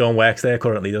 Sean works there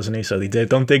currently, doesn't he? So they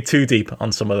don't dig too deep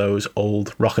on some of those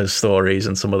old rockers stories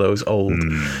and some of those old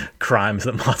crimes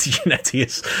that Marty Jannetty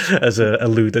has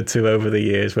alluded to over the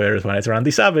years, whereas when it's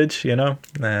Randy Savage, he's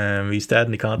dead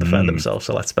and he can't defend himself,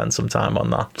 so let's spend some time on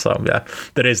that. So yeah,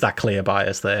 there is that clear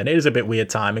bias there, and it is a bit weird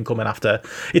timing coming after...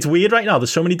 It's weird right now,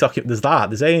 there's so many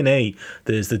there's A&E,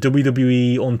 there's the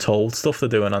WWE Untold stuff they're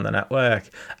doing on the network,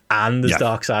 and there's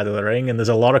Dark Side of the Ring, and there's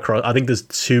a lot of I think there's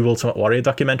 2 Ultimate Warrior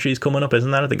documentaries coming up, isn't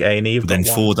there? I think A&E have within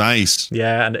 4 days.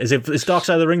 Yeah, and is Dark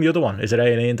Side of the Ring the other one? Is it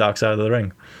A&E and Dark Side of the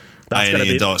Ring?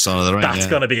 A&E and Dark Side of the Ring. That's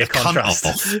going to be a contrast.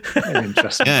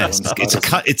 Interesting. Yeah,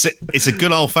 it's a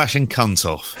good old fashioned cunt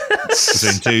off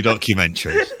between 2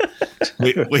 documentaries.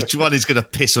 Which one is going to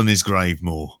piss on his grave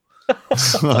more?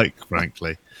 Like,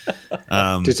 frankly.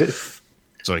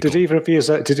 Did either of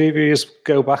you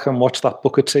go back and watch that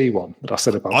Booker T one that I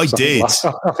said about? I did.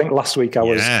 I think last week I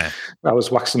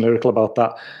was waxing lyrical about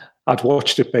that. I'd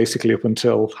watched it basically up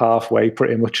until halfway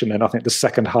pretty much, and then I think the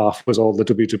second half was all the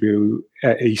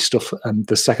WWE stuff, and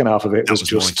the second half of it was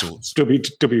just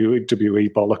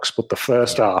WWE bollocks. But the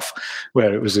first half,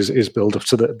 where it was his build up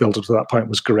to that point,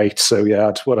 was great. So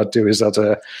yeah, what I'd do is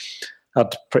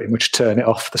I'd pretty much turn it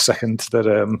off the second that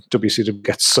WCW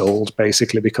gets sold,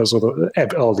 basically, because all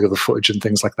the other footage and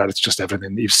things like that, it's just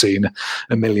everything that you've seen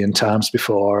a million times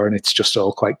before, and it's just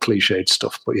all quite cliched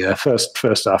stuff. But yeah, first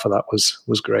half of that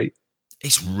was great.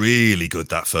 It's really good,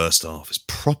 that first half. It's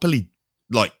properly,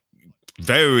 like,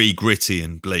 very gritty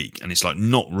and bleak, and it's like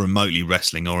not remotely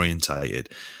wrestling orientated.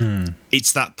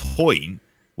 It's that point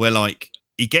where, like,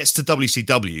 he gets to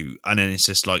WCW and then it's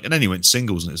just like, and then he went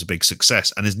singles and it's a big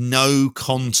success. And there's no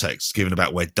context given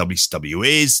about where WCW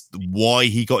is, why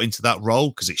he got into that role,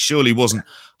 because it surely wasn't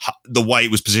the way it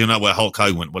was positioned out where Hulk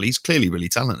Hogan went, well, he's clearly really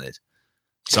talented,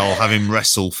 so I'll have him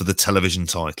wrestle for the television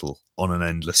title on an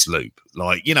endless loop.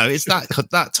 Like, it's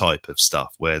that type of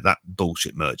stuff where that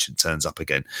bullshit merchant turns up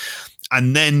again.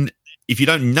 And then if you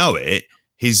don't know it,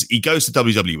 he goes to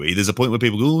WWE. There's a point where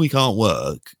people go, oh, he can't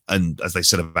work. And as they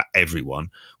said about everyone,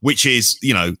 which is,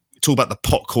 talk about the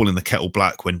pot calling the kettle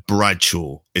black when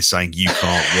Bradshaw is saying you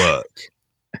can't work.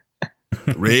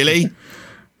 Really?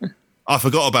 I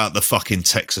forgot about the fucking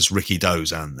Texas Ricky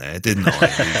Dozan there, didn't I?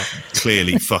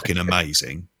 Clearly fucking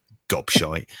amazing.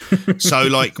 Gobshite. So,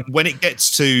 like, when it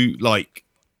gets to, like,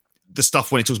 the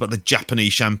stuff when it talks about the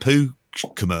Japanese shampoo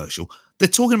commercial, they're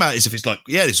talking about it as if it's like,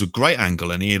 yeah, this was a great angle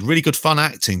and he had really good fun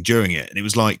acting during it. And it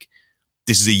was like,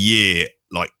 this is a year,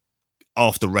 like,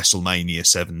 after WrestleMania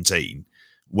 17,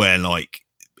 where, like,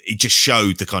 it just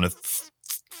showed the kind of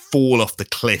fall off the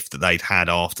cliff that they'd had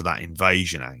after that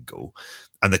invasion angle.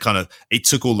 And it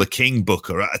took all the King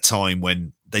Booker at a time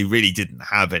when they really didn't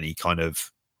have any kind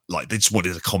of, like, they just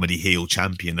wanted a comedy heel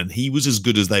champion, and he was as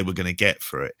good as they were going to get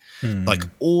for it. Like,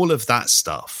 all of that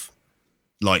stuff,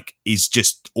 like, is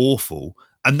just awful.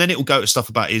 And then it will go to stuff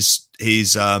about his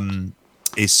son,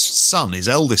 his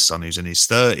eldest son, who's in his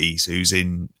 30s,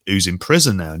 who's in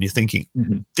prison now. And you're thinking,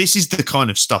 this is the kind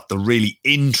of stuff, the really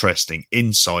interesting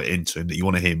insight into him that you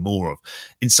want to hear more of.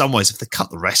 In some ways, if they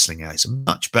cut the wrestling out, it's a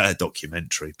much better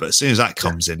documentary. But as soon as that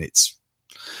comes in, it's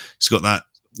got that,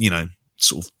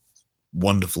 sort of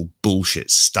wonderful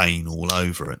bullshit stain all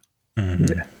over it.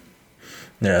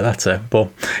 Yeah, that's it.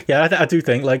 But yeah, I do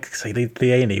think, like, say,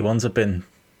 the A&E ones have been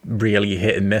really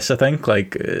hit and miss. I think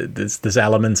like there's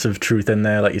elements of truth in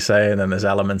there, like you say, and then there's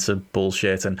elements of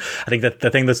bullshit. And I think that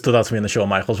the thing that stood out to me in the Shawn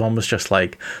Michaels one was just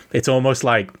like, it's almost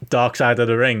like Dark Side of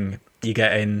the Ring. You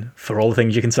get in for all the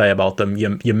things you can say about them.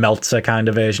 Your Meltzer kind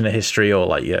of version of history, or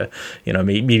like your,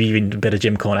 maybe even a bit of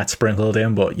Jim Cornette sprinkled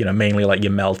in, but mainly like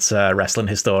your Meltzer wrestling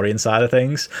historian side of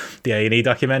things. The A&E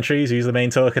documentaries, who's the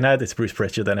main talking head? It's Bruce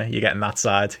Pritchard, isn't it? You're getting that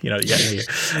side. You're getting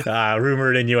the rumor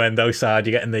and innuendo side.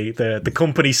 You're getting the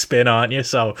company spin, aren't you?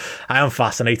 So I am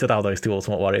fascinated how those two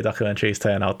Ultimate Warrior documentaries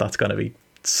turn out. That's going to be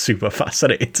super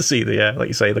fascinating to see the like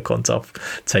you say, the cunt off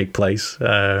take place.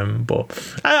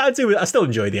 But I still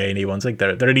enjoy the A&E ones. I think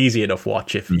they're an easy enough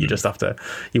watch if you just have to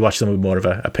watch them with more of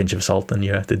a pinch of salt than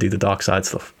you have to do the dark side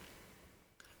stuff.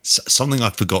 Something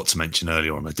I forgot to mention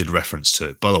earlier on, I did reference to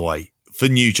it. By the way, for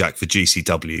New Jack, for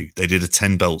GCW, they did a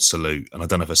 10-belt salute, and I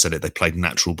don't know if I said it, they played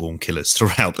Natural Born Killers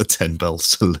throughout the 10-belt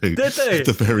salute. Did they? At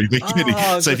the very beginning.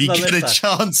 Oh, so if you get a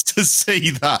chance to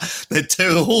see that,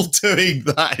 they're all doing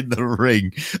that in the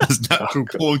ring as Natural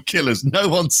Born Killers. No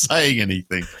one's saying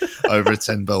anything over a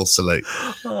 10-belt salute.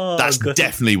 Oh, that's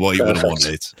definitely what you would have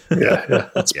wanted. Yeah,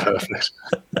 that's perfect.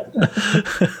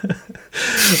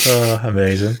 Oh,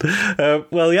 amazing.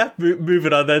 Well, yeah,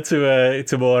 moving on then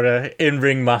to more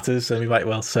in-ring matters, and we might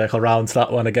well circle around to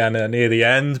that one again near the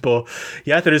end. But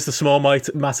yeah, there is the small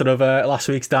matter of last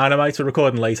week's Dynamite. We're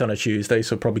recording late on a Tuesday,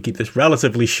 so probably keep this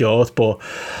relatively short, but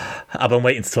I've been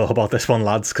waiting to talk about this one,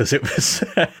 lads, because it was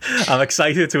I'm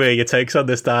excited to hear your takes on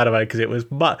this Dynamite, because it was,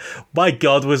 my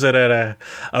God, was it a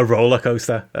roller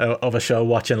coaster of a show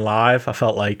watching live. I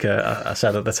felt like I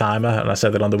said at the timer, and I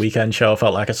said it on the weekend show, I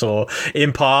felt like I saw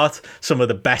in part some of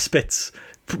the best bits,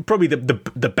 probably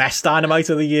the best Dynamite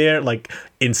of the year, like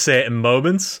in certain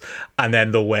moments, and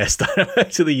then the worst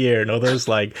Dynamite of the year in others.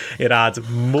 Like, it had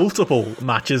multiple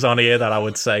matches on here that I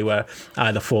would say were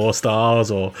either 4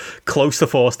 stars or close to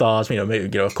 4 stars.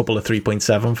 Maybe a couple of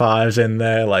 3.75s in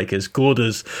there, like as good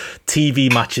as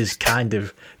TV matches kind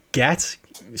of get,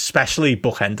 especially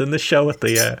bookending the show at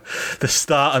the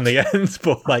start and the end.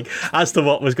 But like, as to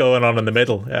what was going on in the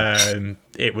middle,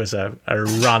 it was a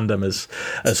random as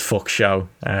fuck show.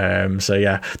 So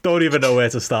yeah, don't even know where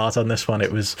to start on this one.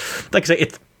 It was, like I say,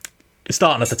 it's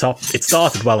starting at the top. It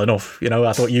started well enough. I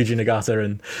thought Yuji Nagata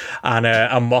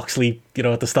and Moxley,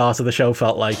 at the start of the show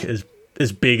felt like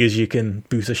as big as you can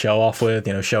boost a show off with,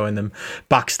 showing them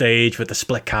backstage with the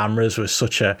split cameras was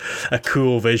such a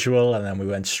cool visual. And then we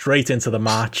went straight into the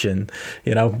match, and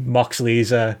Moxley's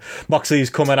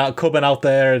coming out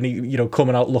there, and he,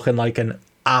 coming out looking like an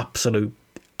absolute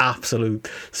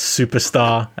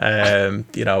superstar,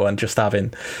 and just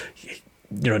having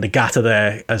Nagata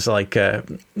there as like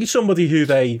somebody who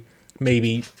they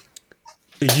maybe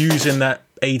are using that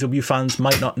AEW fans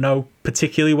might not know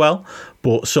particularly well,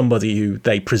 but somebody who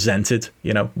they presented,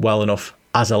 well enough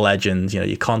as a legend.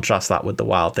 You contrast that with the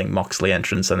Wild Thing Moxley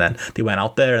entrance, and then they went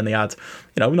out there and they had,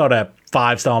 not a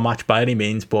 5-star match by any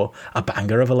means, but a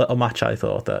banger of a little match. I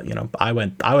thought that, I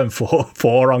went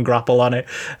 4 on Grapple on it.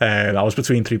 I was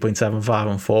between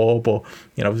 3.75 and 4, but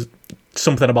it was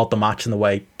something about the match and the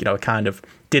way, it kind of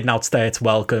didn't outstay its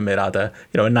welcome. It had a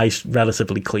nice,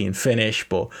 relatively clean finish,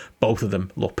 but both of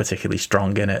them looked particularly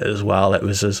strong in it as well. It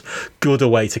was as good a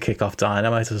way to kick off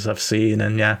Dynamite as I've seen.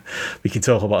 And yeah, we can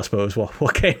talk about, I suppose,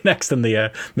 what came next in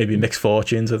the maybe mixed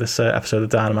fortunes of this episode of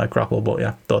Dynamite Grapple. But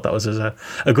yeah, thought that was as a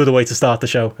good a way to start the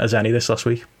show as any this last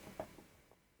week.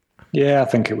 Yeah, I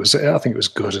think it was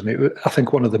good, and I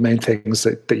think one of the main things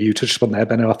that you touched on there,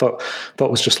 Benno, I thought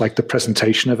was just like the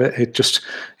presentation of it.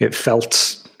 It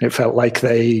felt like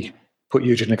they put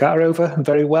Yuji Nagata over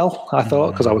very well. I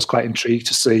thought, because I was quite intrigued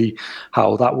to see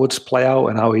how that would play out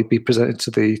and how he'd be presented to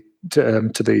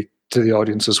the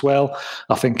audience as well.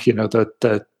 I think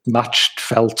the match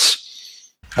felt,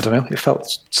 I don't know, it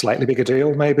felt slightly bigger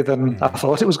deal maybe than I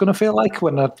thought it was going to feel like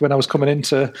when I was coming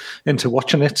into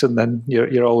watching it. And then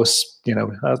you're always,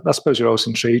 I suppose you're always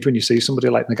intrigued when you see somebody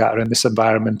like Nagata in this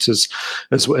environment as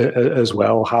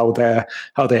well, how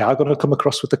they are going to come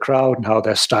across with the crowd and how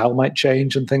their style might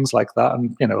change and things like that.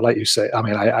 And like you say, I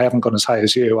mean, I haven't gone as high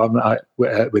as you.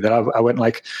 With it, I went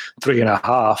like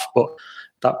 3.5, but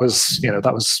that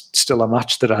was still a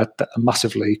match that I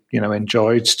massively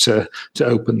enjoyed to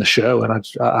open the show, and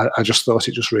I just thought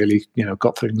it just really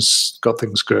got things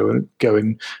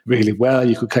going really well.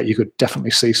 You could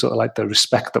definitely see sort of like the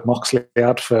respect that Moxley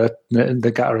had for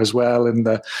Nagata as well in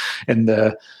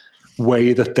the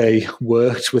way that they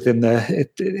worked within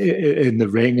in the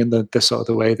ring, and the sort of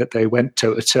the way that they went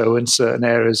toe to toe in certain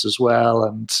areas as well,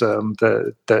 and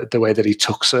the way that he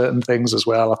took certain things as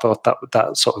well. I thought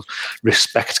that sort of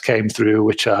respect came through,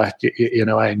 which I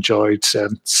enjoyed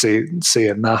seeing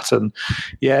that, and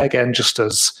again, just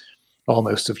as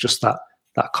almost of just that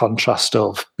contrast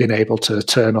of being able to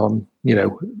turn on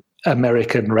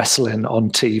American wrestling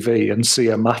on TV and see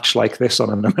a match like this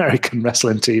on an American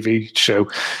wrestling TV show,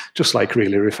 just like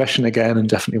really refreshing again, and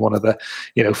definitely one of the,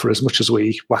 for as much as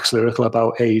we wax lyrical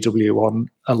about AEW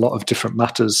on a lot of different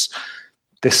matters,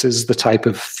 this is the type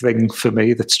of thing for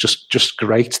me that's just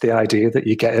great. The idea that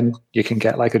you can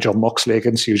get like a Jon Moxley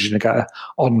against Yuji Nagata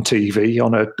on TV,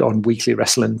 on weekly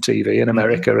wrestling TV in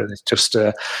America, and it's just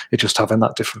having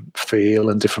that different feel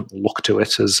and different look to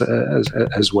it as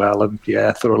well. And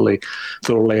thoroughly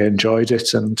enjoyed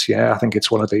it. And I think it's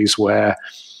one of these where,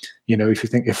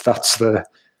 if that's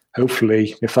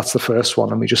the first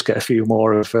one, and we just get a few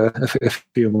more of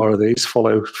these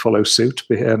follow suit,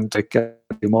 and get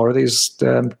a few more of these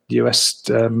US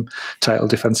title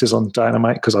defenses on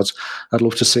Dynamite, because I'd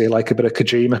love to see like a bit of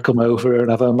Kojima come over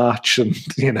and have a match, and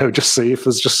just see if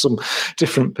there's just some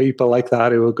different people like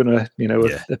that who are gonna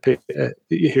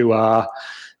who are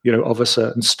of a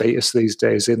certain status these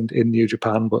days in New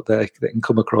Japan, but they can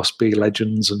come across, be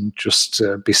legends, and just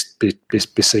be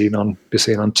seen on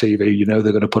TV. They're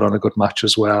going to put on a good match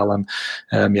as well, and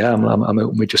I'm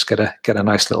hoping we just get a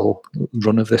nice little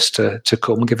run of this to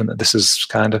come, given that this is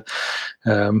kind of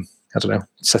I don't know,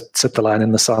 set the line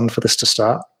in the sand for this to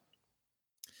start.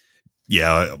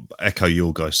 Yeah, I echo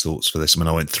your guys' thoughts for this. I mean,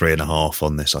 I went 3.5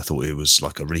 on this. I thought it was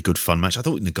like a really good fun match. I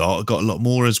thought Nagata got a lot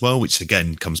more as well, which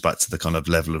again comes back to the kind of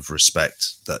level of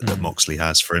respect that Moxley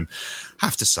has for him. I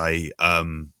have to say,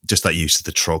 just that use of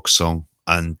the Trog song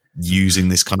and using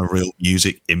this kind of real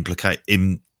music,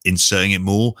 inserting it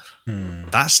more,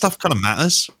 that stuff kind of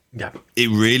matters. Yeah, it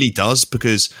really does,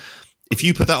 because if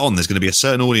you put that on, there's going to be a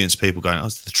certain audience of people going, "Oh,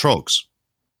 it's the Trogs."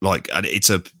 Like, and it's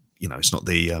it's not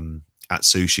the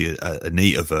Atsushi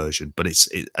Anita version, but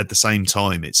at the same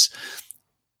time it's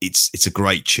a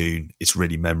great tune. It's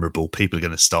really memorable. People are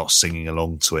going to start singing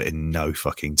along to it in no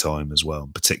fucking time as well,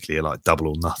 particularly like Double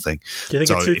or Nothing. Do you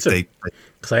think it suits him?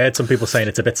 Because I heard some people saying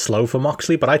it's a bit slow for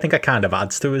Moxley, but I think it kind of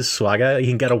adds to his swagger. He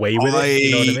can get away with it.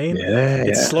 You know what I mean? Yeah,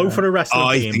 it's slow for a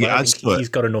wrestling team, but I think he's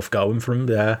got enough going for him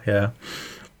there. Yeah.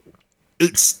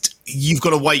 You've got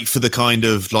to wait for the kind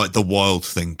of like the Wild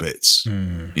Thing bits,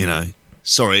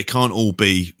 Sorry, it can't all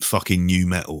be fucking new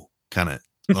metal, can it?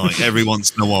 Like every once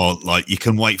in a while, like you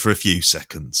can wait for a few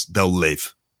seconds. They'll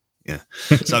live. Yeah.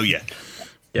 So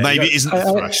maybe it isn't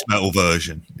the thrash metal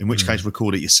version, in which case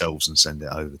record it yourselves and send it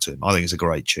over to him. I think it's a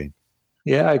great tune.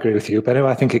 Yeah, I agree with you. But anyway,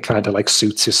 I think it kind of like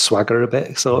suits his swagger a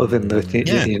bit, sort of in the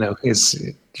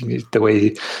his the way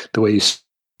he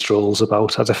strolls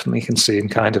about. I definitely can see him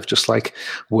kind of just like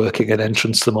working an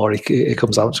entrance the more he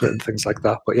comes out to it and things like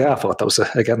that. But I thought that was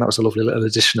a lovely little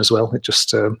addition as well. It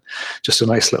just a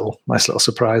nice little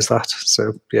surprise, that.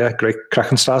 So great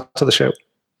cracking start to the show.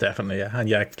 Definitely, yeah.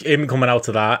 And him coming out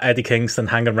to that, Eddie Kingston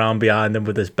hanging around behind him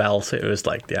with his belt, it was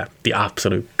like, the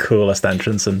absolute coolest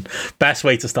entrance and best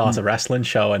way to start a wrestling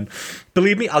show. And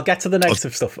believe me, I'll get to the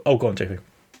negative stuff. Oh, go on, JP.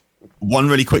 One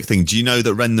really quick thing. Do you know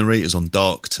that Ren Narita's on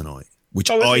Dark tonight? Which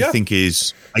I think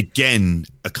is, again,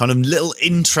 a kind of little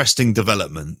interesting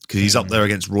development, because he's up there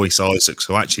against Royce Isaacs,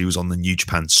 who actually was on the New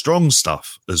Japan Strong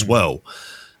stuff as well.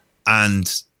 And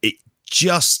it's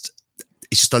just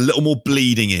a little more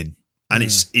bleeding in, and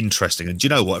it's interesting. And do you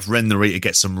know what? If Ren Narita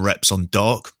gets some reps on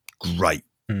Dark, great.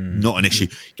 Not an issue.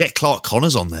 Get Clark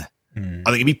Connors on there. I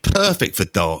think it'd be perfect for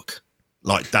Dark.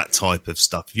 Like that type of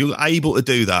stuff. If you're able to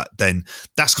do that, then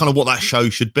that's kind of what that show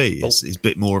should be. It's a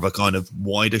bit more of a kind of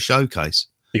wider showcase.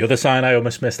 The other sign I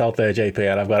almost missed out there, JP,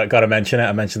 and I've got to mention it.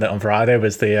 I mentioned it on Friday.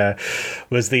 Was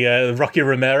the Rocky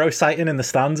Romero sighting in the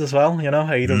stands as well?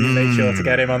 AEW made sure to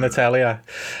get him on the telly. I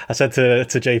said to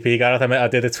JP Garrett, I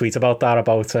did a tweet about that,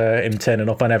 about him turning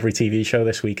up on every TV show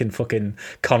this week, and fucking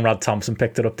Conrad Thompson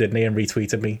picked it up, didn't he, and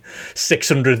retweeted me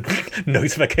 600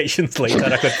 notifications later.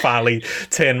 And I could finally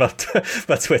turn my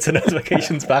Twitter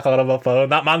notifications back on my phone.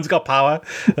 That man's got power.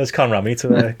 There's Conrad, me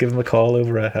to give him a call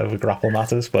over Grapple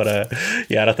Matters, but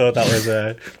Yeah, I thought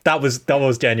that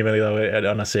was genuinely, though,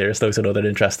 on a serious note, another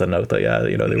interesting note that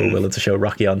they were willing to show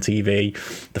Rocky on TV.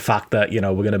 The fact that we're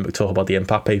going to talk about the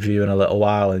Impact pay-per-view in a little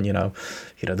while, and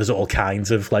there's all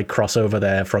kinds of like crossover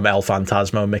there, from El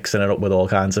Phantasmo mixing it up with all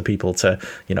kinds of people to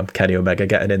Kenny Omega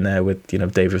getting in there with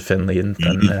David Finlay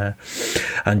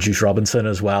and Juice Robinson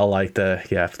as well. Like the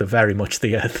very much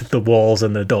the walls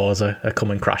and the doors are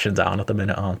coming crashing down at the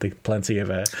minute, aren't they? Plenty of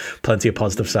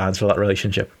positive signs for that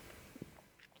relationship.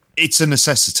 It's a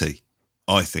necessity,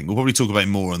 I think. We'll probably talk about it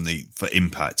more for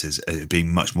Impact as it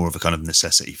being much more of a kind of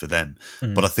necessity for them.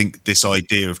 But I think this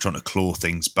idea of trying to claw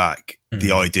things back,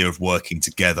 the idea of working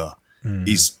together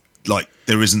is like,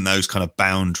 there isn't those kind of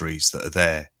boundaries that are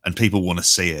there, and people want to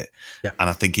see it. Yeah. And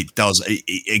I think it does.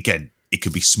 It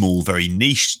could be small, very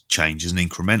niche changes and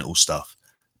incremental stuff,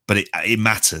 but it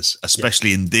matters,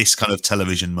 especially in this kind of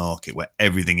television market where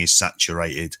everything is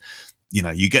saturated.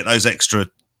 You get those extra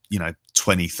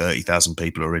 20, 30,000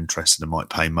 people who are interested and might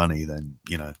pay money, then,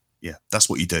 that's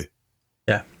what you do.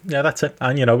 Yeah, that's it.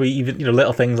 And we even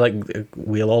little things like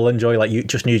we'll all enjoy, like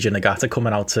just Yuji Nagata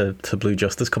coming out to Blue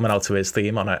Justice, coming out to his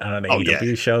theme on an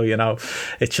AEW show.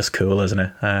 It's just cool, isn't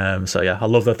it? So yeah, I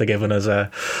love that they're giving us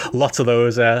lots of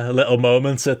those little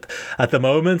moments at the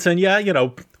moment. And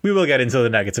we will get into the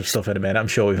negative stuff in a minute. I'm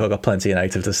sure we've got plenty of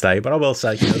negative to stay, but I will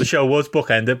say the show was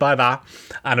bookended by that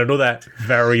and another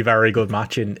very, very good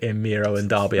match in Miro and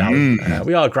Darby Allin.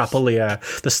 We are Grapple,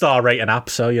 the star rating app,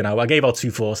 so I gave out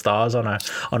 2 4 stars on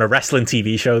a wrestling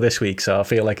TV show this week, so I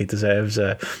feel like it deserves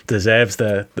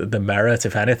the merit.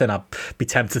 If anything, I'd be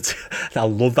tempted to. I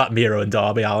love that Miro and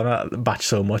Darby Allin match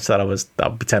so much that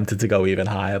I'd be tempted to go even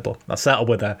higher, but I settled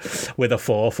with a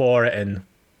 4 for it. And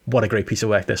what a great piece of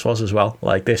work this was as well.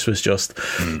 Like, this was just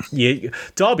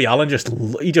Darby Allin just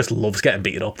loves getting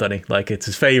beaten up, doesn't he? Like, it's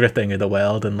his favorite thing in the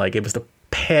world, and like, it was the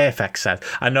perfect set.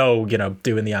 I know,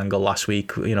 doing the angle last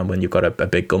week, when you've got a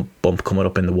big bump coming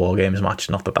up in the War Games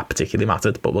match, not that particularly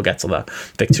mattered, but we'll get to that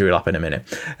victory lap in a minute.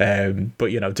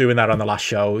 But doing that on the last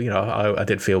show, I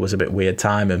did feel was a bit weird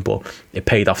timing, but it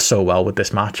paid off so well with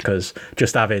this match, because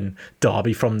just having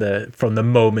Darby from the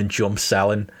moment jump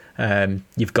selling,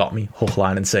 you've got me hook,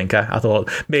 line and sinker. I thought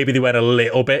maybe they went a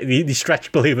little bit, they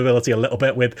stretched believability a little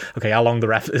bit with, okay, how long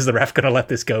is the ref going to let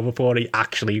this go before he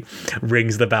actually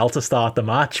rings the bell to start the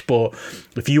match? But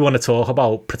if you want to talk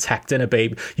about protecting a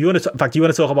baby, you want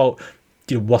to talk about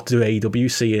what do AEW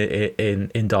see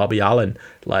in Darby Allin?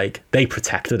 Like, they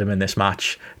protected him in this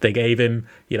match. They gave him,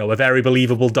 a very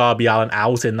believable Darby Allin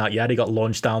out in that, he got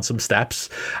launched down some steps,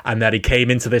 and then he came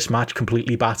into this match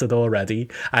completely battered already.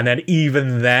 And then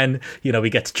even then, he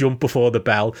gets jumped before the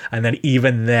bell, and then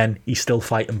even then, he's still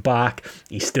fighting back.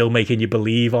 He's still making you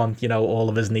believe on, all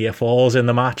of his near falls in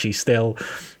the match.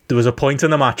 There was a point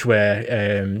in the match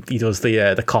where he does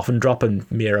the coffin drop and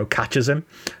Miro catches him,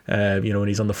 when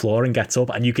he's on the floor and gets up.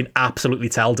 And you can absolutely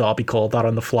tell Darby called that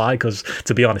on the fly, because,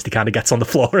 to be honest, he kind of gets on the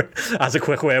floor as a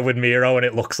quick word with Miro, and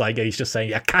it looks like he's just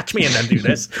saying, catch me and then do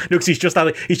this. No, because he's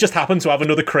just happened to have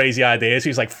another crazy idea, so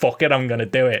he's like, fuck it, I'm going to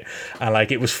do it. And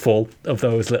like, it was full of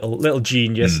those little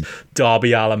genius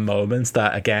Darby Allin moments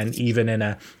that, again, even in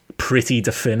a pretty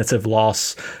definitive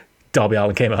loss, Darby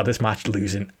Allin came out of this match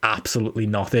losing absolutely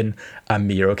nothing, and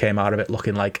Miro came out of it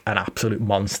looking like an absolute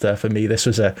monster. For me, this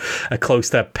was a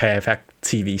close to perfect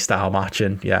TV style match,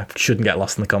 and shouldn't get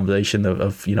lost in the conversation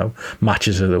of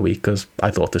matches of the week, because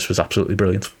I thought this was absolutely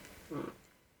brilliant.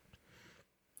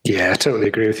 Yeah, I totally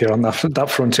agree with you on that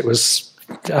front. It was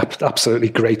absolutely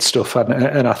great stuff,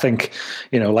 and I think,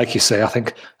 like you say, I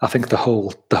think the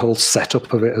whole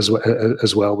setup of it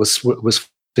as well was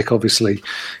thick. Obviously,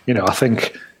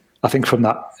 I think from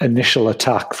that initial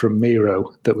attack from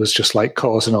Miro that was just like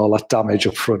causing all that damage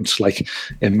up front, like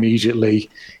immediately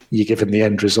you give him the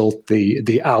end result,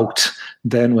 the out.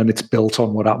 Then when it's built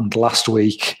on what happened last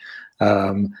week,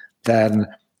 then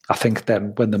I think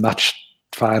then when the match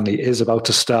finally is about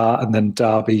to start, and then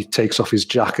Darby takes off his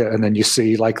jacket, and then you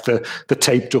see like the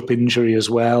taped up injury as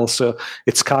well. So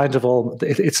it's kind of all,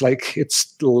 it's like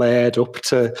it's led up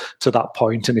to that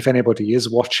point. And if anybody is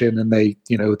watching and they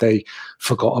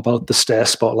forgot about the stare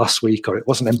spot last week, or it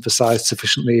wasn't emphasized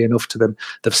sufficiently enough to them,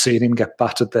 they've seen him get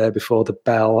battered there before the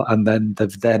bell, and then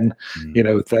then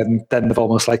they've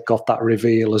almost like got that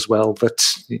reveal as well that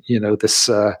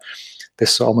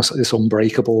this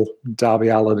unbreakable Darby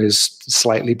Allin is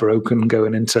slightly broken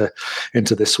going into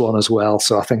this one as well.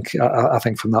 So I think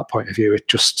from that point of view, it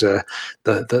just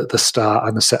the start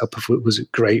and the setup of it was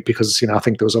great, because I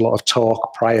think there was a lot of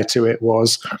talk prior to it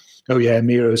was, oh yeah,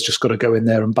 Miro's just got to go in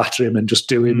there and batter him and just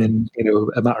do him in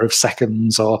a matter of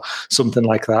seconds or something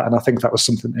like that. And I think that was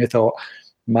something they thought,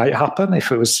 might happen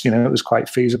if it was, it was quite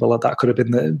feasible that could have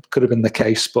been the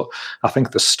case. But I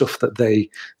think the stuff that they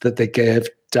gave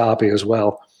Darby as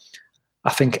well, I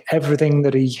think everything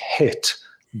that he hit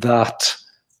that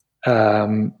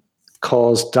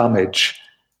caused damage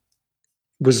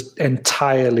was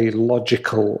entirely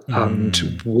logical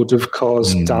and would have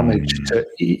caused damage to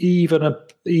even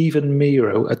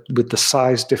Miro with the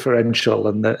size differential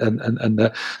and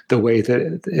the way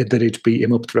that he'd beat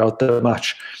him up throughout the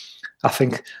match. I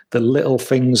think the little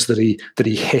things that he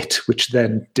hit, which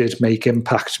then did make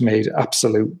impact, made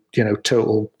absolute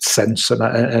total sense,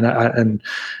 and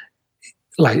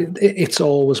like it's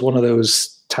always one of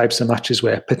those types of matches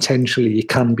where potentially you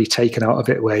can be taken out of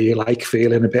it, where you're like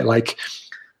feeling a bit like,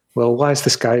 well, why is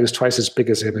this guy who's twice as big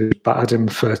as him, who battered him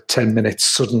for 10 minutes,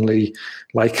 suddenly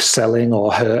like selling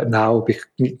or hurt now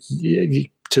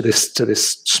to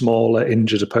this smaller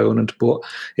injured opponent? But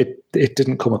it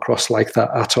didn't come across like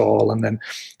that at all. And then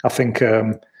I think,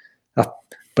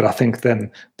 I think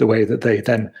then the way that they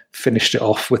then finished it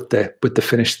off with the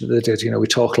finish that they did, we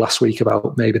talked last week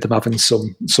about maybe them having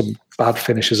some bad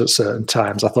finishes at certain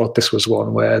times. I thought this was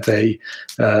one where they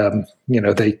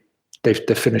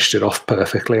finished it off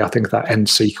perfectly. I think that end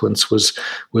sequence was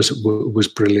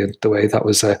brilliant, the way that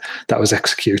was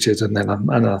executed,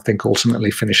 and I think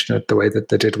ultimately finished it the way that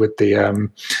they did with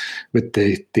the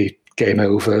game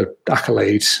over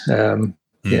accolade.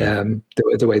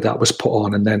 The way that was put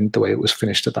on, and then the way it was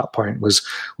finished at that point was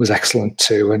excellent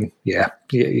too. And yeah,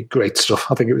 great stuff.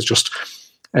 I think it was just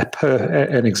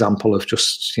an example of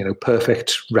just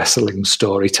perfect wrestling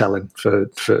storytelling for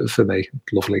me.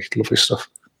 Lovely stuff.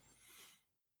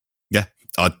 Yeah,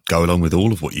 I'd go along with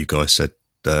all of what you guys said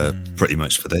pretty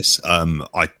much for this.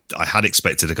 I had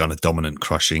expected a kind of dominant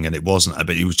crushing, and it wasn't,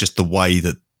 but it was just the way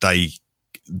that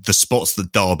the spots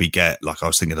that Darby get, like I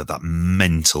was thinking of that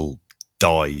mental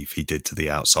dive he did to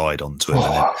the outside onto him.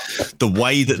 And the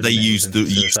way that they used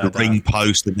the ring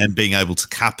post and then being able to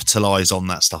capitalize on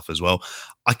that stuff as well.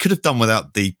 I could have done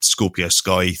without the Scorpio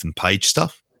Sky Ethan Page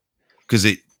stuff, because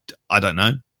I don't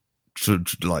know.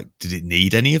 Did it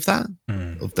need any of that?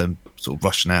 Of them sort of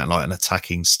rushing out like an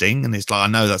attacking Sting? And it's like,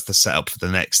 I know that's the setup for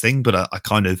the next thing, but I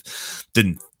kind of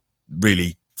didn't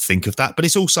really think of that. But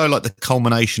it's also like the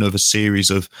culmination of a series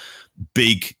of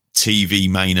big TV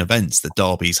main events that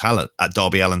Darby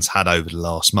Allin's had over the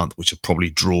last month, which have probably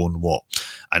drawn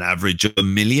an average of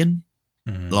 1 million,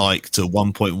 like to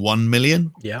 1.1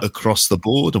 million across the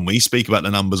board. And we speak about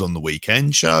the numbers on the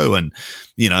weekend show, and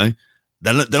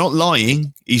they're not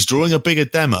lying. He's drawing a bigger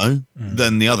demo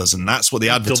than the others, and that's what the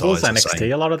advertisers doubles NXT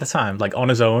saying. A lot of the time. Like on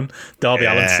his own, Darby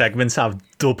Allin segments have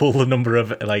double the number of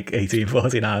like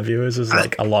 1849 viewers as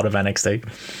like a lot of NXT.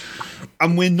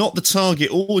 And we're not the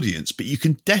target audience, but you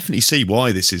can definitely see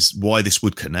why this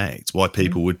would connect, why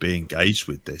people would be engaged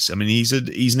with this. I mean, he's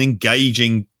an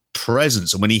engaging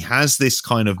presence, and when he has this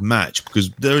kind of match,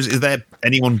 because is there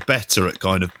anyone better at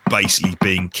kind of basically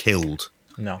being killed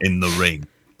in the ring?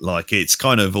 Like, it's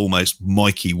kind of almost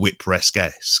Mikey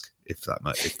Whipwreck-esque, if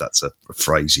that's a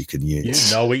phrase you can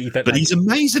use. But he's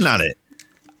amazing at it.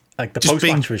 Like the post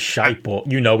match was shite,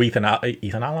 but Ethan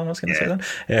Allen, I was going to say then.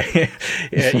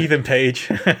 Yeah, Ethan Page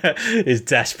is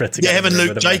desperate to get him and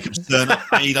Luke Jacobs turn up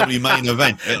AEW main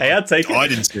event. I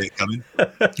didn't see it coming.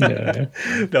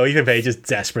 No, Ethan Page is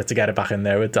desperate to get it back in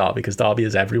there with Darby, because Darby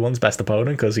is everyone's best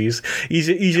opponent, because he's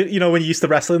when you used to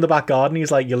wrestle in the back garden,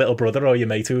 he's like your little brother or your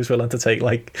mate who's willing to take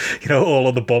all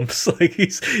of the bumps. Like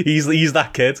he's that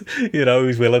kid,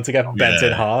 who's willing to get bent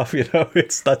in half.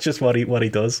 That's just what he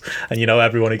does, and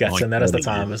everyone who gets in there as the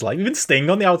time is like, even Sting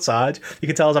on the outside, you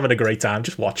can tell he's having a great time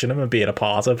just watching him and being a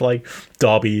part of like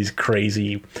Darby's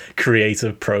crazy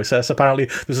creative process. Apparently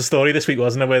there's a story this week,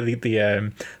 wasn't there, where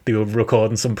they were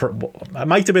recording some it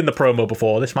might have been the promo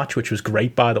before this match, which was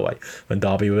great, by the way, when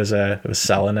Darby was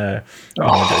selling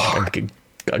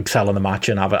selling the match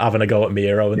and having a go at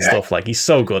Miro and stuff. Like, he's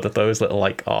so good at those little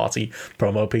like arty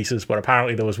promo pieces. But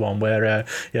apparently there was one where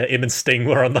him and Sting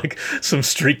were on like some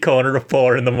street corner at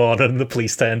 4 a.m. and the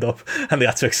police turned up and they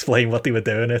had to explain what they were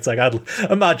doing. It's like, I'd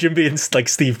imagine being like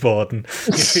Steve Borden.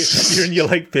 You're in your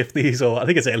like 50s, or I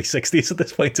think it's early 60s at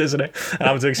this point, isn't it? And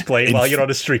having to explain while you're on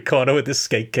a street corner with this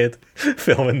skate kid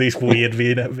filming these weird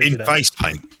in face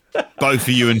paint. Both of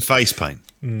you in face paint.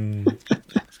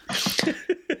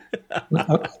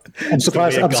 I'm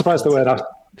surprised they weren't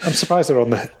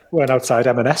outside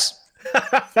M&S.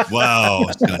 Wow, I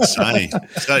was going to say,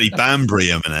 certainly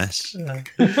Banbury M&S. There's one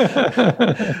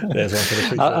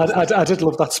for the I did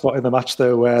love that spot in the match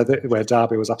though, where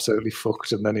Darby was absolutely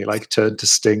fucked, and then he like turned to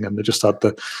Sting, and they just had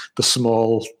the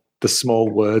small the small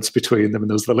words between them, and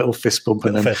there was the little fist bump,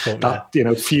 and then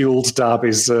that fueled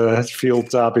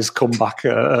Darby's comeback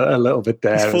a little bit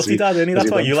there. He's footy dad, isn't he?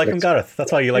 That's why you like him, Gareth.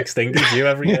 That's why you like Sting. You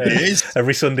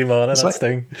every Sunday morning. That's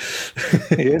Sting.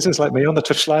 He is. It's like me on the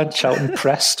touchline shouting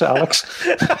 "press" to Alex.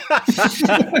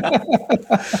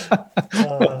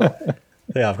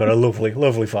 Yeah, I've got a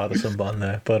lovely father-son bond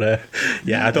there. But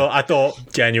I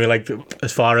thought genuinely, like,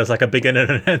 as far as like a beginning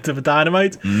and end of a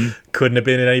Dynamite, couldn't have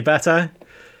been any better.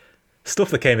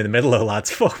 Stuff that came in the middle, though, lads.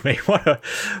 Fuck me,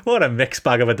 what a mixed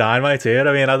bag of a Dynamite here.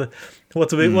 I mean, what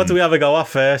do we have a go off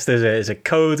first? Is it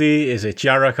Cody? Is it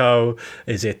Jericho?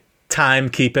 Is it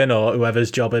timekeeping, or whoever's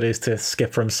job it is to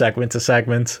skip from segment to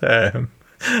segment? I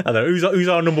don't know. Who's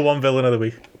our number one villain of the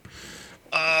week?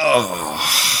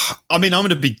 I mean, I'm going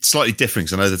to be slightly different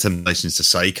because I know the temptation is to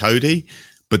say Cody,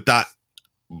 but that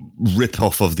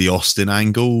rip-off of the Austin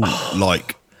angle,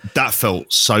 like, that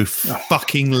felt so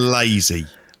fucking lazy.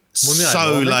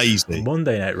 Lazy.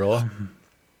 Monday Night Raw.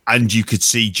 And you could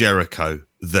see Jericho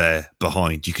there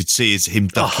behind. You could see him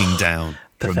ducking down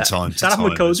from time to time. That happened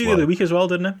with Cody the other week as well,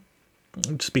 didn't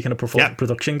it? Speaking of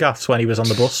production gaffes, when he was on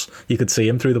the bus, you could see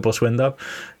him through the bus window.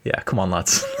 Yeah, come on,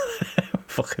 lads.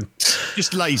 Fucking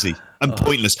just lazy and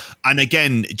pointless, and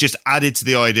again just added to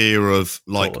the idea of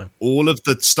like all of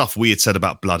the stuff we had said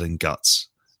about blood and guts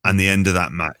and the end of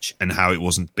that match and how it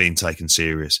wasn't being taken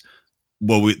serious.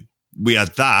 Well, we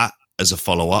had that as a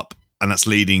follow-up, and that's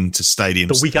leading to Stadium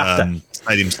the week after.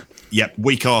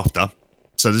 Week after,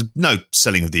 so there's no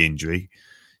selling of the injury.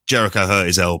 Jericho hurt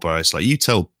his elbow. It's like, you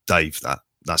tell Dave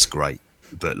that's great,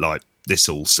 but like, this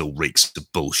all still reeks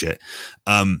of bullshit.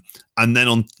 And then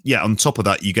on top of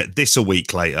that, you get this a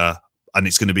week later, and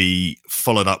it's going to be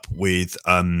followed up with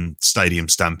Stadium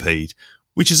Stampede,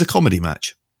 which is a comedy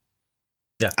match.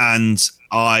 Yeah. And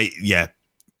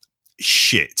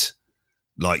shit.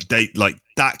 Like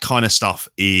that kind of stuff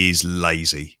is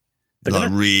lazy.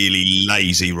 Really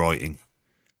lazy writing.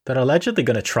 They're allegedly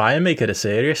going to try and make it a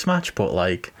serious match, but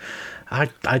like, I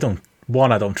don't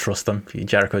trust them.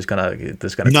 Jericho's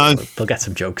they'll get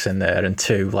some jokes in there, and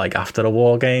two, like, after the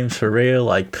War Games for real.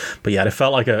 Like, but yeah, it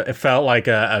felt like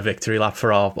a victory lap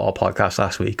for our podcast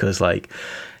last week, because like,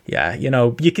 yeah,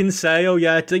 you can say, oh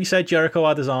yeah, you said Jericho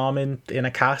had his arm in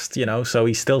a cast, so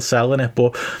he's still selling it,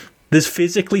 but there's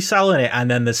physically selling it, and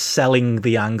then there's selling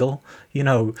the angle.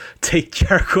 Take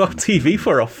Jericho off TV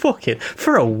for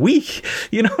a week.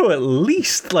 At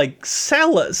least like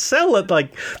sell it.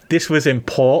 Like, this was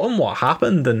important. What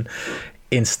happened, and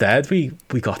instead we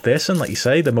got this, and like you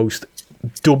say, the most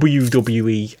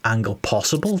WWE angle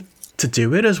possible to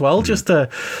do it as well. Just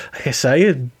like I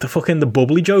say, the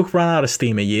bubbly joke ran out of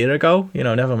steam a year ago.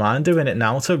 Never mind doing it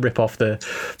now to rip off the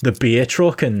beer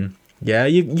truck. And yeah,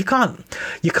 you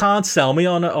can't sell me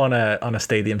on a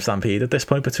Stadium Stampede at this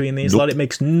point between these lot. It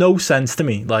makes no sense to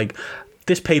me. Like,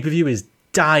 this pay-per-view is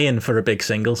dying for a big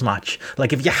singles match.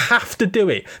 Like, if you have to do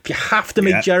it, if you have to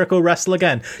make Jericho wrestle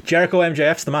again, Jericho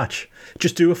MJF's the match.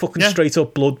 Just do a fucking straight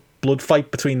up blood fight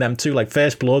between them two, like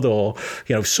first blood, or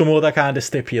some other kind of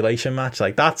stipulation match.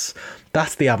 Like, that's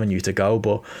the avenue to go.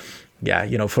 But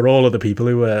yeah, for all of the people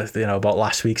who were, about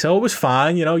last week, so it was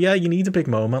fine, you need a big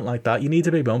moment like that. You need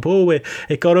a big moment. Oh,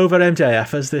 it got over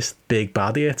MJF as this big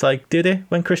baddie. It's like, did it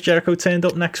when Chris Jericho turned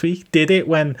up next week? Did it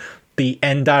when the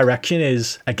end direction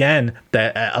is, again,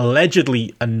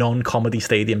 allegedly a non-comedy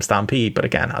Stadium Stampede? But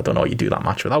again, I don't know how you do that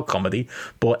match without comedy.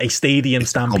 But a Stadium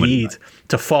Stampede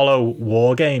to follow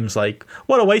War Games, like,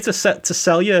 what a way to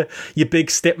sell your big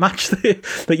stip match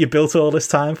that you built all this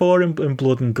time for in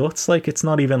blood and guts. Like, it's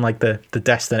not even like the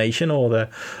destination or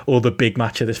the big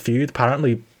match of this feud.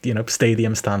 Apparently,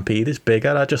 Stadium Stampede is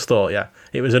bigger. I just thought,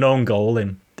 it was an own goal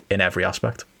in every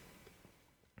aspect.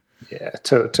 Yeah,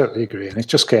 totally agree, and it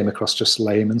just came across just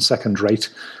lame and second rate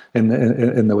in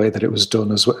the way that it was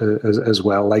done as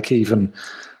well. Like, even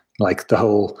like the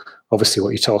whole, obviously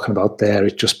what you're talking about there,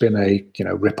 it's just been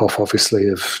a rip off, obviously,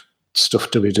 of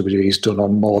stuff WWE's done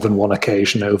on more than one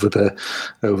occasion over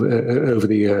the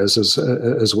years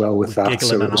as well with that.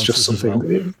 So it was just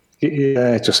something.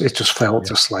 Yeah, it just felt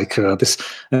just like this,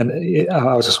 and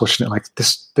I was just watching it like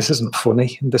this isn't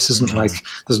funny. This isn't like,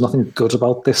 there's nothing good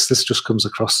about this. This just comes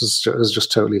across as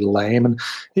just totally lame, and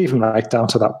even right down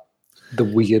to that the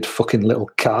weird fucking little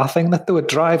car thing that they were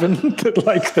driving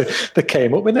that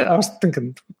came up in it. I was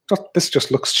thinking, this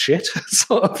just looks shit.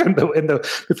 Sort of in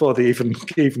the before they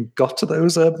even got to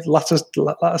those latter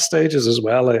stages as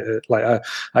well.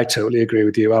 I totally agree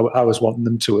with you. I was wanting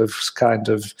them to have kind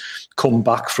of come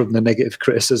back from the negative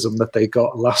criticism that they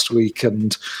got last week,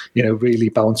 and really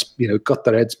got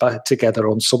their heads back together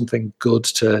on something good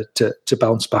to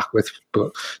bounce back with.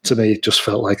 But to me, it just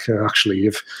felt like actually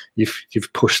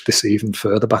you've pushed this even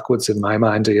further backwards in my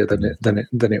mind here than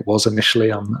it was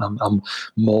initially. I'm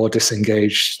more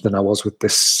disengaged than I was with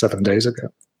this 7 days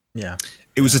ago. Yeah,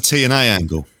 it was a TNA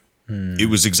angle. It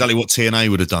was exactly what TNA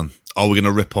would have done. Oh, we're going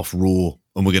to rip off Raw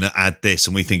and we're going to add this,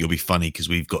 and we think it'll be funny because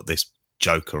we've got this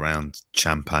joke around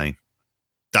champagne.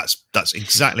 That's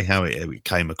exactly how it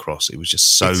came across. It was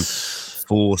just so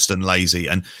forced and lazy.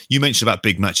 And you mentioned about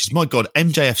big matches. My God,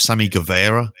 MJF, Sammy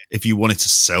Guevara, if you wanted to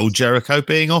sell Jericho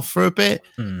being off for a bit,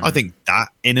 I think that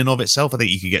in and of itself, I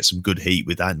think you could get some good heat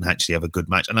with that and actually have a good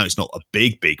match. I know it's not a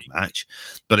big match,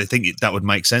 but I think that would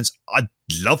make sense. I'd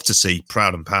love to see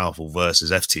Proud and Powerful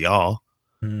versus FTR.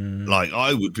 Like,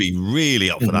 I would be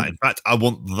really up for that. In fact, I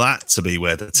want that to be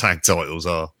where the tag titles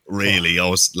are. Really, I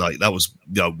was like, that was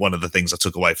one of the things I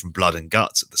took away from Blood and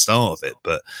Guts at the start of it.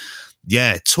 But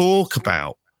yeah, talk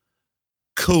about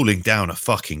cooling down a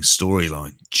fucking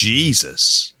storyline.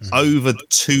 Jesus, over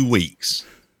 2 weeks.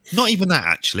 Not even that,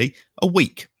 actually, a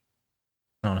week.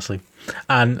 Honestly.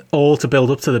 And all to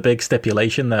build up to the big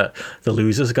stipulation that the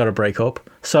losers got to break up.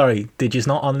 Sorry, did you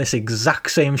not on this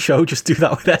exact same show just do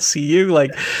that with SCU?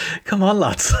 Like, come on,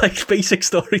 lads. Like, basic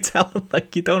storytelling.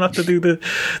 Like, you don't have to do the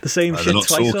same shit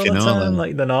twice all the time.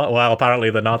 Like, they're not. Well,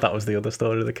 apparently they're not. That was the other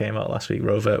story that came out last week.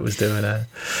 Rovert was doing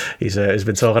he's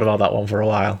been talking about that one for a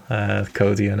while.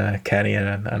 Cody and Kenny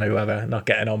and whoever not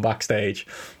getting on backstage.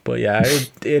 But yeah,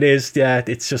 it is. Yeah,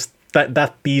 it's just.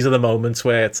 That these are the moments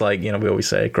where it's like, we always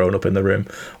say, grown up in the room.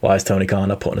 Why is Tony Khan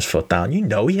not putting his foot down?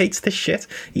 He hates this shit.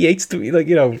 He hates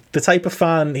the type of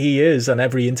fan he is, and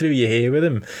every interview you hear with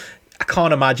him, I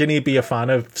can't imagine he'd be a fan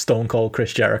of Stone Cold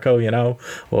Chris Jericho,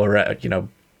 or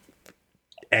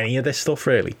any of this stuff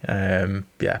really.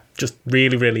 Just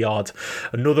really, really odd.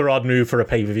 Another odd move for a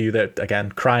pay-per-view that,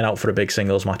 again, crying out for a big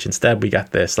singles match. Instead we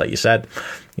get this, like you said,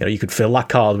 you could fill that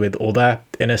card with other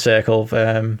Inner Circle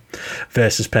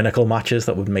versus Pinnacle matches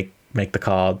that would make the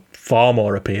card far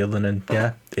more appealing,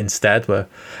 and instead we're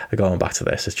going back to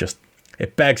this. It's just,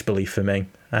 it begs belief for me.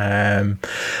 And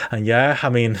yeah, I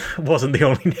mean, it wasn't the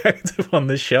only negative on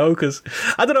this show, because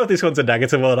I don't know if this one's a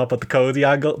negative or not, but the Cody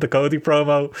angle, the Cody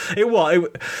promo,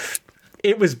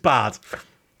 it was bad.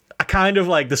 I kind of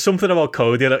like, there's something about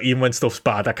Cody that even when stuff's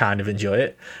bad, I kind of enjoy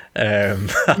it. I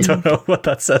don't know what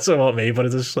that says about me, but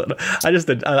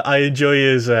I enjoy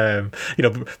his,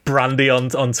 Brandy on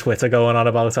Twitter going on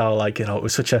about how, like, it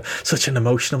was such an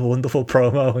emotional, wonderful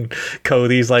promo, and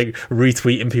Cody's like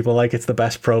retweeting people like it's the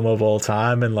best promo of all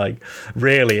time, and like,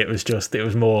 really, it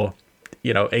was more,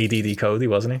 ADD Cody,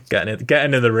 wasn't he?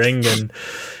 Getting in the ring and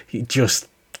he just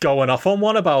going off on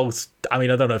one about, I mean,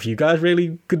 I don't know if you guys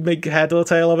really could make head or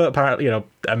tail of it. Apparently,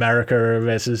 America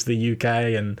versus the UK,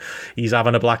 and he's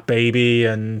having a black baby,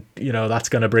 and that's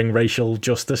going to bring racial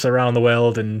justice around the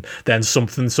world, and then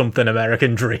something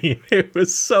American Dream. It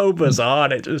was so bizarre,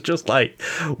 and it was just like,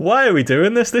 why are we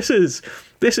doing this? This is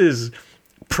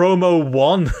promo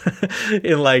one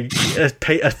in like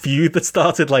a feud that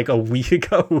started like a week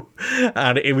ago,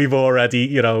 and we've already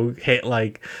hit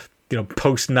like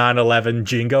post 9/11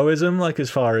 jingoism, like as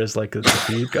far as like the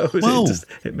feud goes.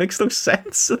 It makes no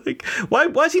sense. Like, why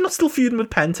is he not still feuding with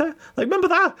Penta? Like, remember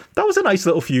that was a nice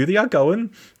little feud he had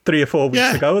going 3 or 4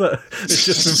 weeks ago that it's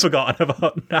just been forgotten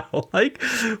about now. Like,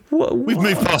 we've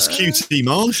moved past QT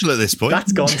Marshall at this point.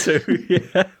 That's gone too.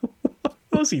 Yeah.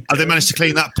 Have they managed to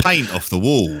clean that paint off the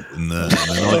wall in the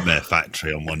Nightmare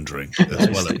Factory? I'm wondering as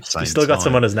well. At the same He's still got time.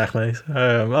 some on his neck, mate.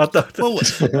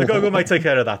 Gogo might take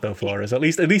care of that though for us. At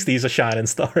least he's a shining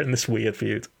star in this weird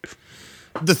feud.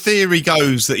 The theory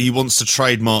goes that he wants to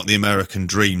trademark the American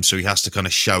Dream, so he has to kind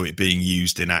of show it being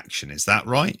used in action. Is that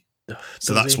right?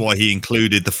 So that's why he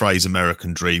included the phrase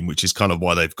American Dream, which is kind of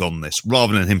why they've gone this,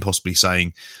 rather than him possibly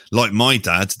saying, like my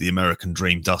dad, the American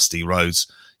Dream, Dusty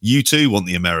Rhodes, you too want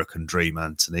the American Dream,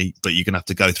 Anthony, but you're going to have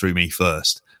to go through me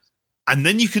first. And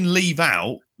then you can leave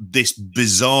out this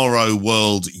bizarro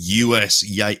world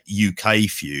US-UK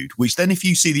feud, which then if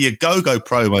you see the Agogo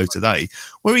promo today,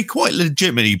 where he quite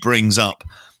legitimately brings up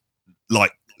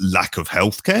like lack of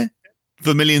healthcare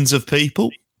for millions of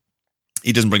people.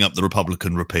 He doesn't bring up the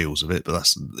Republican repeals of it, but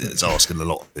it's asking a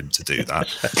lot of him to do that.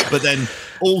 But then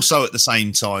also at the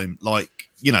same time, like,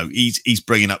 he's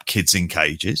bringing up kids in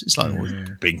cages. It's like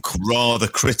being rather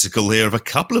critical here of a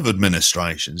couple of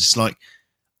administrations. It's like,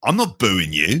 I'm not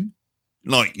booing you.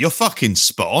 Like, you're fucking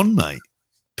spot on, mate.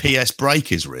 P.S. break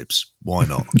his ribs. Why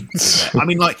not? I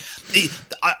mean, like,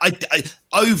 I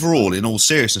overall, in all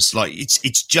seriousness, like,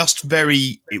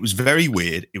 it was very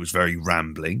weird. It was very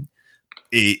rambling.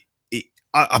 I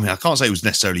mean, I can't say it was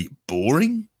necessarily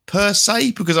boring per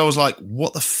se, because I was like,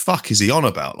 what the fuck is he on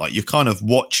about? Like, you're kind of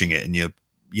watching it and you're,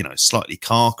 slightly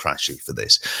car crashy for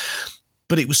this.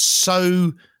 But it was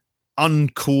so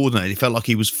uncoordinated. It felt like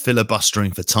he was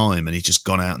filibustering for time and he'd just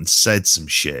gone out and said some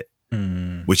shit,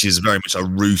 which is very much a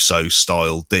Russo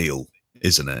style deal,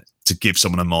 isn't it? To give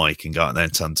someone a mic and go out there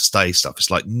and tell them to say stuff. It's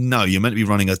like, no, you're meant to be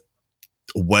running a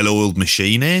well-oiled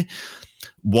machine here.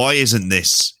 Why isn't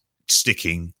this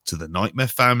sticking to the Nightmare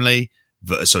Family?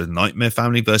 The Nightmare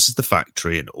Family versus the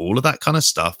Factory and all of that kind of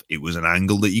stuff. It was an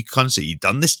angle that you kind of see. You'd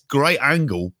done this great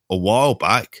angle a while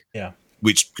back,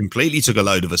 which completely took a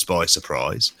load of us by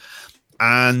surprise.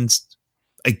 And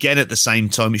again, at the same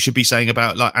time, it should be saying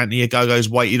about like Anthony Ogogo's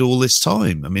waited all this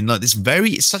time. I mean, like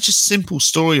it's such a simple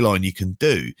storyline you can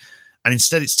do, and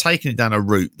instead it's taken it down a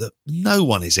route that no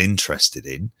one is interested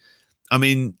in. I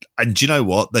mean, and do you know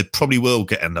what? They probably will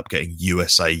end up getting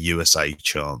USA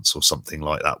chants or something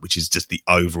like that, which is just the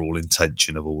overall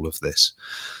intention of all of this.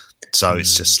 So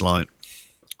it's just like,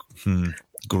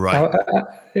 great.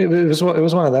 It was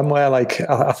one of them where, like,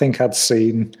 I think I'd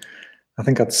seen.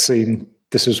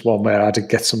 This was one where I did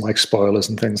get some like spoilers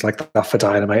and things like that for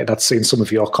Dynamite. I'd seen some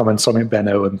of your comments on it,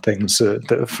 Benno, and things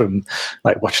that from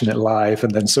like watching it live.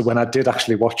 And then so when I did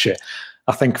actually watch it,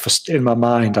 I think in my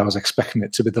mind I was expecting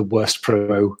it to be the worst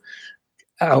promo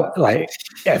out like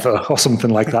ever or something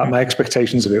like that. My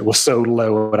expectations of it were so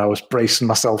low, and I was bracing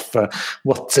myself for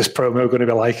what's this promo going to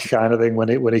be like, kind of thing,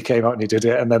 when he came out and he did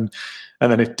it, and then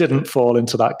it didn't fall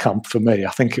into that camp for me.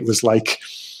 I think it was like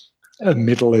a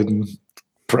middling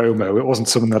promo. It wasn't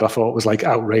something that I thought was like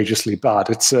outrageously bad.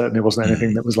 It certainly wasn't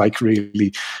anything that was like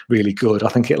really, really good. I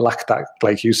think it lacked that,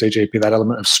 like you say, JP, that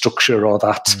element of structure or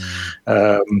that.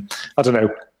 I don't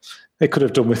know. It could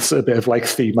have done with a bit of like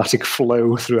thematic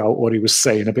flow throughout what he was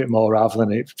saying a bit more, rather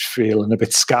than it feeling a bit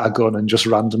scattergun and just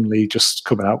randomly just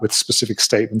coming out with specific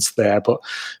statements there. But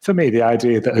for me, the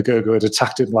idea that Ogogo had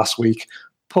attacked him last week,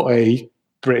 put a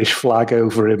British flag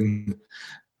over him,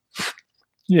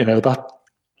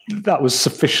 that was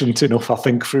sufficient enough, I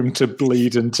think, for him to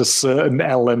bleed into certain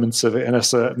elements of it in a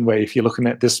certain way. If you're looking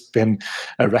at this being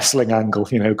a wrestling angle,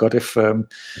 God, if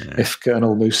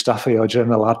Colonel Mustafa or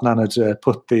General Adnan had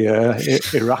put the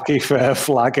Iraqi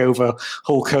flag over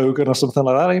Hulk Hogan or something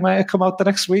like that, he might have come out the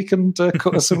next week and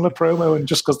cut a similar promo. And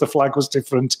just because the flag was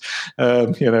different, let's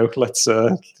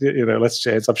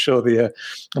change. I'm sure the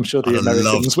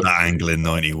Americans loved that angle in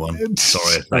 '91.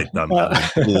 Sorry if they'd done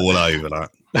that. All over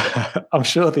that. I'm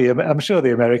sure the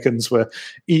Americans were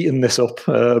eating this up,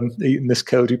 eating this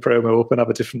Cody promo up, and have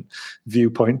a different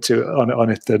viewpoint on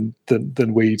it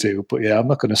than we do. But yeah, I'm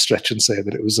not going to stretch and say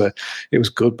that it was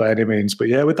good by any means. But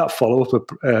yeah, with that follow up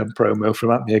promo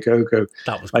from Anthony Ogogo,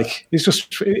 that was like it's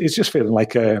just feeling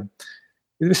like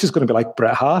this is going to be like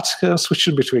Bret Hart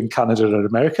switching between Canada and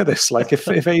America. This, like, if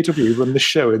AEW run this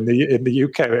show in the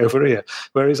UK over here,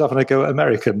 where he's having to go at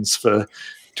Americans for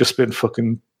just being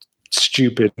fucking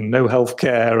stupid and no health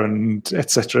care and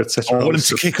etc. I want him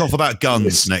to kick off about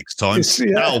guns next time.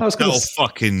 That'll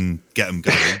fucking get him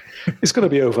going. It's going to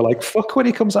be over like fuck when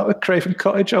he comes out with Craven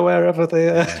Cottage or wherever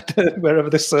wherever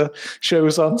this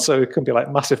show's on. So it can be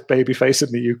like massive babyface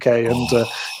in the UK and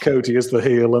Cody is the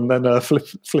heel, and then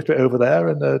flip it over there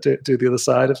and do the other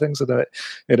side of things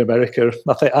in America.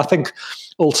 I think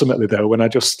ultimately though, when I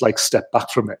just like step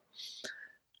back from it,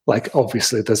 like,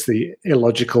 obviously, there's the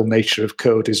illogical nature of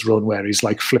Cody's run where he's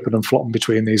like flipping and flopping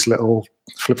between these little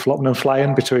flip-flopping and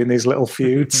flying between these little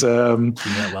feuds. That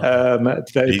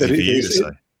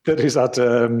he's had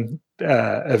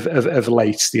of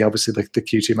late. Obviously the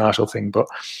QT Marshall thing, but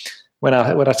when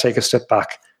I take a step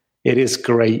back, it is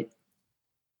great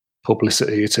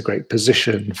publicity. It's a great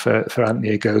position for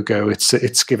Anthony Ogogo.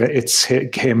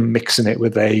 It's him mixing it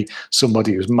with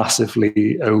somebody who's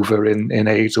massively over in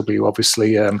AEW,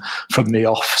 obviously from the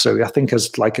off. So I think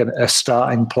as like a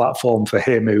starting platform for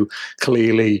him, who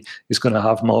clearly is going to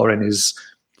have more in his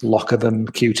locker than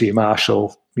QT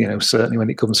Marshall certainly when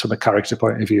it comes from a character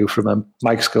point of view, from a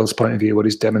Mike Skulls point of view, what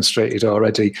he's demonstrated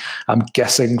already. I'm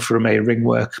guessing from a ring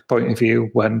work point of view,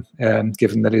 when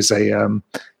given that he's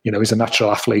he's a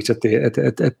natural athlete at the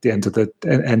end of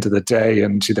the day,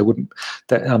 and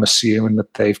I'm assuming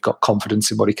that they've got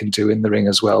confidence in what he can do in the ring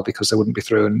as well, because they wouldn't be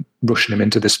rushing him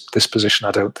into this position,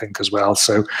 I don't think, as well.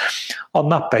 So on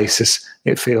that basis,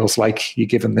 it feels like you're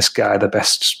giving this guy the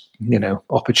best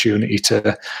opportunity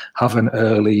to have an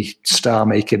early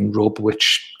star-making rub,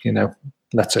 which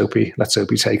let's hope he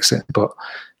takes it. But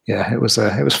yeah, it was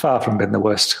far from being the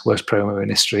worst promo in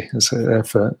history,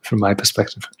 from my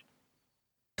perspective.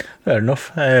 Fair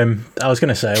enough. I was going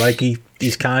to say, like,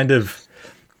 he's kind of,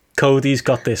 Cody's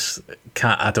got this,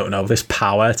 I don't know, this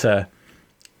power to,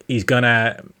 he's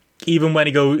gonna, even when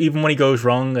he goes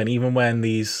wrong, and even when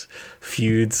these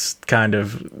feuds kind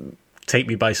of take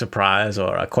me by surprise,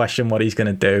 or I question what he's going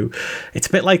to do, it's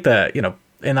a bit like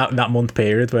in that month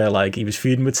period where, like, he was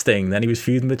feuding with Sting, then he was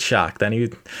feuding with Shaq, then he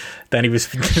was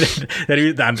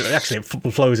actually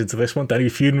it flows into this one, then he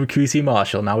was feuding with QT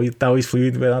Marshall, now he's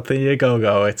feuding with Anthony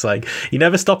Ogogo. It's like he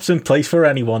never stops in place for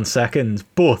any 1 second.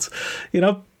 But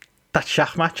that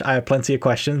Shaq match, I had plenty of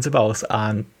questions about,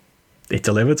 and it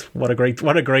delivered. What a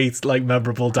great like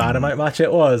memorable Dynamite match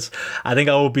it was. I think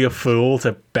I would be a fool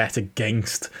to bet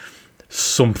against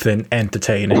something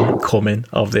entertaining coming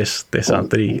of this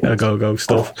Anthony Ogogo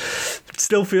stuff. It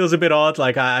still feels a bit odd.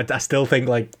 Like I still think,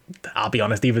 like, I'll be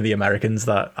honest, even the Americans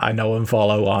that I know and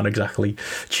follow aren't exactly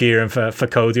cheering for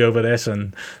Cody over this,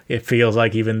 and it feels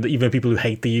like even people who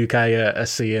hate the UK are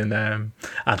seeing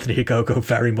Anthony Ogogo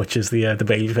very much as the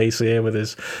babyface here, with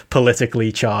his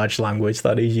politically charged language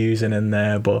that he's using in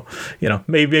there. But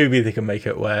maybe they can make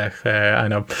it work. I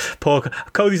know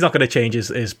Cody's not going to change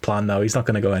his plan though. He's not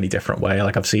going to go any different way.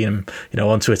 Like, I've seen him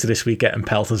on Twitter this week getting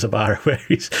pelters about it, where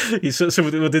he's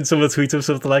did someone tweet him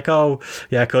something like, "Oh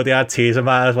yeah, Cody, I had tears in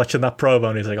my eyes watching that promo,"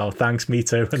 and he's like, "Oh, thanks, me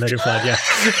too." And then he replied,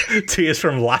 "Yeah, tears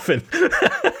from laughing."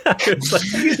 It's like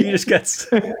he just gets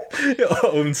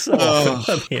owned so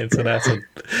often on the internet. And,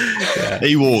 yeah.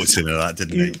 He walked into that,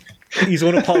 didn't he? He's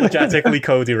unapologetically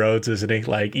Cody Rhodes, isn't he?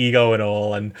 Like, ego and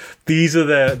all. And these are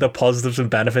the positives and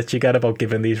benefits you get about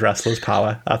giving these wrestlers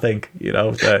power. I think they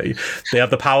have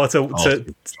the power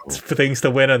for things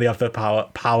to win, and they have the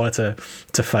power to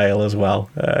fail as well.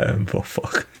 But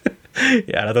fuck.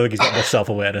 Yeah, I don't think he's got much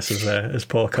self-awareness as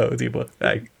poor Cody, but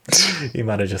he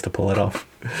manages to pull it off.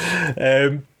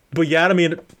 But yeah, I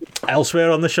mean,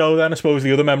 elsewhere on the show then, I suppose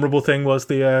the other memorable thing was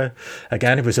again,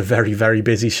 it was a very, very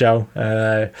busy show.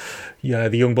 The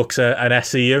Young Bucks and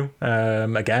SCU,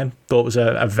 again, thought it was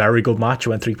a very good match.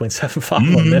 Went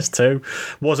 3.75 on this too.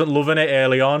 Wasn't loving it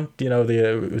early on.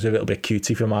 It was a little bit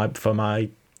cutesy for my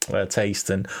taste,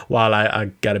 and while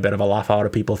I get a bit of a laugh out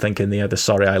of people thinking the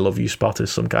 "sorry I love you" spot is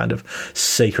some kind of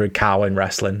sacred cow in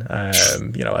wrestling,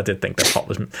 I did think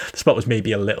the spot was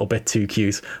maybe a little bit too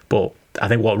cute, but I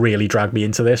think what really dragged me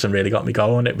into this and really got me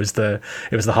going, it was the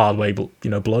hard way,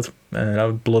 blood,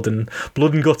 blood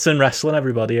and guts in wrestling.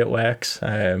 Everybody, it works,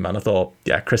 and I thought,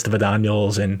 yeah, Christopher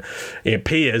Daniels, and it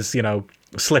appears,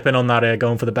 slipping on that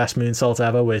going for the best moonsault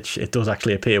ever, which it does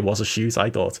actually appear was a shoot. I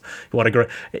thought, what a great,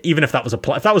 even if that was a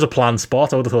planned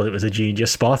spot, I would have thought it was a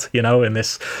genius spot, in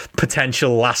this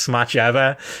potential last match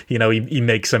ever. He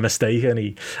makes a mistake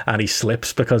and he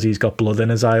slips because he's got blood in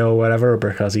his eye or whatever, or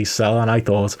because he's selling. I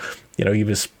thought, he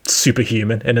was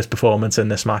superhuman in his performance in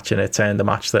this match, and it turned a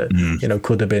match that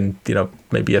could have been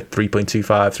maybe a 3.25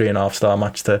 3.5 star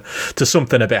match to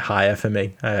something a bit higher for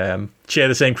me. Share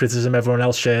the same criticism everyone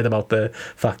else shared about the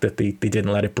fact that they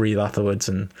didn't let it breathe afterwards,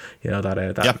 and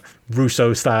that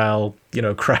Russo style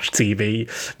crash TV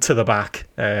to the back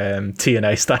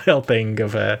TNA style thing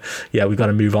of we've got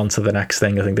to move on to the next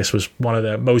thing. I think this was one of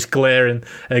the most glaring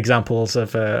examples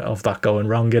of that going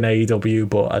wrong in AEW,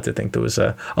 but I did think there was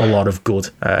a lot of good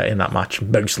in that match,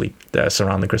 mostly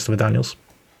surrounding Christopher Daniels.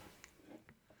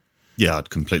 Yeah, I'd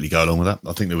completely go along with that.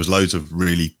 I think there was loads of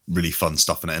really, really fun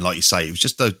stuff in it. And like you say, it was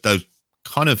just those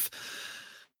kind of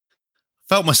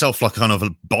felt myself like kind of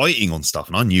biting on stuff.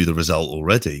 And I knew the result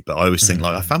already, but I always think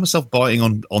like I found myself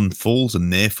biting on falls and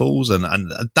near falls. And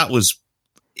that was,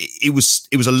 it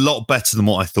was a lot better than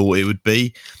what I thought it would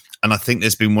be. And I think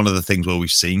there's been one of the things where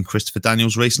we've seen Christopher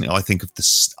Daniels recently. I think of the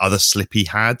other slip he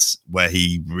had where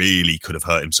he really could have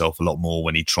hurt himself a lot more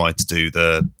when he tried to do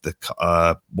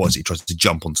he tried to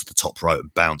jump onto the top rope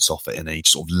and bounce off it, and he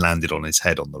sort of landed on his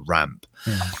head on the ramp.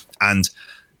 And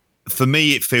for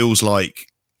me, it feels like,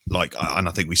 and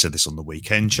I think we said this on the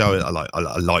weekend show, I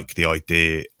like the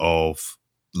idea of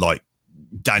like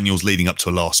Daniels leading up to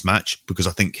a last match, because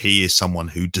I think he is someone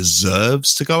who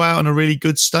deserves to go out on a really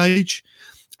good stage.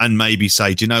 and maybe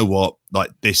say, do you know what?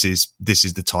 Like this is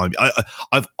the time.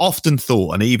 I've often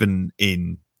thought, and even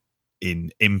in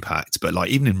Impact, but like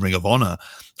even in Ring of Honor,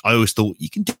 I always thought you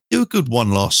can do a good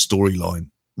one last storyline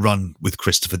run with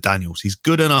Christopher Daniels. He's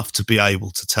good enough to be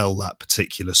able to tell that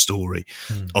particular story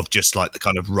of just like the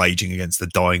kind of raging against the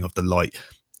dying of the light.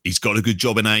 He's got a good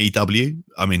job in AEW.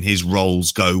 I mean, his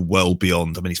roles go well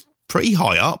beyond. I mean, he's pretty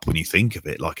high up when you think of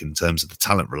it, like in terms of the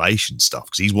talent relations stuff,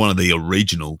 because he's one of the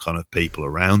original kind of people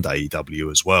around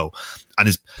AEW as well.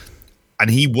 And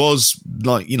he was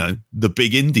like, you know, the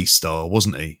big indie star,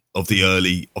 wasn't he? Of the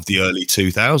early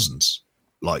 2000s.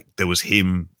 Like there was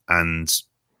him and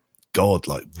God,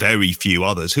 like very few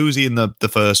others. Who was he in the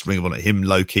first Ring of Honor? Him,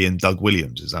 Loki, and Doug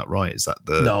Williams. Is that right? Is that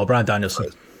No, Bryan Danielson.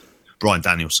 Bryan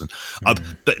Danielson.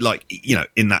 But like, you know,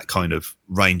 in that kind of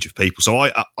range of people. So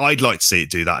I'd like to see it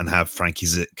do that and have Frankie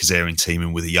Kazarian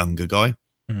teaming with a younger guy.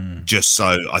 Just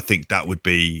so I think that would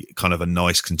be kind of a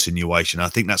nice continuation. I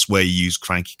think that's where you use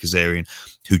Frankie Kazarian,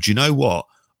 who, do you know what?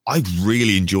 I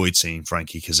really enjoyed seeing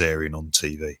Frankie Kazarian on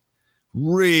TV.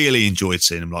 Really enjoyed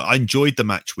seeing him. Like I enjoyed the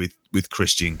match with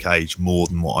Christian Cage more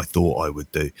than what I thought I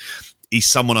would do. He's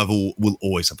someone will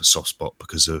always have a soft spot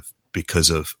because of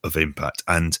Impact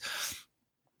and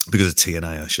because of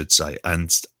TNA, I should say.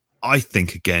 And I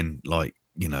think again, like,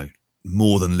 you know,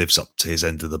 more than lives up to his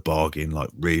end of the bargain. Like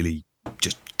really,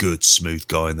 just good, smooth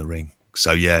guy in the ring.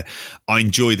 So yeah, I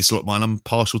enjoy this a lot. I'm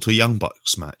partial to a Young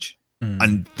Bucks match.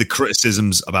 And the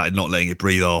criticisms about it not letting it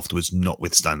breathe afterwards,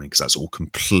 notwithstanding, because that's all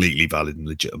completely valid and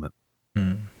legitimate.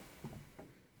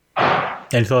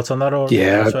 Any thoughts on that? Or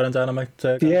Dynamite?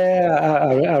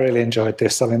 I really enjoyed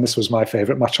this. I mean, this was my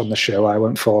favourite match on the show. I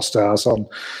went 4 stars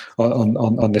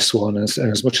on this one.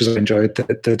 As much as I enjoyed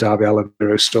the Darby Allin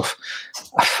stuff,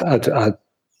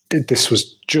 this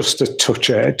was just a touch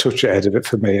ahead of it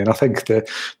for me, and I think that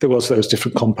there was those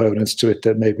different components to it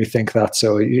that made me think that.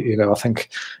 So, you know, I think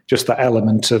just that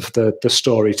element of the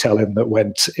storytelling that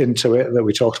went into it that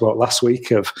we talked about last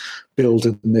week of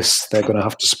building this, they're going to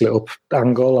have to split up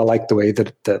angle. I like the way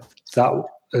that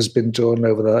has been done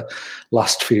over the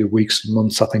last few weeks and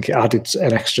months. I think it added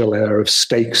an extra layer of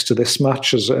stakes to this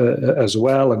match as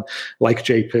well. And like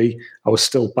JP, I was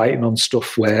still biting on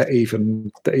stuff where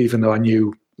even though I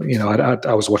knew, you know,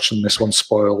 I was watching this one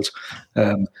spoiled.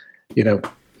 You know,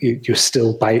 you're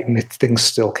still biting it. Things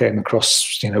still came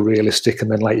across, you know, realistic. And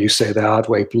then, like you say, the hard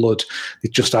way blood,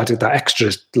 it just added that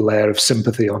extra layer of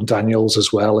sympathy on Daniels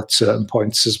as well at certain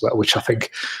points as well, which I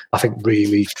think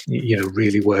really, you know,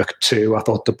 really worked too. I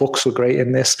thought the books were great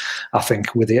in this. I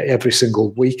think with every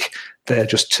single week, they're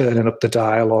just turning up the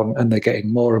dial on, and they're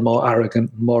getting more and more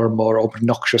arrogant, more and more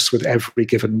obnoxious with every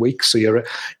given week. So you're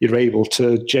able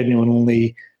to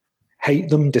genuinely hate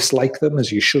them, dislike them,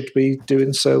 as you should be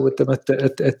doing so with them at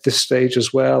this stage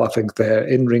as well. I think their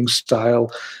in-ring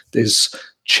style is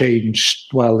changed.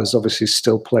 While there's obviously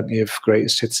still plenty of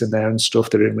greatest hits in there and stuff,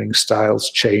 their in-ring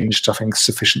styles changed, I think,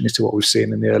 sufficiently to what we've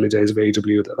seen in the early days of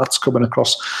AEW. That's coming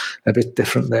across a bit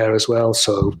different there as well.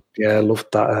 So yeah, loved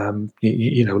that.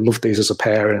 You know, loved these as a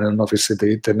pairing, and obviously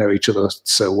they know each other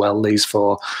so well, these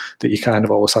four, that you kind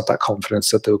of always had that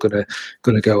confidence that they were going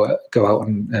to go out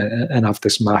and have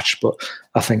this match. But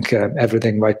I think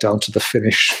everything right down to the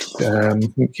finish.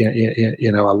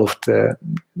 You know, I loved the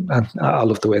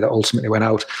way that ultimately went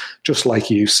out. Just like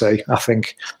you say, I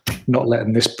think not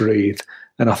letting this breathe,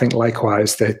 and I think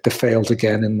likewise they failed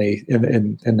again in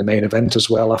the main event as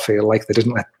well. I feel like they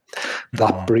didn't let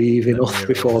that breathe enough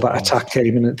before that attack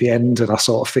came in at the end, and I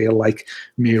sort of feel like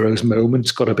Miro's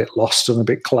moment got a bit lost and a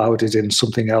bit clouded in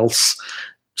something else.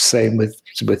 Same with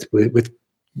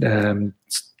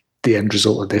the end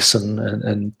result of this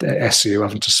and SU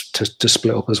having to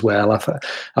split up as well.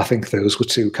 I think those were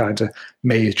two kind of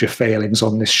major failings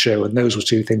on this show, and those were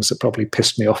two things that probably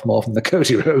pissed me off more than the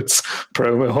Cody Rhodes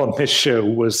promo on this show,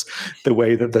 was the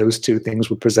way that those two things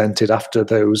were presented after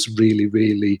those really,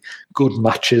 really good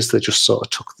matches that just sort of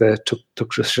took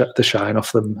the shine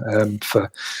off them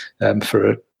for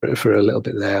a little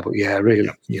bit there. But yeah, really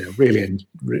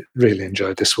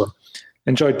enjoyed this one.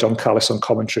 Enjoyed Don Callis on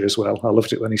commentary as well. I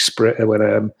loved it when he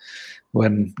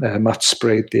when Matt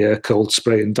sprayed the cold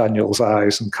spray in Daniel's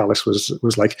eyes, and Callis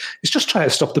was like, "He's just trying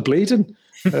to stop the bleeding."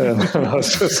 And I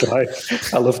was just like,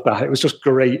 I loved that. It was just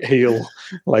great heel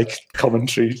like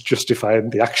commentary, justifying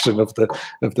the action of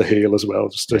the heel as well.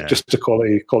 Just a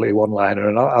quality one liner.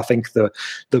 And I think the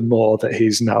more that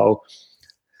he's now,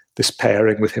 this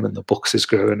pairing with him in the books is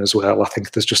growing as well. I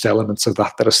think there's just elements of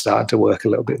that are starting to work a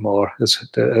little bit more as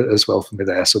well for me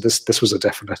there. So this was a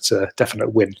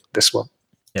definite win, this one.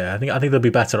 Yeah, I think they'll be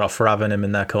better off for having him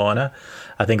in their corner.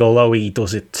 I think although he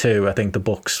does it too, I think the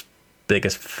books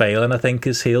biggest failing, I think,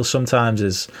 as heels sometimes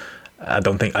is I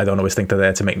don't always think they're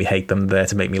there to make me hate them. They're there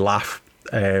to make me laugh.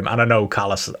 And I know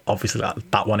Callis, obviously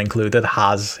that one included,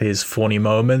 has his funny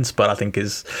moments, but I think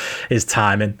his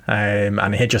timing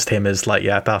and just him is like,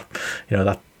 yeah, that, you know,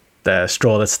 that the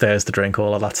straw that stirs the drink,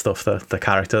 all of that stuff. The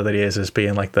character that he is as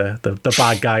being like the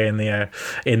bad guy in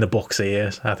the books he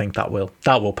is. I think that will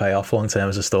pay off long term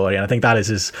as a story, and I think that is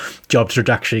his job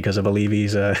trajectory, because I believe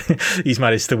he's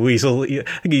managed to weasel.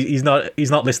 He's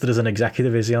not listed as an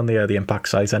executive, is he, on the Impact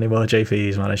site anymore? JP,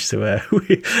 he's managed to. I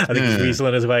think he's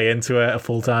weaseling his way into a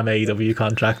full time AEW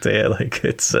contract here. Like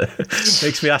it's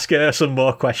makes me ask some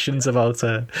more questions about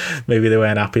maybe they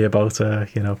weren't happy about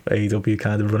AEW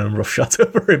kind of running roughshod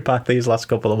over Impact these last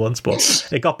couple of months, but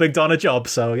it got Big Don a job,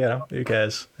 so who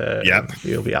cares?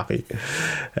 He'll be happy.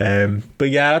 But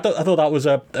yeah, I thought that was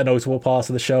a notable part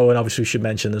of the show, and obviously we should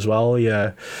mention as well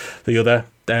the other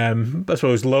I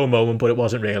suppose low moment, but it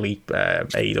wasn't really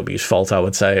AEW's fault, I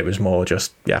would say. It was more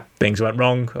just things went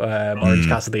wrong. Orange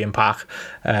Cassidy and Pac,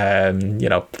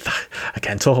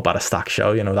 again, talk about a stacked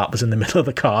show. That was in the middle of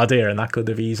the card here, and that could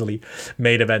have easily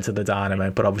made event of the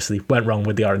Dynamite, but obviously went wrong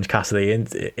with the Orange Cassidy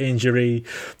injury.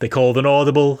 They called an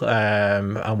audible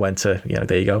and went to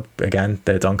there you go again.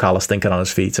 Don Callis thinking on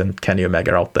his feet, and Kenny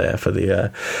Omega out there for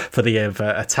the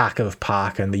attack of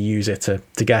Pac, and they use it to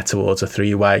get towards a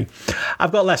 3-way.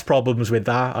 I've got less problems with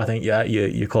that. I think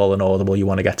you call an audible, you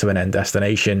want to get to an end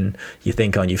destination, you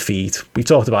think on your feet. We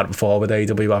talked about it before with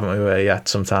AEW, haven't we, where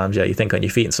sometimes you think on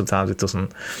your feet, and sometimes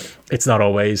it's not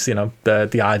always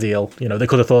the ideal. They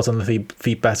could have thought on the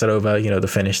feet better over the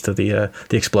finish to the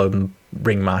exploding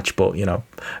ring match, but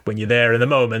when you're there in the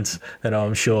moment,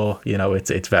 I'm sure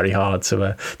it's very hard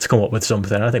to come up with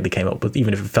something. I think they came up with,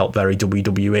 even if it felt very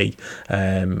WWE,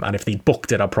 and if they'd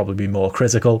booked it, I'd probably be more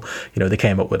critical. They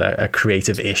came up with a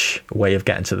creative-ish way of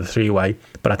getting to the 3-way,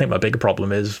 but I think my bigger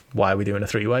problem is, why are we doing a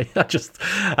 3-way?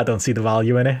 I don't see the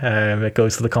value in it. It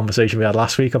goes to the conversation we had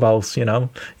last week about you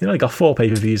got 4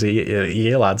 pay-per-views a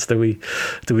year, lads. Do we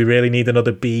really need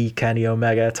another B Kenny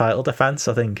Omega title defense?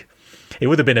 I think it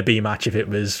would have been a B match if it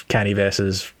was Kenny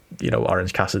versus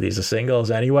Orange Cassidy as a singles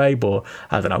anyway, but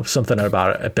I don't know, something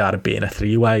about it being a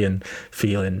 3-way and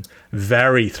feeling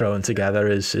very thrown together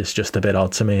is just a bit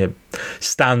odd to me. It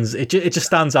just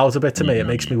stands out a bit to me. It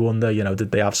makes me wonder,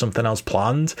 did they have something else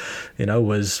planned?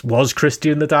 Was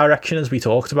Christian the direction, as we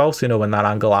talked about? When that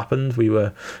angle happened, we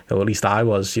were, or at least I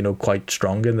was, quite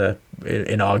strong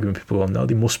in arguing. People going, no,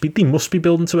 they must be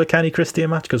building to a Kenny Christian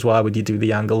match, because why would you do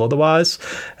the angle otherwise?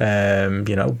 When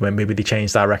maybe they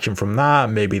changed direction from that,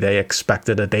 maybe they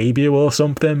expected a debut or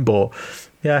something, but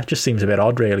yeah, it just seems a bit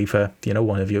odd, really, for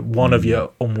one of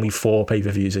your only 4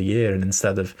 pay-per-views a year, and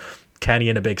instead of Kenny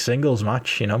in a big singles match,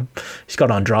 he's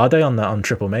got Andrade on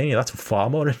Triple Mania. That's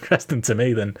far more interesting to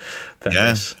me than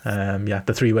this. The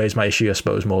 3-way is my issue, I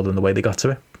suppose, more than the way they got to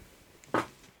it.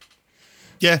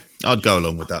 Yeah, I'd go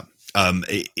along with that.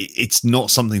 It's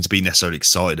not something to be necessarily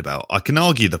excited about. I can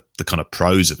argue the kind of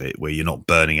pros of it, where you're not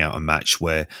burning out a match,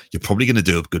 where you're probably going to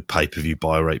do a good pay-per-view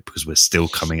buy rate because we're still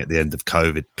coming at the end of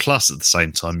COVID. Plus, at the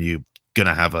same time, you're going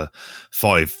to have a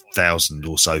 5,000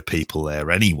 or so people there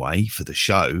anyway for the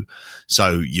show.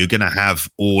 So you're going to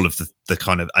have all of the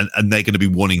kind of, and they're going to be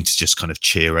wanting to just kind of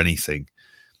cheer anything.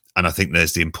 And I think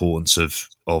there's the importance of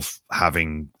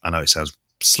having, I know it sounds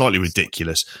slightly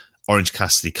ridiculous, Orange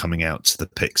Cassidy coming out to the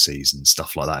Pixies and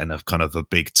stuff like that in a kind of a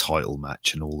big title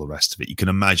match and all the rest of it. You can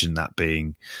imagine that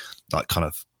being like kind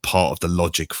of part of the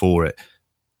logic for it.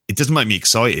 It doesn't make me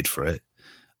excited for it.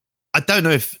 I don't know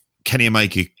if Kenny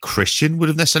Omega Christian would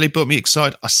have necessarily got me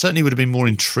excited. I certainly would have been more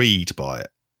intrigued by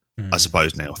it, I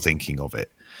suppose, now thinking of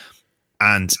it.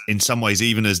 And in some ways,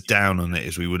 even as down on it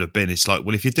as we would have been, it's like,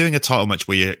 well, if you're doing a title match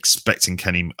where you're expecting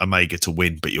Kenny Omega to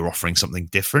win, but you're offering something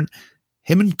different,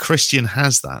 him and Christian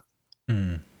has that.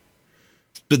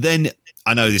 But then,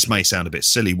 I know this may sound a bit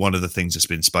silly, one of the things that's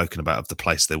been spoken about of the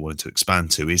place they wanted to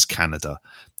expand to is Canada.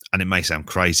 And it may sound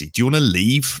crazy. Do you want to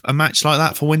leave a match like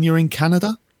that for when you're in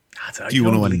Canada? Do you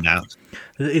want to announce?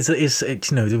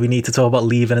 Do we need to talk about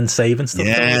leaving and saving stuff?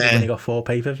 Yeah. When you got 4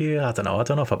 pay-per-view? I don't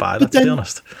know if I buy that, to be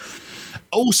honest.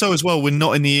 Also, as well, we're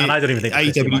not in the... And I don't even think the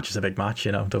Christian match is a big match,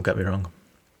 don't get me wrong.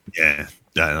 Yeah.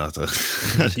 No,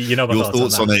 you know my your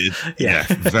thoughts on it. Yeah,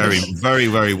 very, very,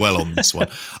 very well on this one.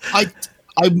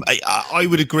 I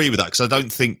would agree with that, because I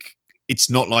don't think it's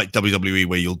not like WWE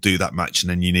where you'll do that match and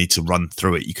then you need to run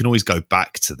through it. You can always go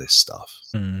back to this stuff,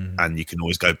 and you can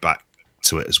always go back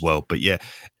to it as well. But yeah,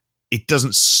 it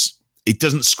doesn't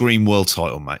scream world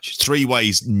title match.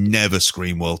 3-ways never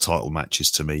scream world title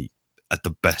matches to me at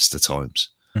the best of times.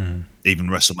 Even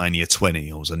WrestleMania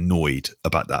 20, I was annoyed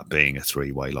about that being a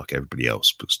three-way like everybody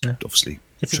else, because obviously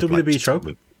it's a WWE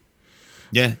trope.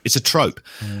 Yeah, it's a trope,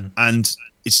 and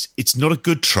it's not a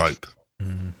good trope.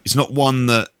 It's not one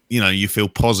that you feel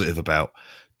positive about.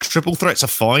 Triple threats are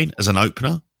fine as an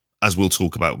opener, as we'll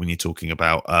talk about when you're talking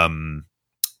about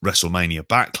WrestleMania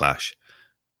Backlash.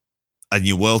 And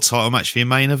your world title match for your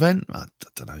main event? I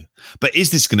don't know. But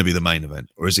is this going to be the main event,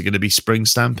 or is it going to be Spring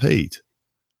Stampede?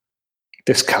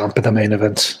 This can't be the main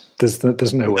event. There's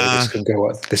no way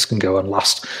this can go on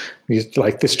last.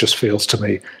 This just feels to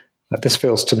me. This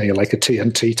feels to me like a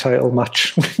TNT title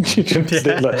match.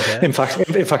 In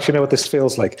fact, you know what this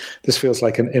feels like? This feels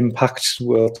like an Impact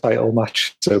World title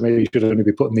match. So maybe you should only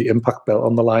be putting the Impact belt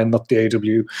on the line, not the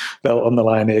AEW belt on the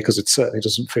line here, because it certainly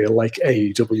doesn't feel like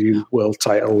AEW World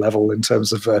title level in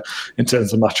terms of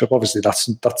matchup. Obviously, that's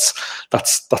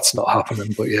not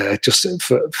happening. But yeah, just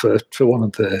for one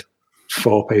of the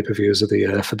 4 pay-per-views of the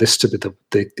year, for this to be the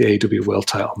AEW World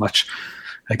title match.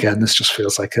 Again, this just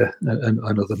feels like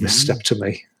another misstep to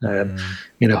me.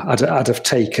 I'd have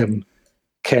taken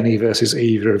Kenny versus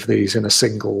either of these in a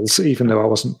singles, even though I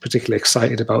wasn't particularly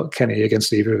excited about Kenny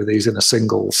against either of these in a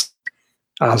singles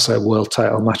as a world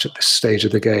title match at this stage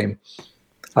of the game.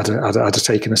 I'd have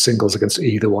taken a singles against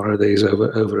either one of these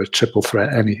over a triple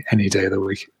threat any day of the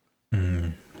week.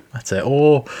 That's it.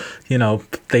 Or,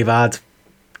 they've had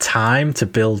time to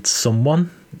build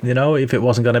someone. If it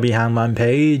wasn't going to be Hangman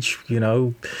Page,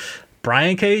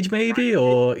 Brian Cage maybe,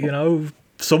 or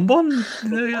someone,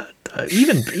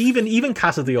 even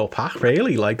Cassidy or Pac,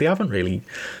 really. Like, they haven't really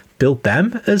built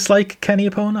them as like Kenny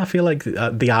opponent. I feel like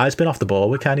the eye's been off the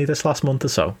ball with Kenny this last month or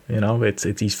so.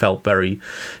 He's felt very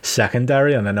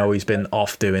secondary, and I know he's been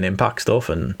off doing Impact stuff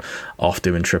and off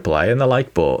doing AAA and the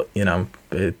like, but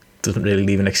it doesn't really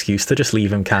leave an excuse to just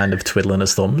leave him kind of twiddling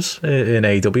his thumbs in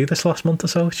AEW this last month or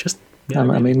so. It's just. I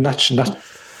mean,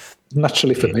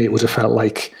 naturally for me, it would have felt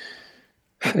like,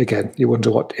 again, you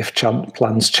wonder what if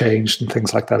plans changed and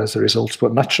things like that as a result.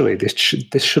 But naturally, this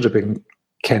should have been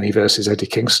Kenny versus Eddie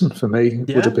Kingston for me.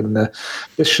 Would have been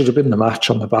this should have been the match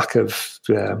on the back of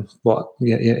what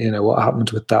happened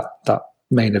with that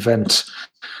main event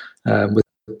with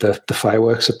the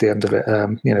fireworks at the end of it.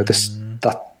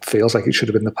 That feels like it should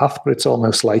have been the path, but it's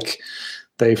almost like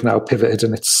they've now pivoted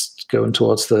and it's going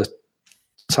towards the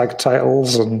tag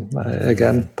titles, and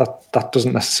again, that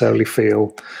doesn't necessarily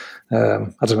feel I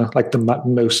don't know, like the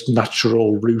most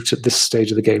natural route at this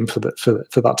stage of the game for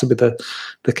that to be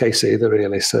the case either,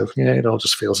 really. So yeah, it all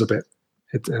just feels a bit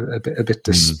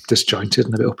disjointed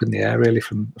and a bit up in the air, really,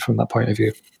 from that point of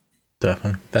view.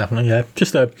 Definitely, yeah.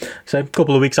 Just a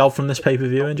couple of weeks out from this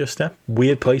pay-per-view, and just a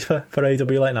weird place for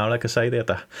AEW right now. Like I say, they had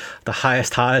the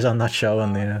highest highs on that show,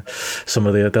 and some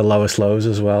of the lowest lows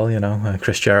as well.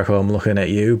 Chris Jericho, I'm looking at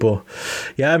you, but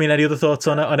yeah. I mean, any other thoughts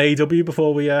on AEW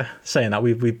before we saying that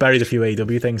we buried a few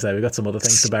AEW things there? We've got some other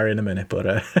things to bury in a minute, but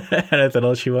anything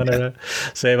else you want to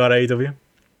say about AEW?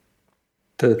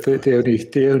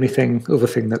 The only other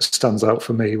thing that stands out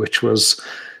for me, which was.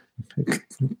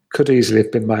 Could easily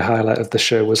have been my highlight of the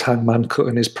show, was Hangman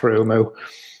cutting his promo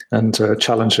and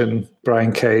challenging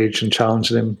Brian Cage and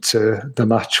challenging him to the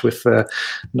match with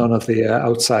none of the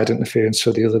outside interference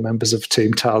for the other members of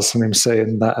Team Taz, and him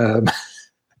saying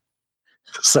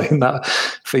that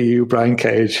for you, Brian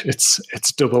Cage,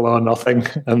 it's double or nothing,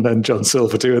 and then John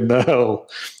Silver doing the whole.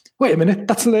 Wait a minute,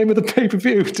 that's the name of the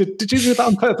pay-per-view. Did you do that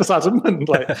on purpose, Adam? And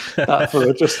like that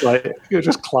for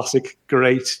just classic,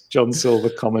 great John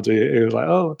Silver comedy. It was like,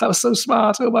 oh, that was so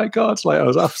smart. Oh my God. Like I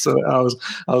was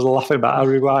laughing, but I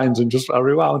rewound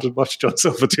and watched John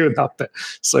Silver doing that bit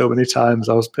so many times.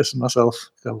 I was pissing myself.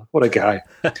 What a guy.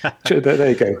 There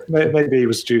you go. Maybe he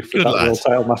was due for that world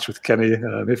title match with Kenny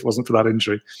if it wasn't for that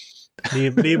injury.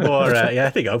 Need more, I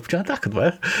think that could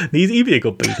work. He'd be a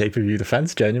good pay-per-view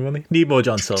defense, genuinely. Need more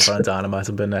John Silver and Dynamite.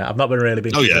 I've not been really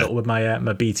keeping up with my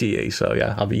my BTE, so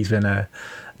yeah, he's been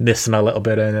missing a little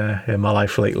bit in my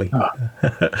life lately.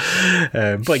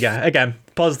 But yeah, again,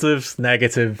 positives,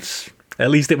 negatives. At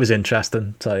least it was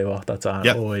interesting. Tell you what, that's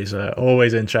always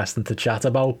interesting to chat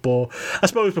about. But I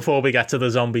suppose before we get to the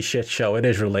zombie shit show, it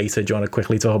is related. Do you want to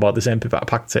quickly talk about this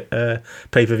Impact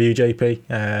pay-per-view,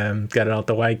 JP? Get it out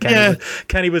the way.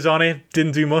 Kenny was on it,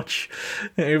 didn't do much.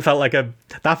 It felt like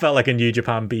a New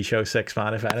Japan B show 6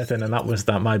 man, if anything, and that was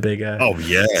my big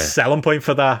selling point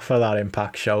for that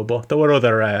Impact show. But there were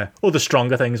other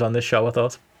stronger things on this show, I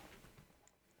thought.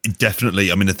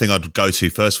 Definitely. I mean, the thing I'd go to,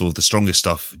 first of all, the strongest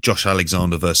stuff, Josh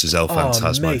Alexander versus El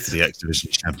Fantasma for the X Division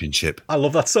Championship. I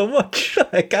love that so much.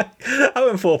 I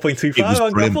went 4.25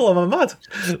 on Grapple. Am I mad?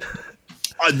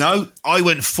 I know. I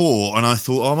went 4, and I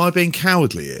thought, oh, am I being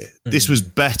cowardly here? This was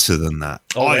better than that.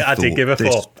 Oh, I did give it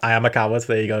 4. I am a coward.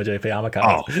 There you go, JP. I'm a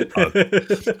coward.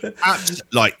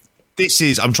 This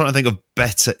is. I'm trying to think of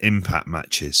better Impact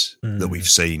matches that we've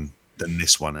seen than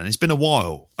this one, and it's been a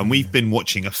while, and we've been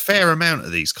watching a fair amount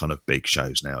of these kind of big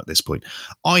shows now at this point.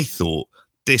 I thought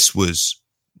this was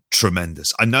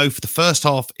tremendous. I know for the first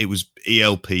half it was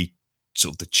ELP,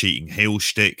 sort of the cheating heel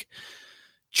shtick.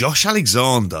 Josh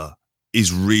Alexander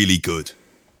is really good.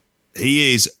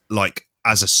 He is like,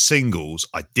 as a singles,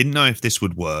 I didn't know if this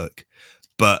would work,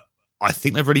 but I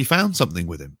think they've already found something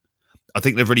with him. I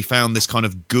think they've already found this kind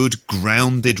of good,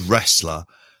 grounded wrestler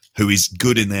who is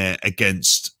good in there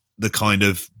against the kind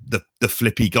of the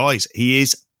flippy guys. He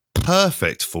is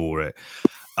perfect for it.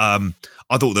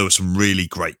 I thought there were some really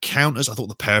great counters. I thought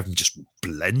the pair of them just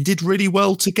blended really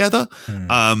well together.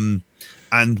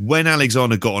 And when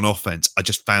Alexander got on offense, I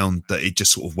just found that it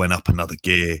just sort of went up another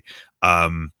gear.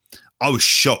 I was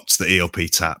shocked that ELP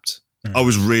tapped. I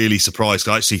was really surprised.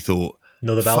 I actually thought,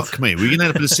 another belt. Fuck me, we're going to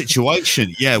end up in a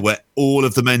situation, where all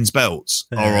of the men's belts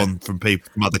are on from people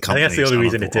from other companies. I think that's the only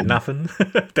reason it didn't happen.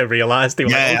 They realised they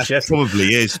were like, oh shit.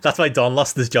 Probably is. That's why Don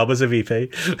lost his job as a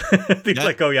VP. They're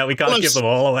like, oh yeah, we can't give them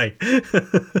all away.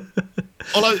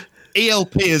 Although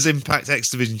ELP as Impact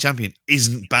X Division champion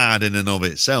isn't bad in and of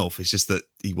itself. It's just that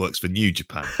he works for New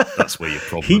Japan. That's where your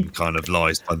problem kind of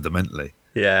lies fundamentally.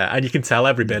 Yeah, and you can tell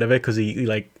every bit of it because he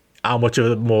like, how much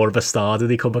of more of a star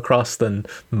did he come across than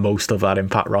most of that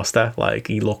Impact roster? Like,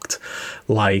 he looked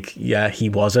like, he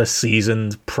was a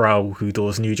seasoned pro who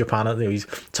does New Japan. It's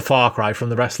a far cry from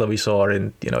the wrestler we saw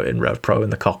in Rev Pro in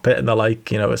the cockpit and the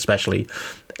like, especially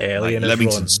early in his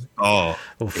Leamington run. Star,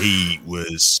 he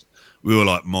was. We were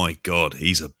like, my God,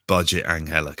 he's a budget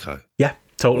Angelico. Yeah,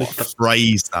 totally. What a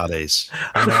phrase that is.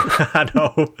 I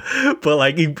know. But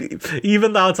like,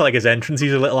 even down to like his entrance,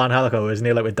 he's a little Angelico, isn't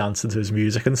he? Like, with dancing to his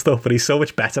music and stuff. But he's so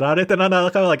much better at it than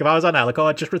Angelico. Like, if I was Angelico,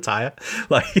 I'd just retire.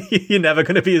 Like, you're never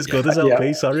going to be as good as LP.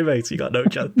 Yeah. Sorry, mate, you got no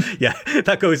chance. Yeah,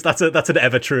 that's an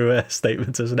ever true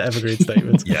statement. It's an evergreen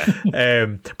statement. Yeah.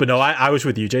 But no, I was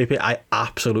with you, JP. I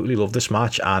absolutely love this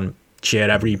match and share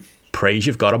every praise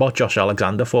you've got about Josh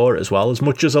Alexander for it as well. As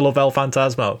much as I love El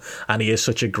Phantasmo, and he is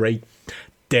such a great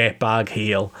dirtbag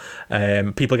heel,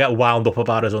 people get wound up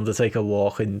about his Undertaker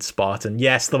walk in Spartan.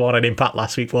 Yes, the one on Impact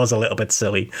last week was a little bit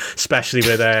silly, especially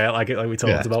with like we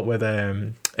talked about with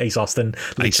Ace Austin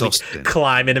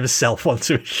climbing himself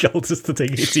onto his shoulders to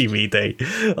take a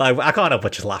DVD. Like, I can't help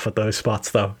but just laugh at those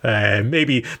spots though.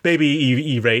 Maybe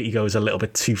he goes a little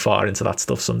bit too far into that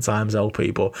stuff sometimes,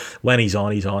 LP, but when he's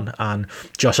on. And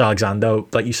Josh Alexander,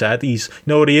 like you said, he's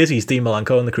what he is. He's Dean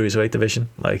Malenko in the Cruiserweight division.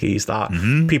 Like, he's that.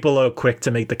 People are quick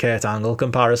to make the Kurt Angle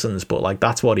comparisons, but like,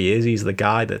 that's what he is. He's the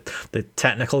guy, the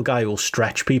technical guy who will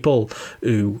stretch people,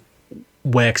 who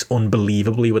works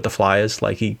unbelievably with the flyers.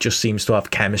 Like, he just seems to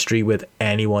have chemistry with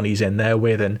anyone he's in there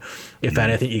with, and if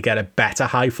anything, you get a better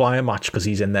high flyer match because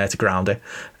he's in there to ground it.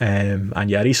 And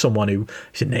yeah, he's someone who,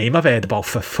 his name I've heard about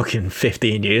for fucking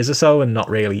 15 years or so, and not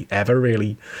really ever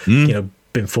really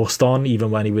been fussed on, even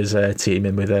when he was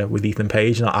teaming with Ethan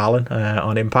Page, not Alan,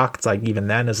 on Impact. Like, even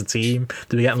then as a team,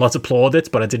 they were getting lots of plaudits,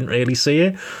 but I didn't really see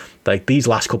it. Like, these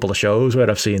last couple of shows where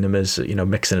I've seen him as,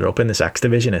 mixing it up in this X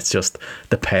division, it's just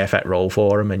the perfect role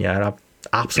for him. And yeah,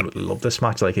 I absolutely love this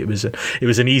match. Like, it was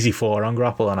an easy 4 on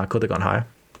Grapple, and I could have gone higher.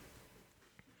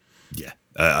 Yeah,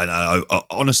 and I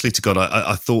honestly to God,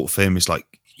 I thought for him, it's like,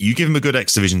 you give him a good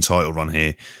X division title run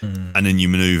here, and then you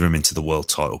maneuver him into the world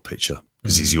title picture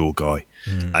because he's your guy.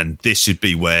 And this should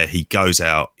be where he goes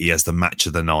out, he has the match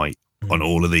of the night on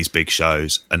all of these big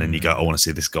shows, and then you go, I want to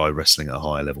see this guy wrestling at a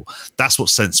higher level. That's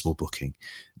what's sensible booking.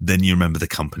 Then you remember the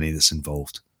company that's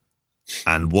involved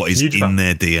and what is in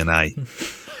their DNA.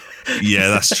 Yeah,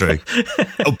 that's true.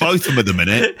 Oh, both of them at the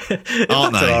minute,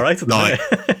 aren't they? All right, like,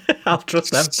 I'll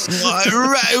trust them.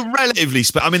 Relatively,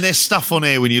 I mean, there's stuff on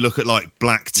here when you look at like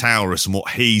Black Taurus and what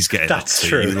he's getting. That's up to.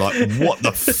 True. You're like, what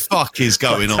the fuck is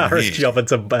going Black on Taurus here? Jobbing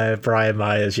to Brian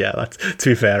Myers. Yeah, that's, to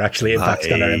be fair, actually, Impact's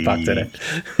got an impact in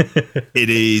it.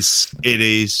 It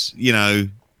is.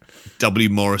 W.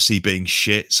 Morrissey being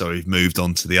shit, so we've moved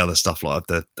on to the other stuff, like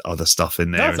the other stuff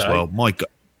in there as well. My God,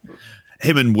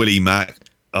 him and Willie Mack.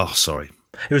 Oh, sorry.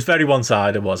 It was very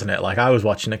one-sided, wasn't it? Like, I was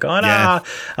watching it going, I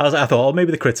thought, oh,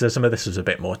 maybe the criticism of this was a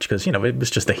bit much because, it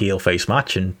was just a heel-face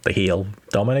match and the heel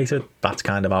dominated. That's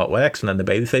kind of how it works. And then the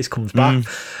babyface comes back.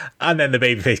 And then the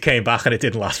babyface came back and it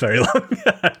didn't last very long.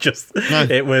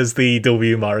 It was the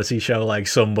W. Morrissey show, like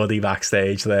somebody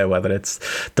backstage there, whether it's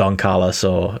Don Callis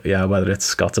or, whether it's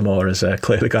Scott D'Amore has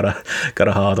clearly got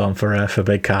a hard on for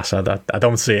Big Cass. I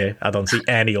don't see it. I don't see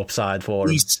any upside for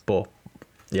him. But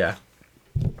Yeah.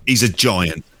 He's a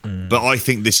giant. But I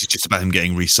think this is just about him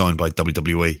getting re-signed by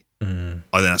WWE. I think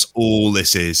that's all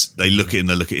this is. They look at him,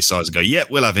 they look at his size and go,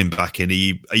 "Yep, we'll have him back in.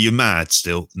 Are you mad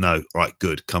still? No, right,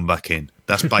 good, come back in."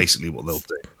 That's basically what they'll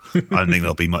do. I don't think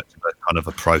there'll be much of a kind of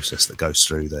a process that goes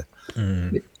through there.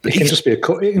 It can just be a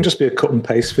cut. It can just be a cut and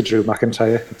paste for Drew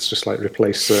McIntyre. It's just like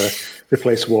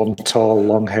replace one tall,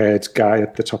 long-haired guy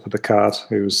at the top of the card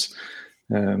who's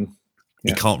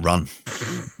He can't run.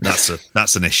 That's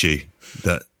an issue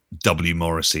that W.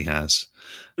 Morrissey has.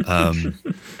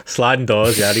 Sliding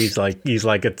doors, yeah. He's like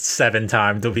a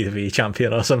 7-time WWE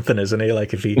champion or something, isn't he?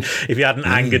 Like if he hadn't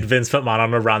angered Vince McMahon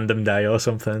on a random day or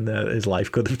something, his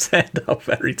life could have turned out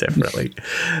very differently.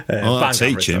 I'll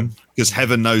teach him, because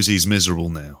heaven knows he's miserable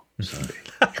now. So,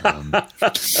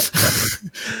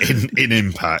 in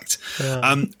Impact,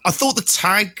 I thought the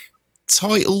tag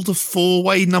title, the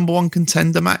 4-way number 1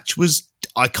 contender match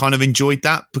I kind of enjoyed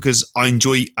that, because I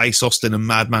enjoy Ace Austin and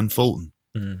Madman Fulton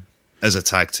as a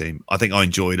tag team. I think I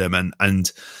enjoyed them,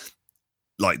 and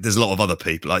like there's a lot of other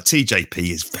people. Like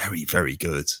TJP is very, very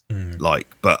good.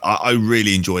 But I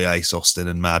really enjoy Ace Austin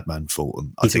and Madman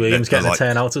Fulton. Pete Williams getting a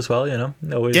turnout as well, you know.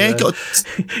 Always,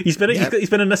 he's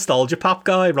been a nostalgia pop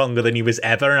guy longer than he was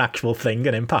ever an actual thing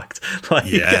in Impact. Like,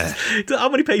 how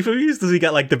many pay-per-views does he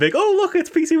get? Like the big, oh look, it's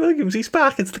Pete Williams, he's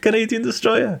back. It's the Canadian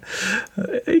Destroyer.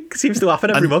 It seems to happen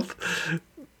every month.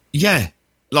 Yeah.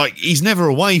 Like, he's never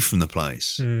away from the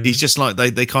place. He's just like,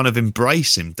 they kind of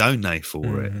embrace him, don't they,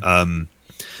 for it?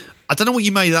 I don't know what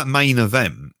you made of that main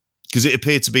event, because it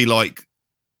appeared to be like,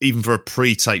 even for a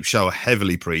pre-tape show, a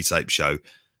heavily pre-tape show,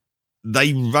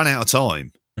 they ran out of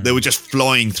time. They were just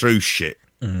flying through shit,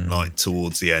 like,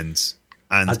 towards the end.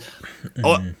 And,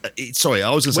 I was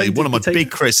going to say, one of my big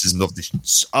criticisms of this,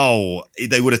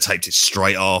 they would have taped it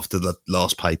straight after the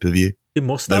last pay-per-view. It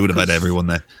must have. They would have had everyone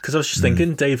there. Because I was just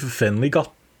thinking, David Finlay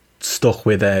got stuck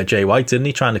with Jay White, didn't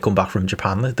he, trying to come back from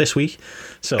Japan this week?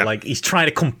 So like he's trying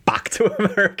to come back to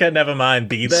America, never mind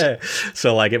be there.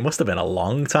 So like it must have been a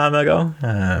long time ago.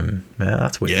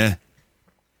 That's weird. Yeah.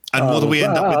 And what do we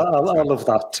end up with? I love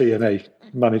that TNA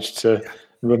managed to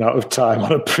run out of time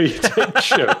on a pre-tape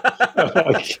show.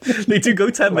 They do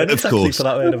go 10 minutes actually for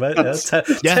that main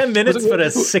event. 10 minutes for a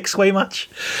 6-way match.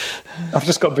 I've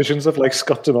just got visions of like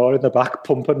Scott D'Amore in the back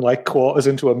pumping like quarters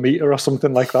into a meter or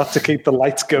something like that to keep the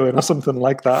lights going or something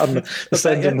like that, and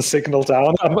sending the signal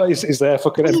down. He's there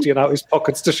fucking emptying out his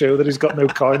pockets to show that he's got no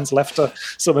coins left or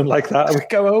something like that. And we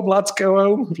go home, lads, go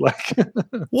home. Like,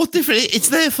 what different? It's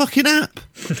their fucking app.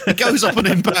 It goes up on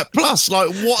Impact Plus. Like,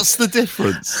 what's the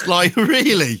difference? Like,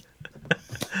 really?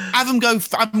 Have them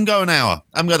go an hour.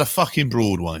 Have them go to fucking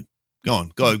Broadway. Go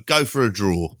on, go for a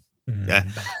draw. Yeah,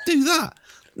 do that.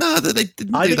 No, they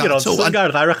didn't do that at all.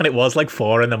 I reckon it was like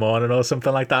 4 a.m. or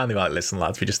something like that, and they were like, "Listen,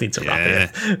 lads, we just need to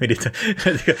wrap it. We need to."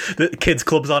 The kids'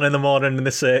 club's on in the morning in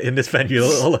this venue.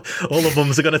 All the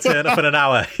mums are going to turn up in an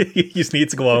hour. You just need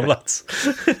to go home, lads.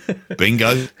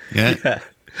 Bingo. Yeah.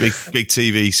 Big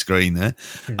TV screen there.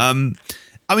 I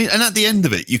mean, and at the end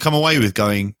of it, you come away with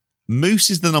going, Moose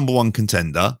is the number 1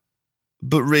 contender,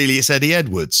 but really it's Eddie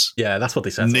Edwards. Yeah, that's what they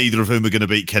said. Neither of whom are going to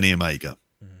beat Kenny Omega.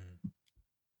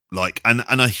 Like, and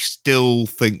I still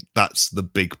think that's the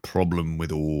big problem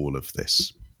with all of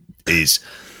this is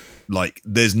like,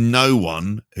 there's no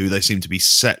one who they seem to be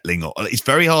settling on. It's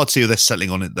very hard to see who they're settling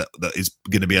on it that is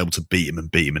going to be able to beat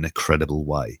him in a credible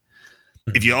way.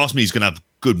 If you ask me, he's going to have a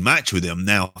good match with him. I'm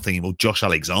now thinking, well, Josh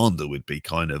Alexander would be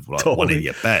kind of like one in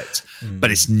your bet, but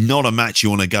it's not a match you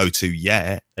want to go to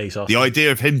yet. The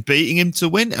idea of him beating him to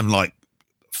win, I'm like,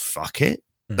 fuck it.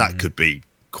 That could be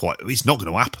it's not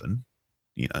going to happen.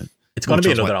 You know, it's going to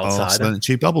be another outsider.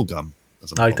 Chew bubble gum.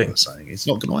 I think saying it's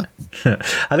not going to happen.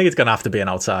 I think it's going to have to be an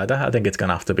outsider. I think it's going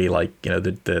to have to be like, you know,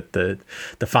 the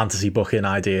fantasy booking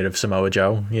idea of Samoa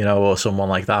Joe, you know, or someone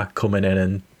like that coming in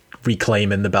and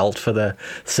reclaiming the belt for the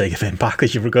sake of Impact,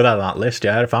 because you've got on that list.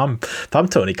 Yeah, if I'm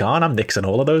Tony Khan, I'm nixing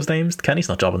all of those names. Kenny's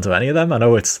not jobbing to any of them. I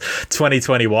know it's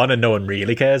 2021 and no one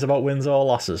really cares about wins or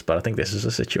losses, but I think this is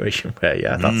a situation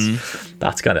where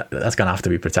that's gonna have to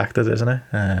be protected, isn't it?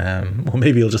 Well,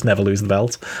 maybe he'll just never lose the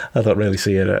belt. I don't really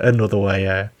see it another way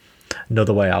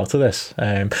out of this.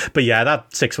 But yeah, that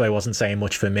 6-way wasn't saying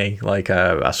much for me. Like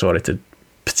I saw it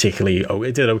particularly.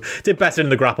 It did better in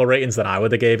the grapple ratings than I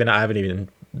would have given it. I haven't even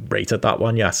rated that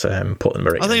one yet. Putting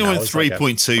the rating, I think it went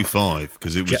 3.25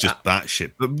 because it was just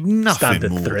batshit, but nothing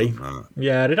standard more 3. than that.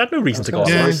 Yeah, it had no reason to go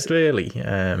last, really.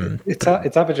 It's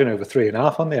averaging over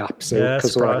 3.5 on the app. So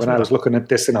because when I was looking at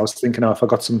this and I was thinking, if I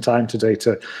got some time today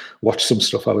to watch some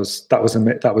stuff, that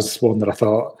was one that I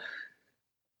thought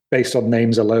based on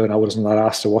names alone, I wasn't that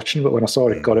asked to watching. But when I saw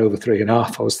it got over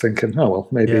 3.5, I was thinking, oh well,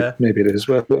 maybe it is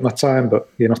worth my time. But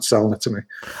you're not selling it to me.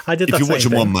 I did. If you're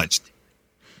watching one match,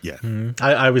 yeah.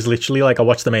 I was literally like, I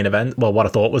watched the main event. Well, what I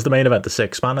thought was the main event, the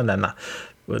 6-man, and then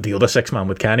the other 6-man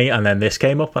with Kenny, and then this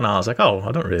came up, and I was like, oh,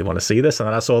 I don't really want to see this. And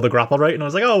then I saw the grapple rate, and I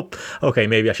was like, oh, okay,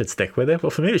 maybe I should stick with it.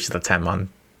 But for me, it's just a 10-man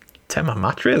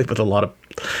match, really, with a lot of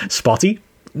spotty.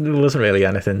 There wasn't really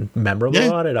anything memorable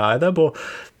about it either. But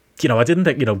I didn't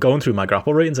think, going through my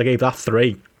grapple ratings, I gave that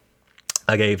 3.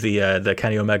 I gave the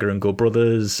Kenny Omega and Good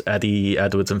Brothers, Eddie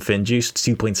Edwards and Finn Juice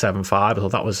 2.75. I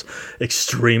thought that was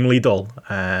extremely dull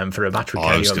for a match with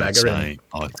Kenny Omega. I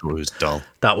thought it was dull.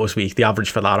 That was weak. The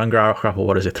average for that on grapple,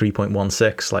 what is it,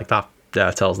 3.16? Like that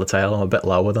tells the tale. I'm a bit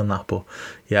lower than that, but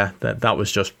yeah, that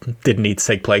was just didn't need to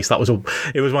take place. It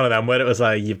was one of them where it was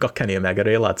like, you've got Kenny Omega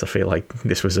here, lads. I feel like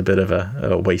this was a bit of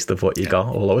a waste of what you got.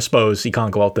 Although I suppose you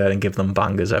can't go out there and give them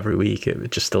bangers every week.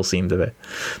 It just still seemed a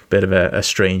bit of a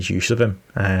strange use of him.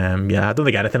 I don't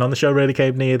think anything on the show really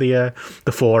came near the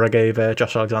 4 I gave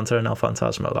Josh Alexander and El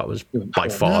Phantasmo. That was by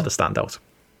far the standout.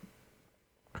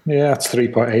 Yeah, it's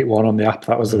 3.81 on the app.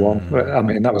 That was the one. I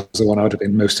mean, that was the one I would have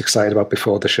been most excited about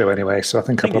before the show anyway. So I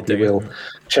think I probably will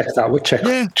check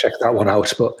that. Check that one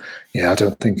out. But yeah, I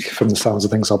don't think from the sounds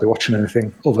of things I'll be watching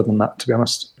anything other than that, to be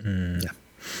honest.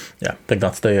 Yeah, I think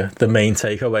that's the main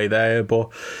takeaway there. But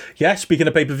yeah, speaking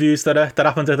of pay-per-views that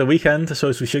happened at the weekend, I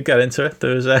suppose we should get into it.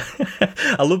 There was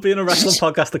I love being a wrestling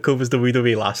podcast that covers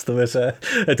WWE last. There was a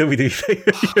WWE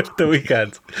pay-per-view at the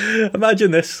weekend.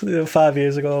 Imagine this 5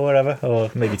 years ago or whatever,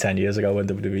 or maybe 10 years ago when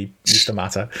WWE used to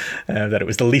matter, that it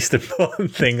was the least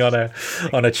important thing on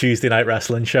a Tuesday night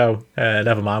wrestling show.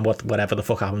 Never mind whatever the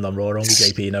fuck happened on Raw, only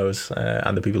JP knows,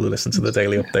 and the people who listen to the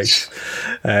daily updates.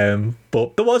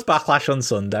 But there was backlash on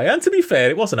Sunday. And to be fair,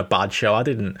 it wasn't a bad show. I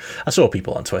saw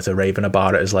people on Twitter raving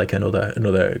about it as like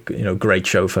another great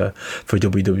show for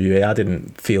WWE. I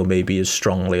didn't feel maybe as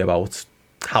strongly about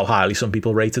how highly some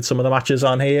people rated some of the matches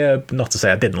on here. Not to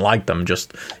say I didn't like them,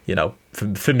 just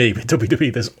for me with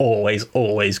WWE, there's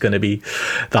always going to be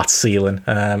that ceiling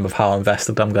of how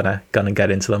invested I'm gonna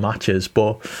get into the matches.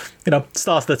 But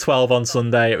started at 12 on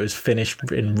Sunday. It was finished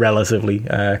in relatively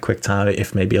quick time,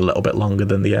 if maybe a little bit longer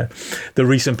than the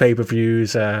recent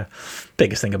pay-per-views.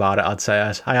 Biggest thing about it, I'd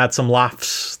say, I had some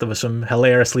laughs. There were some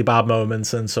hilariously bad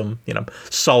moments and some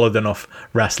solid enough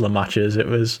wrestling matches. It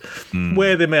was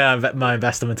worthy my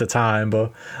investment of time.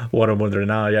 But what I'm wondering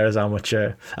now, is how much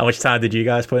time did you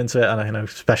guys put into it? And I know,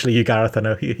 especially you, Gareth. I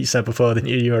know you said before that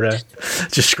you were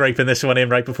just scraping this one in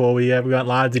right before we went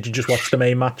live. Did you just watch the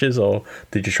main matches, or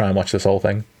did you try and watch this whole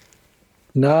thing?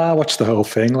 No, I watched the whole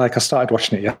thing. Like, I started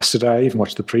watching it yesterday. I even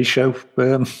watched the pre-show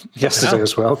yesterday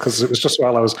as well, because it was just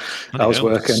while I was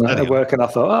working. I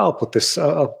thought, I'll put this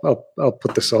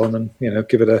on and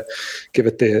give it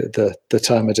the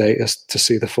time of day to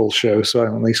see the full show, so I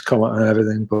can at least comment on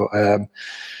everything.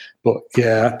 But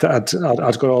yeah,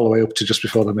 I'd got all the way up to just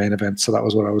before the main event, so that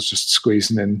was what I was just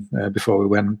squeezing in before we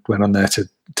went on there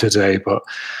today. But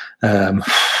there,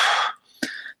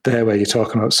 where you're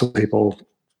talking about some people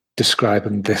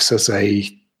describing this as a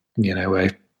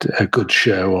good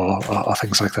show or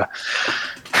things like that,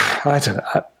 I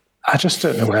just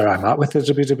don't know where I'm at with the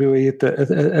WWE at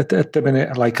the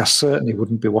minute. Like, I certainly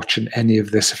wouldn't be watching any of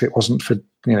this if it wasn't for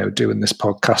doing this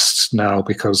podcast now,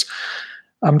 because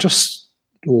I'm just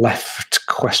left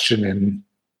questioning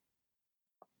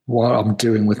what I'm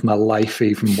doing with my life,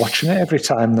 even watching it every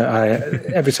time that I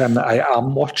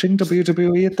am watching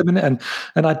WWE at the minute,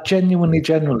 and I genuinely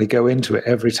generally go into it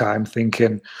every time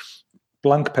thinking,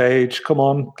 blank page, come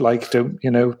on, like, don't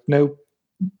no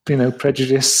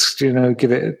prejudice, give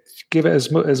it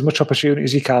as much opportunity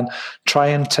as you can, try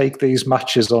and take these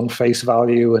matches on face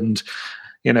value, and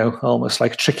almost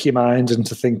like trick your mind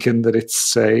into thinking that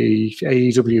it's a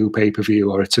AEW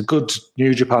pay-per-view or it's a good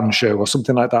New Japan show or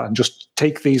something like that, and just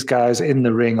take these guys in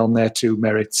the ring on their two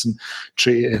merits and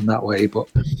treat it in that way. But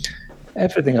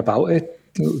everything about it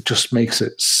just makes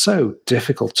it so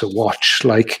difficult to watch.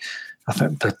 Like, I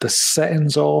think that the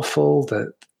setting's awful,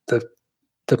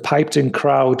 the piped-in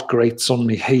crowd grates on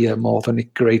me here more than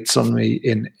it grates on me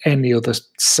in any other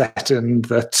setting.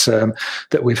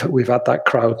 That we've had that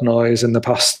crowd noise in the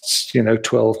past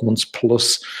 12 months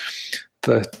plus.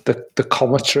 The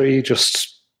commentary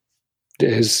just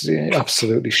is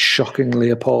absolutely shockingly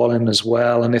appalling as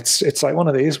well. And it's like one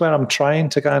of these where I'm trying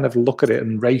to kind of look at it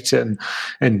and rate it and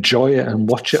enjoy it and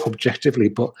watch it objectively,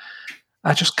 but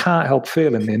I just can't help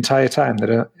feeling the entire time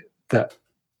that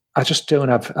I just don't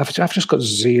have. I've just got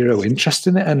zero interest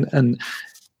in it, and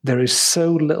there is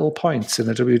so little points in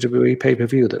a WWE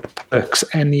pay-per-view that perks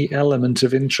any element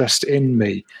of interest in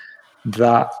me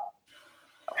that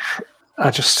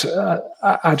I just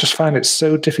find it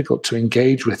so difficult to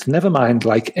engage with. Never mind,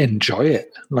 like, enjoy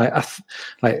it.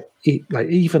 Like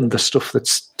even the stuff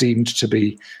that's deemed to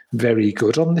be very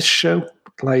good on this show.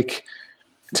 Like,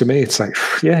 to me, it's like,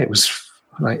 yeah, it was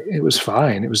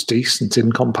fine. It was decent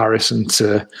in comparison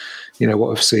to,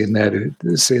 what I've seen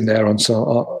there on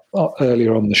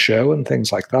earlier on the show and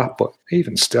things like that. But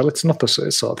even still, it's not the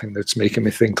sort of thing that's making me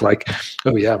think like,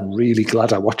 oh yeah, I'm really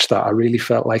glad I watched that. I really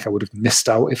felt like I would have missed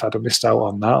out if I'd have missed out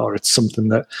on that. Or it's something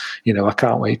that, I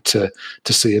can't wait to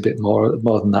see a bit more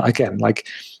than that. Again, like,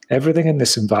 everything in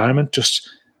this environment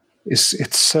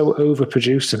it's so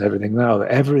overproduced and everything now that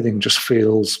everything just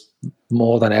feels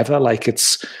more than ever like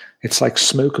it's like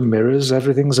smoke and mirrors.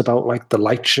 Everything's about like the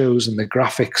light shows and the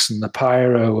graphics and the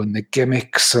pyro and the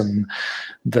gimmicks and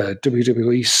the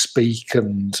WWE speak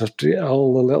and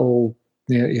all the little,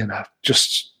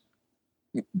 just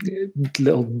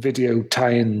little video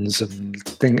tie-ins and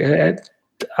thing.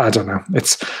 I don't know.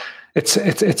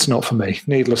 It's not for me.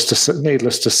 Needless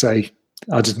to say,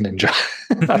 I didn't enjoy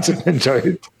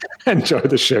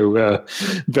the show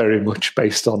very much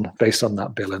based on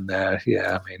that bill in there.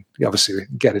 Yeah, I mean, obviously we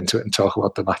can get into it and talk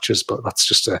about the matches, but that's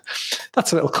a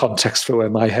little context for where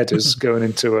my head is going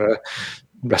into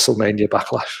WrestleMania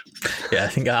Backlash. Yeah, I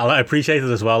think I appreciate it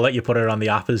as well that you put it on the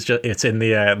app. It's in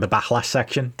the Backlash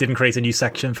section. Didn't create a new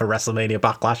section for WrestleMania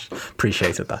Backlash.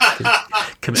 Appreciated that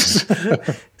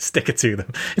commitment. Stick it to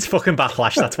them. It's fucking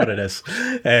Backlash. That's what it is.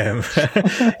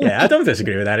 Yeah, I don't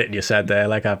disagree with anything you said there.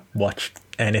 Like, I've watched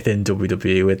anything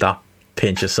WWE with that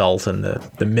pinch of salt, and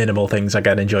the minimal things I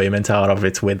get enjoyment out of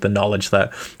it, with the knowledge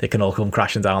that it can all come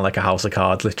crashing down like a house of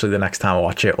cards literally the next time I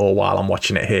watch it, or while I'm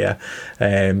watching it here.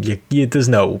 There's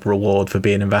no reward for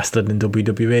being invested in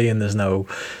WWE, and there's no,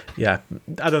 I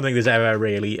don't think there's ever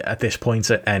really at this point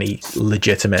any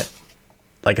legitimate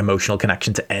like emotional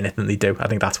connection to anything they do. I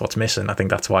think that's what's missing. I think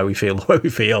that's why we feel the way we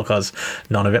feel, because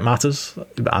none of it matters.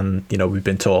 And we've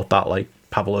been taught that like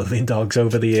Pavlovian dogs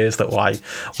over the years, that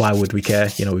why would we care?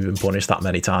 We've been punished that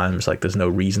many times. Like, there's no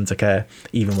reason to care.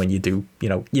 Even when you do,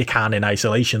 you can in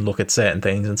isolation look at certain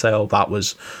things and say, oh, that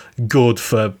was good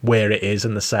for where it is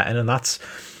in the setting. And that's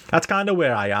kind of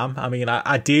where I am. I mean,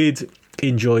 I did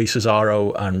enjoy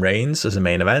Cesaro and Reigns as a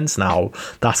main event. Now,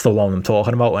 that's the one I'm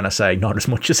talking about when I say not as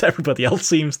much as everybody else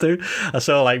seems to. I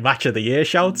saw like match of the year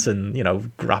shouts and,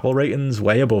 grapple ratings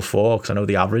way above 4, because I know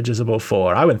the average is above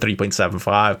 4. I went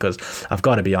 3.75 because I've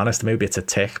got to be honest, maybe it's a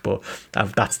tick, but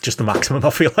that's just the maximum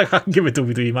I feel like I can give a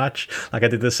WWE match. Like, I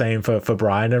did the same for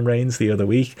Bryan and Reigns the other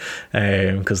week,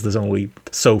 because there's only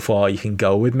so far you can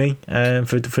go with me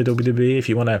for WWE. If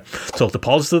you want to talk the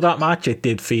positive of that match, it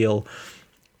did feel,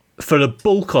 for the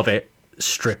bulk of it,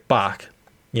 stripped back,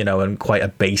 and quite a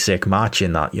basic match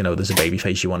in that, there's a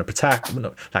babyface you want to protect. Well,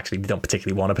 no, actually, we don't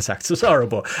particularly want to protect Cesaro,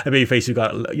 but a babyface who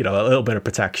got, a little bit of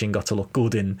protection, got to look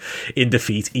good in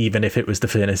defeat, even if it was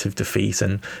definitive defeat.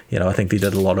 And, I think they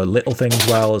did a lot of little things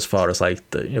well, as far as like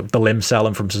the limb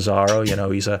selling from Cesaro.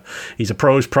 He's a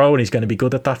pro's pro, and he's going to be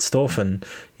good at that stuff. And,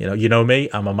 me,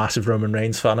 I'm a massive Roman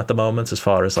Reigns fan at the moment, as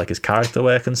far as like his character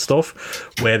work and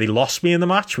stuff. Where they lost me in the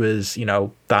match was,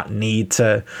 that need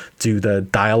to do the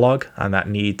dialogue and that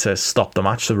need to stop the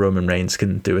match so Roman Reigns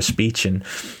can do a speech. And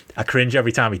I cringe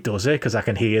every time he does it, because I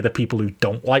can hear the people who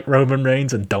don't like Roman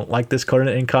Reigns and don't like this current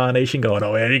incarnation going,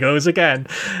 oh, here he goes again.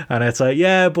 And it's like,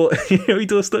 yeah, but he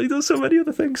does so many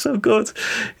other things so good.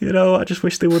 I just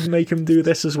wish they wouldn't make him do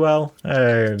this as well.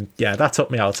 That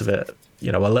took me out of it,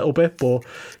 a little bit, but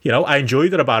I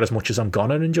enjoyed it about as much as I'm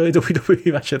gonna enjoy the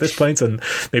WWE match at this point. And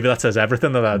maybe that says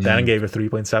everything, that I then gave it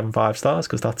 3.75 stars,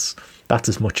 because that's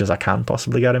as much as I can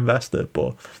possibly get invested.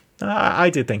 But I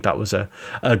did think that was a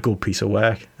good piece of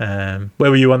work. Where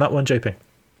were you on that one, JP?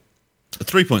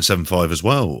 3.75 as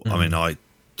well. I mean,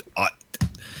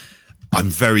 I'm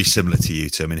very similar to you,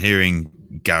 Tim. I mean, hearing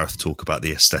Gareth talk about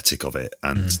the aesthetic of it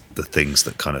and the things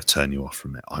that kind of turn you off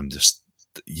from it, I'm just,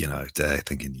 there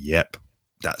thinking, yep,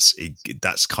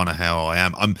 that's kind of how I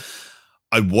am.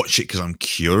 I watch it because I'm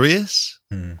curious,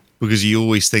 because you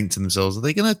always think to themselves,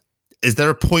 is there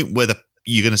a point where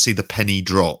you're going to see the penny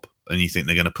drop and you think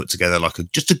they're going to put together like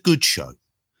just a good show,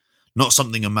 not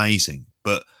something amazing,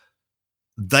 but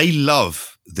they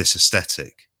love this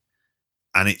aesthetic.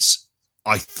 And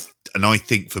I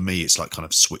think for me, it's like kind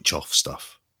of switch off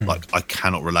stuff. Like, I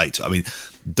cannot relate to. I mean,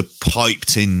 the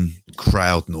piped in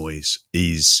crowd noise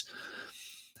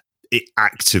it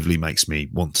actively makes me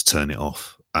want to turn it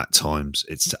off. at times.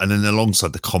 And then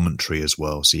alongside the commentary as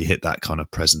well. So you hit that kind of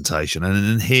presentation. And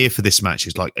then here for this match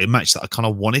is like a match that I kind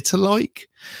of wanted to like.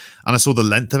 And I saw the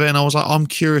length of it and I was like, I'm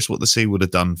curious what the Sea would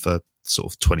have done for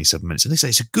sort of 27 minutes. And they say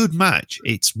it's a good match.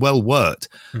 It's well worked.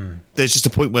 There's just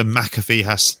a point where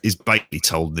McAfee is basically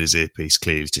told in his earpiece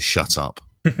clearly to shut up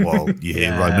while you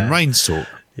hear Roman Reigns talk.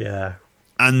 Yeah.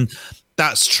 And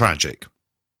that's tragic.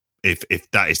 If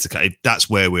that is the case, that's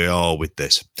where we are with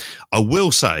this. I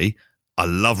will say, I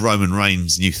love Roman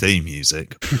Reigns' new theme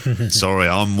music. Sorry,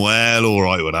 I'm well all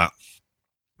right with that.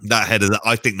 That header,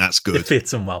 I think that's good. It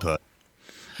fits him well.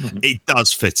 It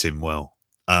does fit him well.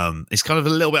 It's kind of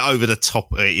a little bit over the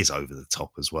top. It is over the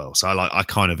top as well. So I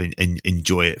kind of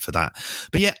enjoy it for that.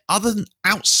 But yeah,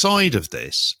 outside of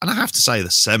this, and I have to say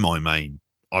the semi-main,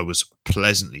 I was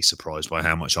pleasantly surprised by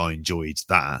how much I enjoyed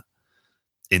that.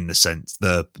 In the sense,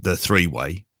 the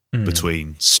three-way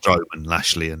between Strowman,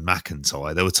 Lashley, and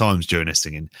McIntyre. There were times during this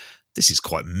thinking, this is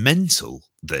quite mental,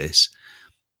 this.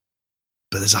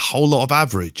 But there's a whole lot of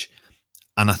average.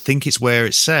 And I think it's where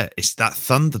it's set. It's that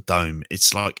Thunderdome.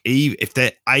 It's like, if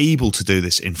they're able to do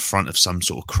this in front of some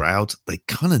sort of crowd, they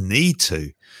kind of need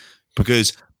to.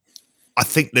 Because I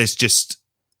think there's just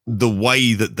the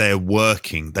way that they're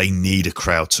working, they need a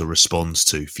crowd to respond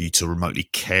to for you to remotely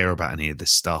care about any of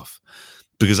this stuff.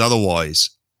 Because otherwise,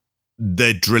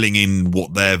 they're drilling in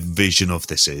what their vision of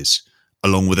this is,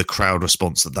 along with a crowd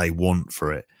response that they want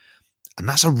for it. And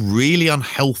that's a really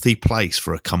unhealthy place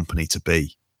for a company to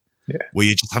be, where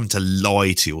you're just having to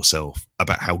lie to yourself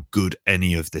about how good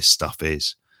any of this stuff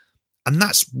is. And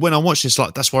that's when I watch this,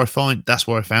 like, that's where I found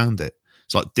it.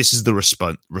 It's like, this is the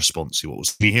response you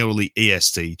want. You hear all the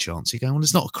EST chants, you go, well,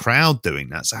 there's not a crowd doing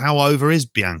that. So how over is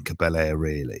Bianca Belair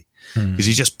really? Because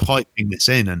you're just piping this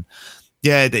in. And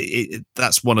yeah,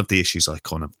 that's one of the issues I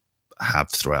kind of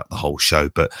have throughout the whole show.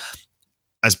 But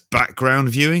as background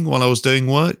viewing while I was doing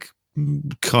work,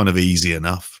 kind of easy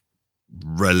enough,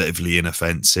 relatively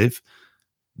inoffensive.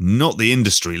 Not the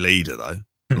industry leader, though.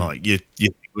 Like,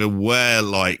 we're aware,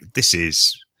 like, this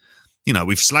is,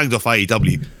 we've slagged off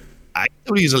AEW.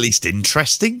 AEW is at least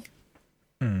interesting.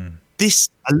 A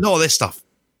lot of this stuff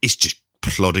is just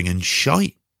plodding and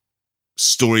shite.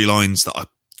 Storylines that I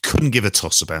couldn't give a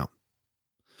toss about.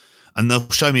 And they'll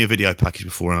show me a video package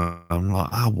before, and I'm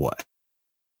like,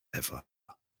 whatever.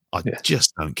 I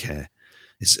just don't care.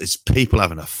 It's people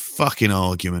having a fucking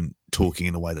argument, talking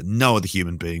in a way that no other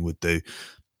human being would do,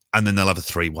 and then they'll have a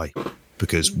three-way,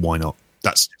 because why not?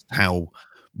 That's how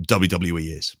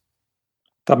WWE is.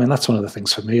 I mean, that's one of the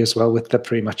things for me as well with the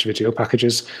pre-match video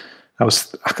packages. I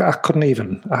couldn't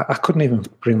even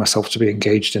bring myself to be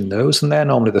engaged in those, and they're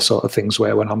normally the sort of things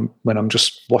where when I'm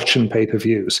just watching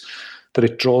pay-per-views, that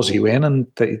it draws you in and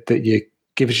that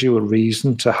gives you a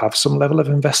reason to have some level of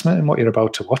investment in what you're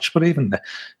about to watch. But even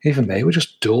they were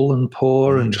just dull and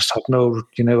poor and just had no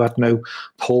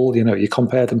pull. You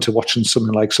compare them to watching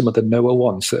something like some of the Noah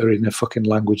ones that are in a fucking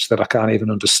language that I can't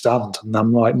even understand, and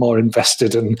I'm like more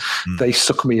invested, and they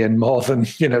suck me in more than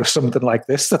something like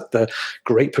this that the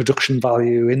great production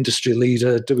value industry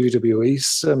leader WWE's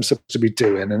supposed to be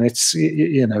doing, and it's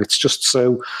it's just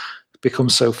so.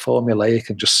 Becomes so formulaic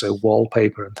and just so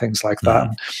wallpaper and things like that.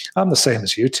 And I'm the same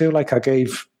as you two. Like I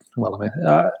gave Roman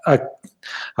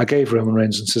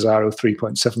Reigns and Cesaro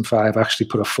 3.75. I actually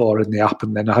put a 4 in the app,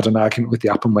 and then I had an argument with the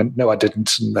app and went, no, I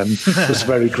didn't. And then was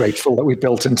very grateful that we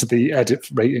built into the edit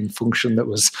rating function that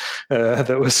was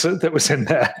in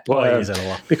there.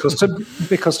 But,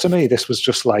 because to me, this was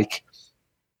just like,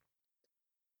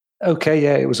 okay,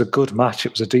 yeah, it was a good match.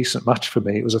 It was a decent match for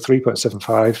me. It was a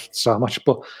 3.75 star match,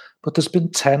 but there's been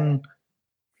 10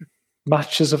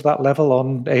 matches of that level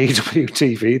on AEW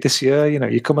TV this year.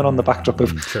 You're coming on the backdrop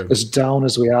of as down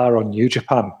as we are on New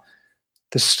Japan.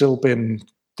 There's still been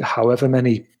however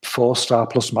many 4-star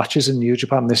plus matches in New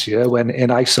Japan this year, when in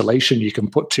isolation you can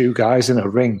put 2 guys in a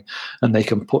ring and they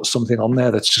can put something on there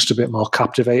that's just a bit more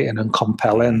captivating and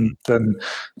compelling than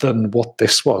what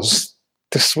this was.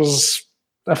 This was,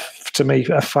 to me,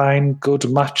 a fine, good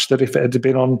match that if it had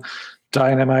been on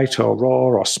Dynamite or Raw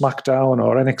or SmackDown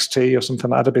or NXT or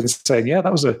something, I'd have been saying, yeah,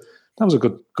 that was a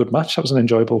good match. That was an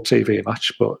enjoyable TV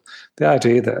match. But the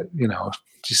idea that you're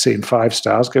seeing 5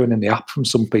 stars going in the app from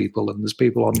some people, and there's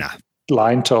people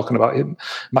online talking about it,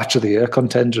 match of the year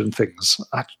contender and things,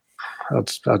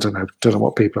 I don't know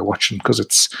what people are watching because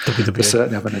they're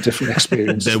certainly having a different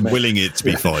experience. They're willing it to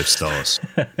be 5 stars.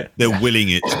 They're willing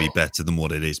it to be better than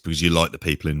what it is because you like the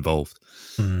people involved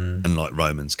and like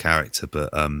Roman's character.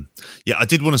 But yeah, I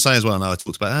did want to say as well, I know I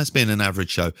talked about it as being an average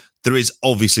show. There is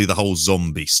obviously the whole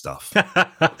zombie stuff.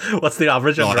 What's the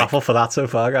average and raffle for that so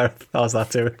far, Gareth? How's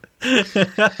that doing?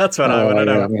 That's what I want to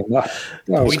know. I mean,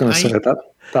 I was going to say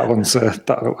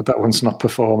that one's not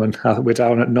performing. We're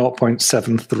down at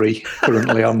 0.73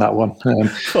 currently on that one.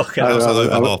 Okay, over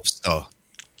half star.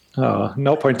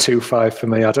 0.25 for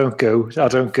me. I don't go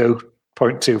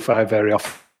 0.25 very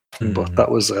often, but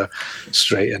that was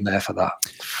straight in there for that.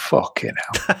 Fucking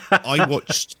hell. I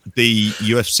watched the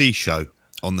UFC show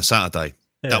on the Saturday.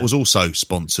 Yeah. That was also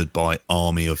sponsored by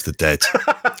Army of the Dead,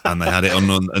 and they had it on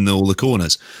all the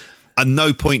corners. At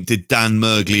no point did Dan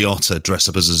Murgliotta dress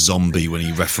up as a zombie when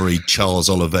he refereed Charles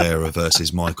Oliveira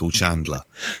versus Michael Chandler.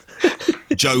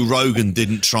 Joe Rogan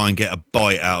didn't try and get a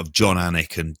bite out of John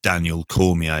Anik and Daniel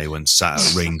Cormier when sat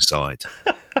at ringside.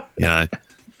 You know,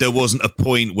 there wasn't a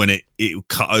point when it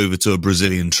cut over to a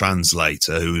Brazilian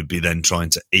translator who would be then trying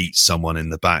to eat someone in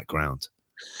the background.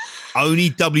 Only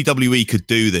WWE could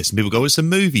do this. And people go, it's a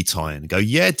movie tie-in. Go,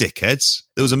 yeah, dickheads.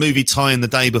 There was a movie tie-in the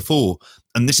day before.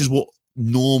 And this is what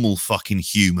normal fucking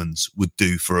humans would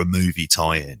do for a movie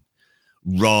tie-in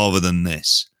rather than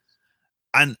this.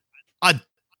 And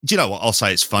do you know what? I'll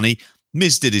say it's funny.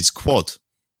 Miz did his quad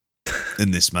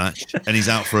in this match and he's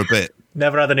out for a bit.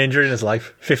 Never had an injury in his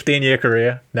life. 15-year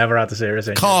career. Never had a serious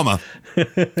injury. Karma.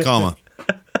 It's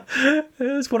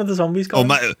one of the zombies.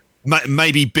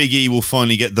 Maybe Big E will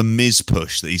finally get the Miz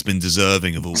push that he's been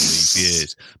deserving of all these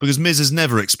years. Because Miz has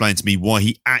never explained to me why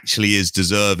he actually is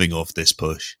deserving of this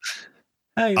push.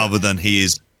 Other than he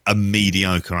is a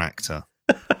mediocre actor.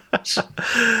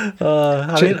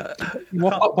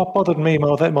 What bothered me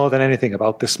more than anything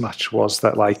about this match was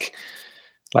that like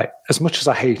as much as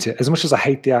I hate it, as much as I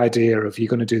hate the idea of you're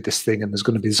going to do this thing and there's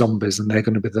going to be zombies and they're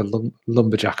going to be the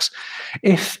lumberjacks,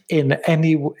 if in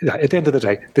any at the end of the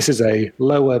day this is a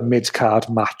lower mid-card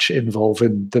match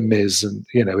involving the Miz, and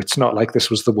you know it's not like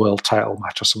this was the world title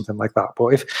match or something like that,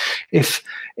 but if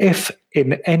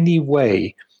in any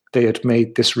way they had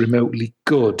made this remotely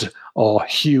good or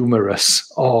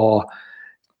humorous or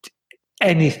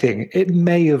anything, it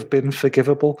may have been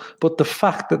forgivable. But the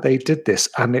fact that they did this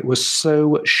and it was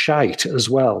so shite as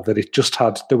well that it just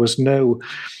there was no,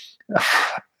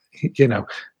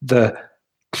 the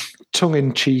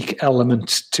tongue-in-cheek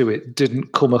element to it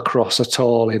didn't come across at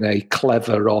all in a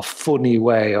clever or funny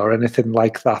way or anything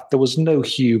like that. There was no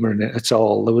humor in it at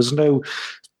all. There was no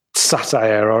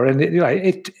satire or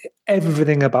anything.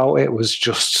 Everything about it was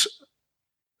just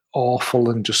awful,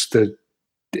 and just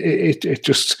it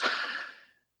just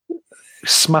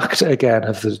smacked again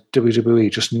of the WWE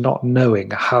just not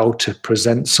knowing how to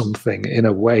present something in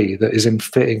a way that is in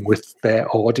fitting with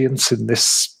their audience in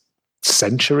this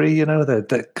century. You know,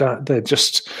 they're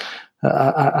just.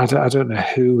 I don't know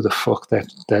who the fuck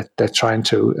they're trying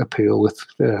to appeal with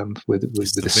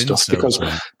this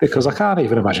stuff, because I can't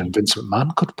even imagine Vince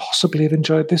McMahon could possibly have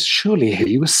enjoyed this. Surely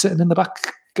he was sitting in the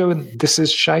back going, "This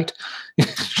is shite."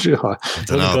 Sure.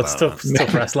 It's tough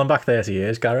wrestling back 30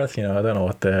 years, Gareth. You know, I don't know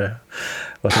what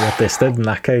this did in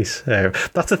that case.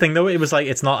 That's the thing, though. It was like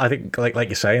it's not. I think like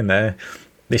you're saying there.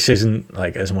 This isn't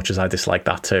like, as much as I dislike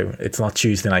that too, it's not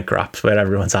Tuesday Night Graps where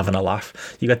everyone's having a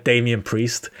laugh. You got Damian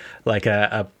Priest, like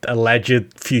a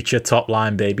alleged future top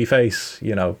line babyface,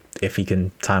 you know, if he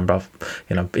can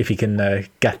if he can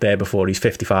get there before he's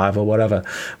 55 or whatever.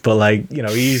 But like, you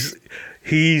know, he's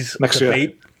next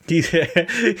year.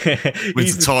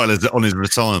 He's Tyler on his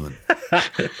retirement.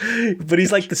 But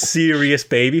he's like the serious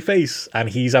babyface, and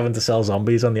he's having to sell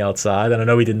zombies on the outside. And I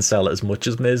know he didn't sell it as much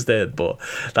as Miz did, but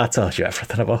that tells you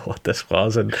everything about what this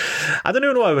was. And I don't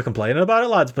even know why we're complaining about it,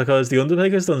 lads, because The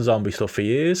Undertaker's done zombie stuff for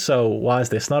years, so why is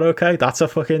this not okay? That's a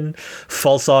fucking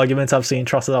false argument I've seen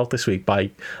trotted out this week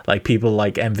by like people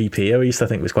like MVP, who I used to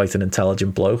think was quite an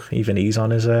intelligent bloke. Even he's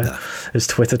on his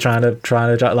Twitter trying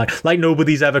to like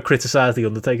nobody's ever criticised The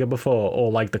Undertaker before,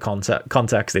 or like the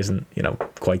context isn't, you know,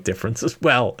 quite different as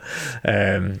well.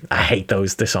 I hate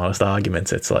those dishonest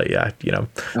arguments. It's like,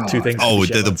 two things. Oh,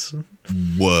 they're the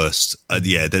worst.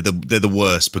 They're the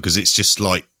worst, because it's just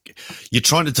like you're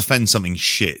trying to defend something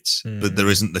shit, but there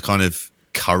isn't the kind of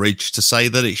courage to say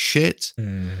that it's shit.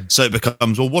 So it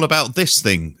becomes, well, what about this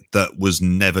thing that was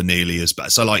never nearly as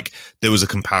bad? So like there was a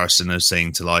comparison I was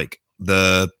saying to like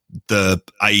the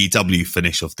AEW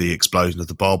finish of the explosion of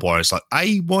the barbed wire. It's like,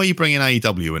 why are you bringing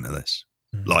AEW into this?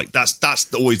 Like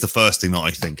that's always the first thing that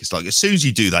I think. It's like, as soon as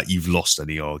you do that, you've lost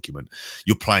any argument.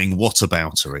 You're playing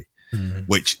whataboutery.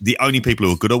 which the only people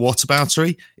who are good at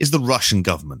whataboutery is the Russian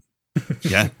government.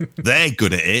 Yeah, they're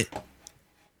good at it.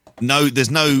 No, there's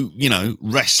no,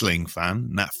 wrestling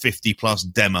fan, that 50-plus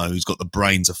demo who's got the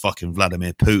brains of fucking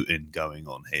Vladimir Putin going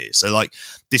on here. So, like,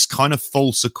 this kind of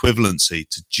false equivalency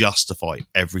to justify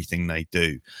everything they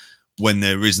do when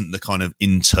there isn't the kind of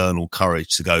internal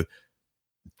courage to go,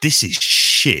 this is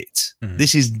shit.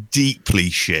 This is deeply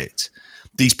shit.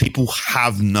 These people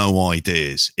have no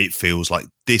ideas. It feels like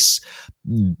this,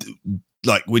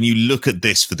 like when you look at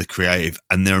this for the creative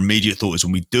and their immediate thought is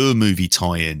when we do a movie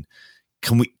tie-in,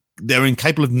 they're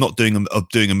incapable of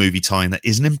doing a movie tie-in that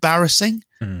isn't embarrassing.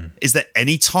 Is there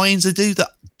any tie-ins they do that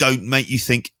don't make you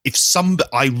think,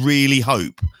 I really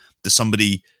hope that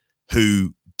somebody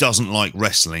who doesn't like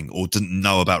wrestling or doesn't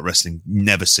know about wrestling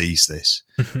never sees this,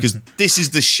 because this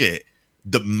is the shit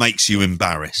that makes you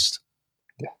embarrassed.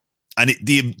 And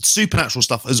the supernatural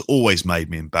stuff has always made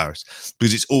me embarrassed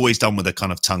because it's always done with a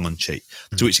kind of tongue-in-cheek.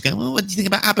 To which you go, well, what do you think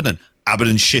about Abaddon?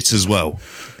 Abaddon shit as well.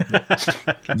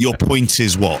 Your point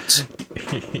is what?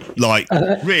 Like,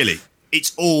 really,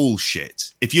 it's all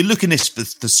shit. If you're looking this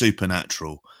for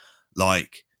supernatural,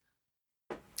 like,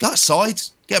 go outside,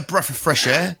 get a breath of fresh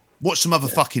air, watch some other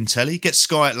fucking telly, get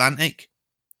Sky Atlantic.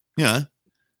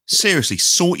 Seriously,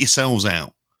 sort yourselves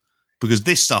out, because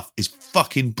this stuff is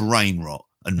fucking brain rot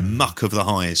and muck of the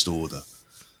highest order.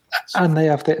 And they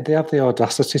have the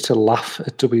audacity to laugh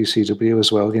at WCW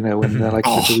as well. When they're like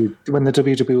when the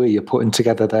WWE are putting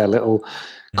together their little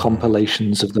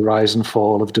compilations of the rise and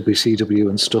fall of WCW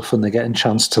and stuff, and they're getting a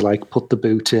chance to like put the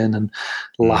boot in and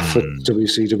laugh at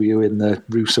WCW in the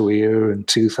Russo era and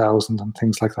 2000 and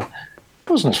things like that. It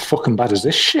wasn't as fucking bad as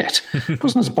this shit. It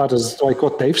wasn't as bad as like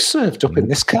what they've served up in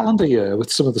this calendar year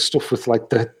with some of the stuff with like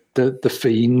the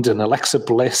Fiend and Alexa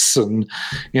Bliss and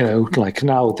like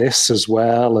now this as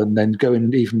well, and then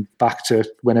going even back to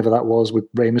whenever that was with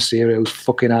Rey Mysterio's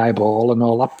fucking eyeball and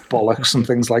all that bollocks and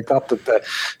things like that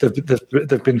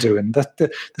they've been doing. They're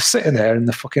sitting there in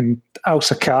the fucking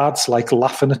house of cards, like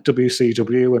laughing at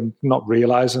WCW and not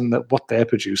realizing that what they're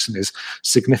producing is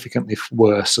significantly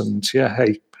worse. And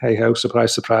hey ho,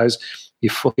 surprise, surprise.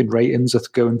 Your fucking ratings are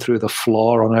going through the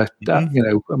floor on a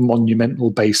monumental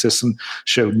basis and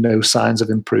show no signs of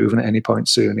improving at any point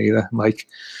soon either. Like,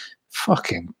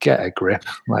 fucking get a grip.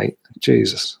 Like,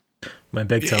 Jesus. When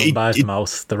Big Tone buys the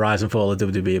mouse, the rise and fall of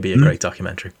WWE would be a great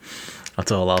documentary.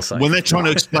 That's all I'll say. When they're trying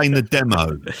to explain the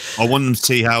demo, I want them to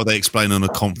see how they explain on a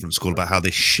conference call about how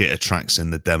this shit attracts in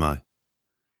the demo.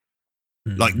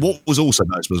 Like, what was also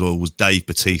noticeable as well was Dave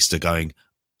Bautista going,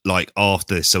 like,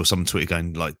 after this, there was some Twitter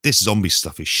going, like, this zombie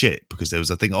stuff is shit, because there was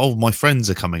a thing, my friends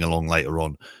are coming along later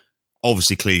on,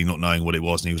 obviously clearly not knowing what it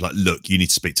was, and he was like, look, you need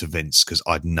to speak to Vince, because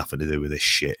I had nothing to do with this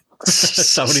shit.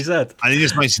 That's what he said. And it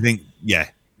just makes you think,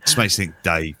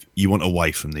 Dave, you want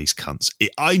away from these cunts.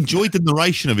 I enjoyed the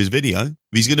narration of his video. If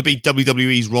he's going to be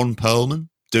WWE's Ron Perlman,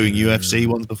 doing UFC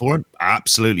ones before him,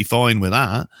 absolutely fine with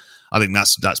that. I think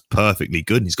that's perfectly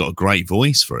good, and he's got a great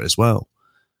voice for it as well.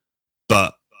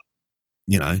 But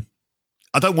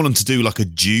I don't want them to do like a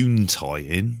Dune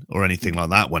tie-in or anything like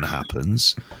that when it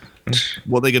happens.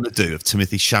 What are they going to do if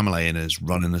Timothy Chalamet in is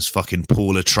running as fucking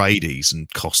Paul Atreides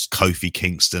and cost Kofi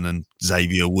Kingston and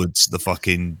Xavier Woods the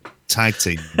fucking tag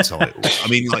team title? I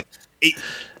mean, like,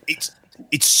 it's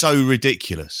so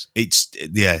ridiculous.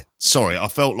 Sorry, I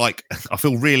feel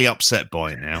really upset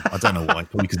by it now. I don't know why,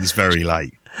 probably because it's very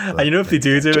late. But, and if they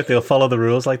do it, they'll follow the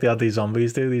rules like they had these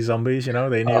zombies do. These zombies, they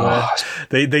knew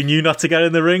they knew not to get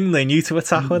in the ring. They knew to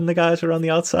attack when the guys were on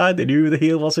the outside. They knew who the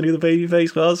heel was and who the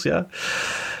babyface was. Yeah,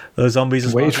 those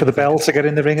zombies. Wait for the bell to get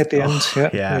in the ring at the end.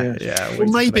 Yeah. Well,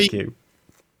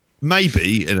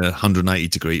 maybe in a 180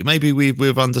 degree, maybe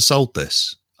we've undersold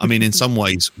this. I mean, in some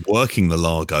ways, working the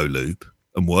Largo Loop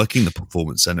and working the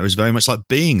Performance Center is very much like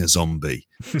being a zombie.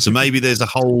 So maybe there's a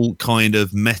whole kind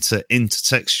of meta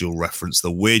intertextual reference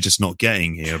that we're just not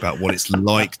getting here about what it's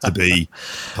like to be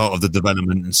part of the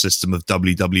development and system of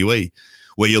WWE,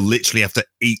 where you'll literally have to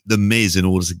eat the Miz in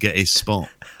order to get his spot.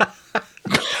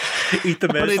 Eat the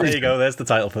Miz. There you go. There's the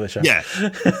title for the show. Yeah.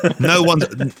 No one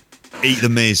eat the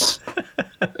Miz.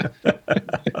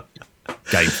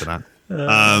 Game for that.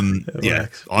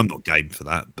 I'm not game for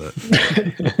that, but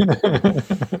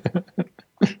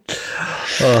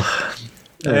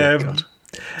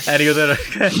any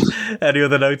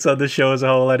other notes on the show as a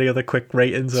whole? Any other quick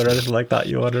ratings or anything like that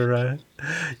you want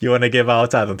to give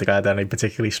out? I don't think I had any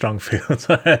particularly strong feelings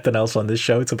or anything else on this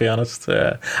show, to be honest.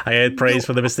 I heard praise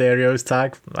for the Mysterio's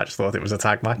tag. I just thought it was a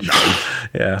tag match.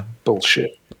 Yeah,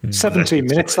 bullshit. 17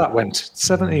 minutes that went.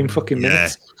 17 fucking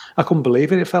minutes. I couldn't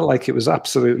believe it. It felt like it was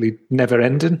absolutely never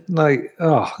ending. Like,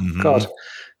 God.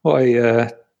 what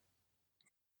a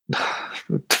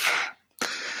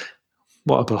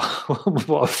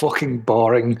what a fucking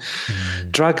boring,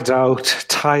 dragged out,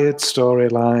 tired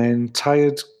storyline,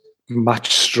 tired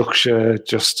match structure.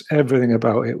 Just everything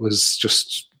about it was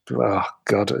just, oh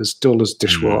God, as dull as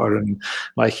dishwater. And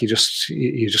like you just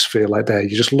feel like you're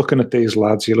just looking at these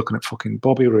lads. You're looking at fucking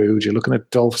Bobby Roode. You're looking at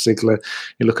Dolph Ziggler.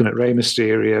 You're looking at Rey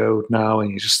Mysterio now,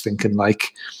 and you're just thinking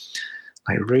like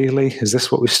really, is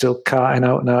this what we're still carting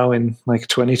out now in like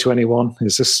 2021?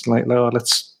 Is this like, oh,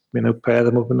 let's pair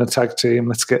them up in a tag team.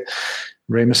 Let's get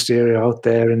Rey Mysterio out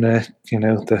there in the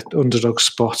underdog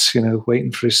spot,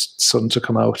 waiting for his son to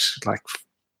come out. Like,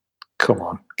 come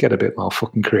on, get a bit more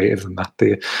fucking creative than that.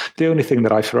 The only thing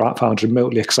that I found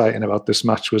remotely exciting about this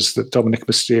match was that Dominic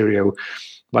Mysterio,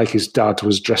 like his dad,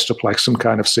 was dressed up like some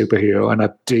kind of superhero and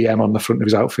a DM on the front of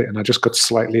his outfit, and I just got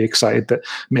slightly excited that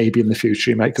maybe in the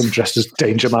future he might come dressed as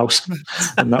Danger Mouse.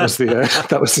 And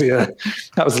that was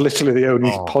literally the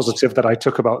only positive that I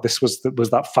took about this was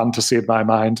that fantasy in my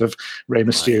mind of Rey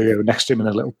Mysterio next to him in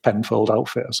a little Penfold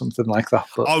outfit or something like that.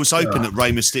 But I was hoping that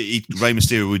Rey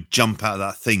Mysterio would jump out of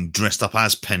that thing dressed up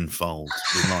as Penfold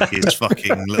with like his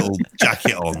fucking little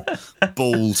jacket on,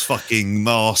 bald fucking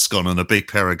mask on, and a big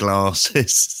pair of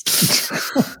glasses.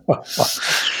 I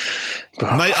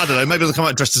don't know. Maybe they'll come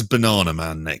out dressed as Banana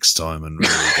Man next time and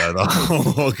really go the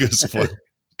whole August way.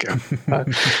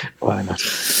 Why not?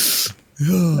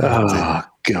 Oh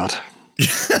God!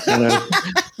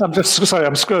 I'm just sorry.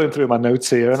 I'm scrolling through my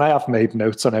notes here, and I have made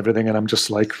notes on everything, and I'm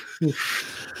just like,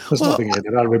 there's nothing here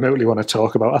that I remotely want to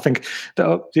talk about. I think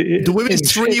the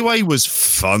women's three-way was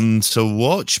fun to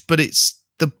watch, but it's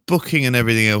the booking and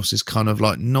everything else is kind of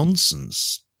like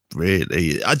nonsense.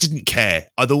 Really, I didn't care.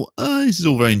 I thought, this is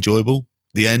all very enjoyable.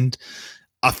 The end.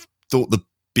 I thought the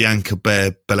Bianca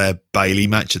Belair Bailey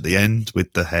match at the end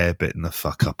with the hair bit and the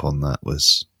fuck up on that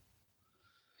was,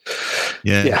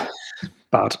 bad.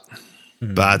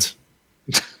 Bad.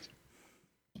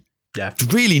 Yeah,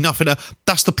 really nothing.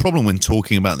 That's the problem when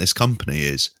talking about this company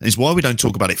is why we don't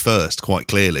talk about it first. Quite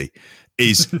clearly,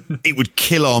 is it would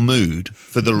kill our mood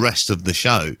for the rest of the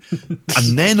show,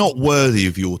 and they're not worthy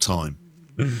of your time.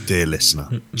 Dear listener,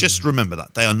 just remember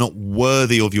that they are not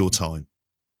worthy of your time.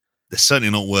 They're certainly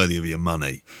not worthy of your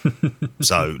money.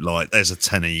 So, like, there's a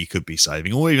tenner you could be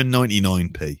saving, or even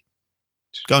 99p.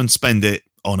 Go and spend it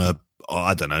on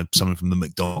something from the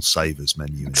McDonald's Savers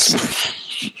menu.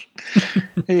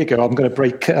 Here you go. I'm going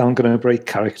to break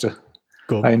character.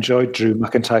 Cool. I enjoyed Drew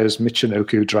McIntyre's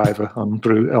Michinoku driver on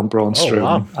Braun Strowman.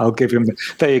 Wow. I'll give him.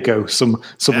 There you go. Some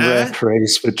rare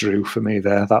praise for Drew for me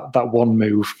there. That one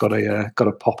move got a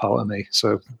pop out of me.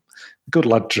 So good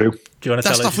lad, Drew. Do you want to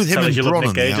tell us you love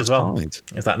Nick Gage as well?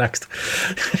 Is that next?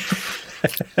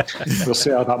 We'll see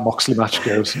how that Moxley match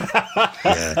goes.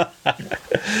 Yeah.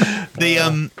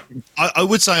 I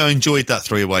would say I enjoyed that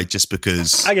 3-way just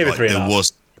because I gave it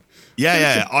 3.5.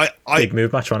 I big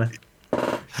move match on it.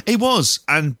 He was,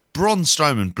 and Braun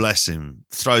Strowman, bless him,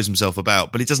 throws himself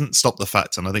about, but he doesn't stop the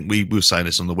fact, and I think we were saying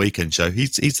this on the weekend show,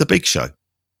 he's the Big Show.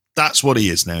 That's what he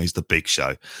is now. He's the Big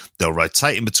Show. They'll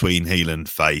rotate him between heel and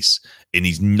face, and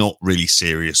he's not really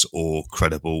serious or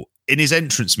credible. In his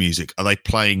entrance music, are they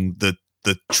playing the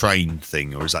train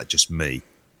thing, or is that just me?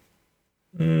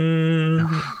 I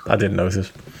didn't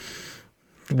notice.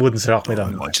 Wouldn't shock me, though.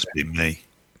 It might just be me.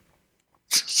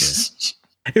 Yeah.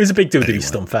 It was a big WWE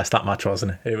stump fest, that match,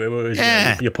 wasn't it? It was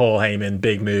your Paul Heyman,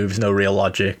 big moves, no real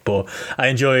logic. But I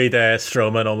enjoyed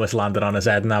Strowman almost landing on his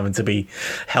head and having to be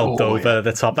helped over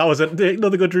the top. That was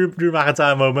another good Drew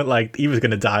McIntyre moment. Like, he was going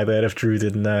to die there if Drew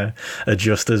didn't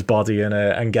adjust his body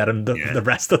and get him the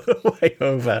rest of the way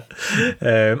over.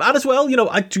 And as well,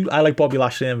 I like Bobby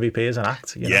Lashley MVP as an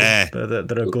act. They're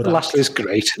a good act. Lashley's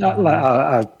great.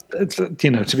 To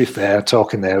be fair,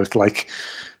 talking there with like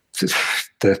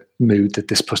the mood that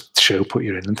this show put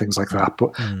you in and things like that.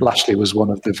 But Lashley was one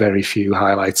of the very few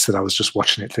highlights that I was just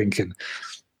watching it thinking,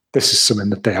 this is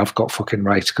something that they have got fucking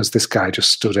right, because this guy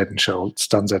just stands head and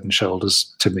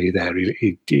shoulders to me there.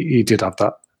 He did have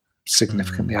that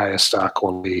significantly higher star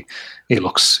quality. He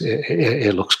looks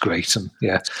great, and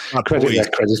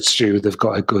credit's due. They've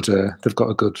got a good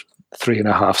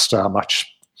 3.5 star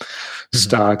match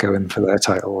star going for their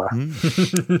title there.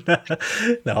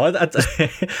 No,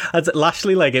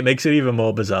 Lashley, like, it makes it even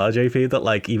more bizarre, JP, that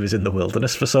like he was in the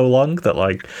wilderness for so long that,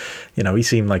 like, he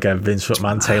seemed like a Vince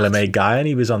McMahon tailor-made guy, and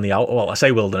he was on the I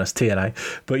say wilderness, TNA,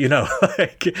 but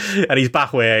and he's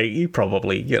back where he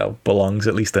probably belongs,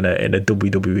 at least in a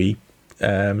WWE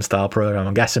style program.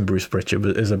 I'm guessing Bruce Pritchard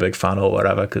is a big fan or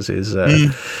whatever, because his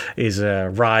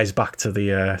rise back to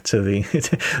the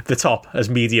the top, as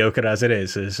mediocre as it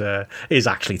is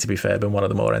actually, to be fair, been one of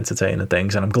the more entertaining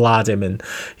things. And I'm glad him and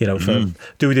for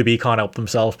WWE can't help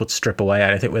themselves but strip away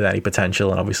anything with any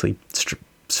potential, and obviously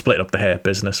split up the hair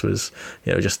business was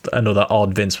just another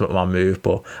odd Vince McMahon move.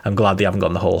 But I'm glad they haven't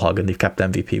gone the whole hog and they've kept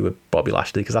MVP with Bobby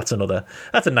Lashley, because that's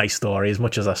a nice story. As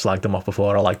much as I slagged him off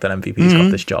before, I like that MVP's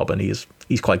got this job, and he's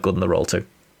quite good in the role too.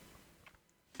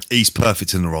 He's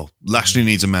perfect in the role. Lashley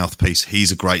needs a mouthpiece.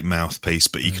 He's a great mouthpiece,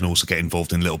 but he can also get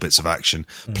involved in little bits of action.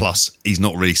 Plus, he's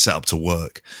not really set up to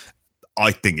work.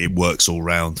 I think it works all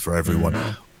round for everyone.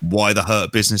 Why the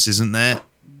Hurt Business isn't there,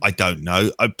 I don't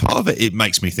know. Part of it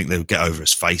makes me think they'll get over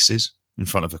as faces in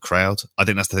front of a crowd. I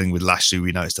think that's the thing with Lashley.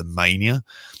 We noticed at Mania,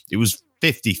 it was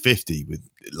 50-50 with,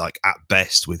 like, at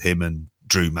best with him and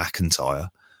Drew McIntyre.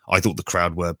 I thought the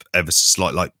crowd were ever so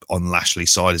slight, like, on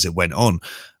Lashley's side as it went on.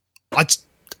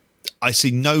 I see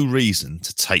no reason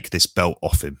to take this belt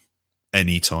off him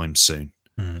anytime soon.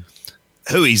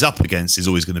 Who he's up against is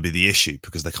always going to be the issue,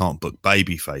 because they can't book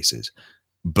baby faces.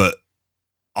 But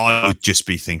I would just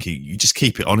be thinking, you just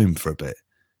keep it on him for a bit.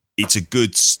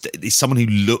 He's someone who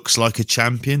looks like a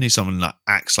champion. He's someone that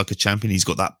acts like a champion. He's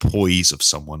got that poise of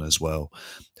someone as well,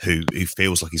 who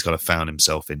feels like he's kind of found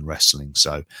himself in wrestling.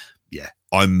 So, yeah,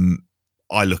 I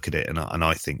look at it and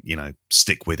I think,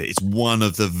 stick with it. It's one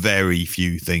of the very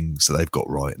few things that they've got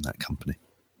right in that company.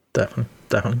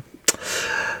 Definitely.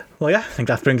 Well, yeah, I think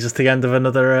that brings us to the end of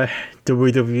another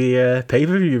WWE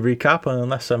pay-per-view recap,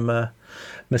 unless I'm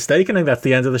mistaken. I think that's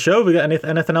the end of the show. We got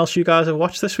anything else you guys have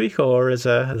watched this week, or is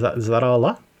that all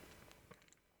that?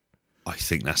 I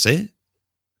think that's it.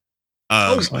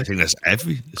 I think that's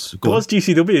everything. What was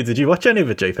GCW? Did you watch any of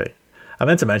it, JP? I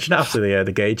meant to mention it after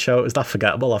the Gage show. It was that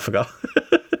forgettable. I forgot.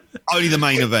 Only the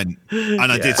main event,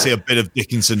 and I did see a bit of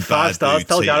Dickinson. 5 stars.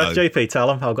 Tell Garrett, JP,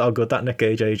 tell him how good that Nick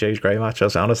Gage AJ Gray match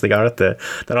was. Honestly, Garrett, there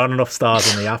aren't enough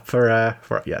stars in the app for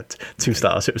 2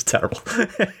 stars. It was terrible.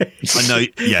 I know.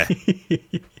 Yeah.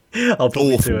 I'll put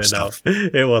me to it now.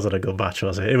 It wasn't a good match,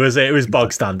 was it? It was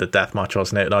bog standard death match,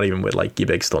 wasn't it? Not even with like your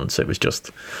big stunts. It was just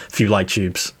a few light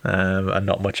tubes and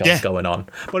not much else going on.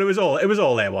 But it was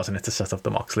all there, wasn't it, to set up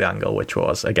the Moxley angle, which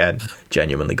was, again,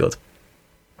 genuinely good.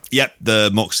 Yep, the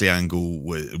Moxley angle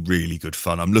were really good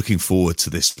fun. I'm looking forward to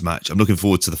this match. I'm looking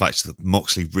forward to the fact that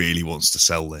Moxley really wants to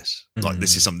sell this. Like,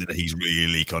 this is something that he's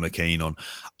really kind of keen on.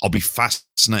 I'll be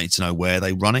fascinated to know where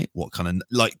they run it, what kind of,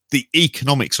 like, the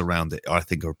economics around it, I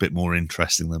think, are a bit more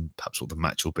interesting than perhaps what the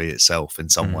match will be itself in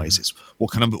some ways. It's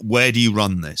where do you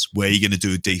run this? Where are you going to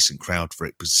do a decent crowd for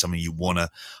it? Because it's something you want to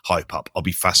hype up. I'll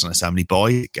be fascinated to see how many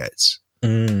buy it gets.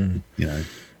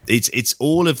 It's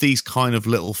all of these kind of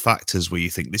little factors where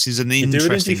you think this is an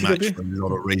interesting match for a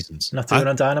lot of reasons. Not doing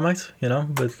on Dynamite,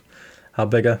 with how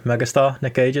big a megastar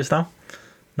Nick Gage is now.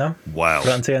 No? Wow. Put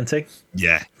it on TNT?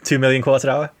 Yeah. 2 million quarter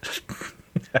hour?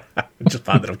 Just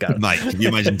found it up, Garrett. Mate, can you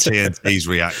imagine TNT's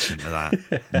reaction to that?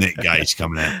 Nick Gage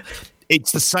coming out.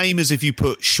 It's the same as if you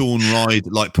put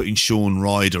putting Shawn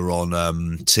Ryder on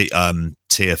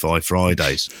TFI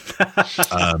Fridays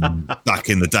back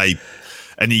in the day.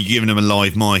 And you're giving him a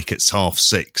live mic at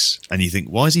 6:30, and you think,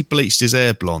 why has he bleached his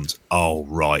hair blonde? Oh,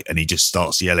 right. And he just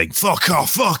starts yelling, fuck off,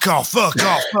 fuck off, fuck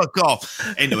off, fuck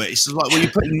off. Anyway, it's like when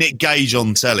you're putting Nick Gage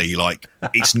on telly, like,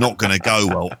 it's not going to go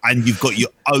well, and you've got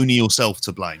only yourself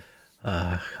to blame.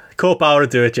 Court Bauer would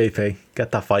do it, JP.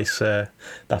 Get that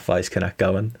Vice Connect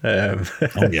going. Oh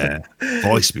yeah,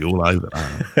 Vice be all over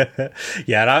that.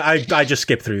 Yeah, I just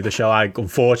skipped through the show. I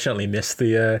unfortunately missed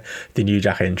the New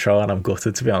Jack intro, and I'm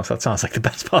gutted, to be honest. That sounds like the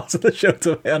best part of the show,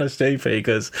 to be honest, JP.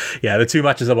 Because the 2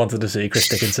 matches I wanted to see: Chris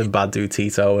Dickinson, Bad Dude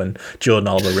Tito, and Jordan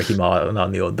Oliver, Ricky Martin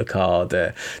on the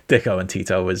undercard. Dicko and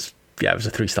Tito was. Yeah, it was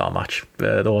a 3-star match.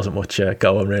 There wasn't much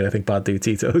going, really. I think Bad Dude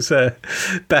Tito's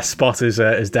best spot is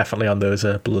definitely on those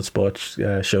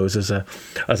Bloodsport shows as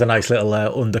a nice little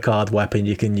undercard weapon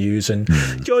you can use. And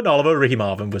Jordan Oliver, Ricky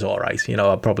Marvin was all right.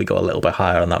 I'd probably go a little bit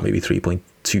higher on that, maybe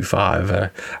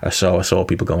 3.25 or so. I saw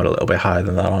people going a little bit higher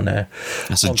than that on there.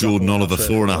 That's a Jordan Oliver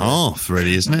 4.5,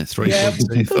 really, isn't it?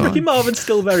 3.25. Ricky Marvin's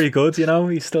still very good.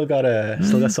 He's still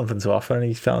got something to offer, and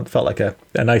he felt like a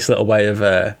nice little way of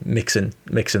mixing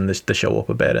the show up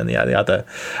a bit. And they had a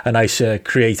nice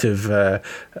creative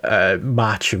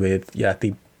match with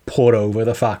the put over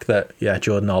the fact that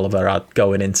Jordan Oliver had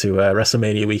going into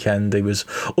WrestleMania weekend, he was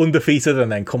undefeated,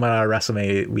 and then coming out of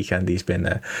WrestleMania weekend, he's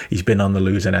been on the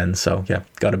losing end. So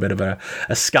got a bit of a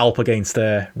scalp against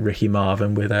Ricky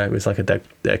Marvin with it was like a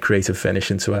creative finish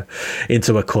into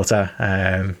a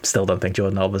cutter. Still don't think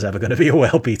Jordan Oliver's ever going to be a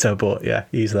world beater, but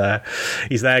he's their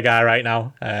guy right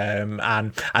now.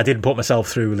 And I didn't put myself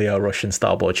through Leo Rush and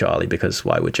Starboy Charlie, because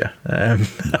why would you? I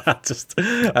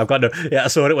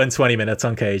saw it went 20 minutes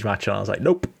on Cage Match, and I was like,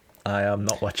 nope, I am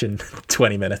not watching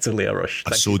 20 minutes of Leo Rush.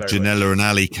 I saw Janela and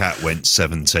Ali Cat went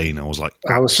 17. I was like,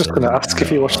 I was just going to ask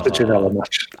if you watched the Janela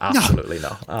match. Absolutely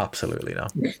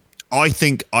not. I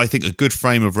think a good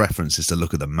frame of reference is to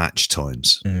look at the match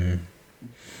times.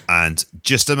 And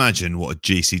just imagine what a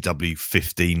GCW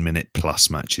 15-minute plus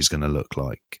match is going to look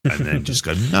like. And then just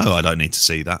go, no, I don't need to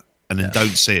see that. And then don't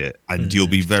see it. And you'll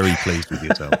be very pleased with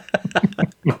yourself.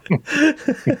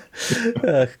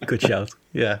 Good shout.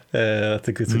 I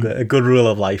think it's a good rule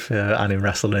of life, and in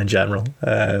wrestling in general.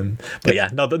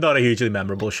 But not a hugely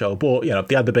memorable show. But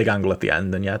they had the big angle at the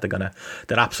end, and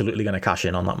they're absolutely gonna cash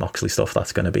in on that Moxley stuff.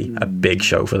 That's gonna be a big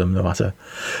show for them, no matter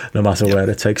where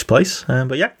it takes place.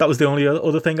 But that was the only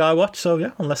other thing I watched. So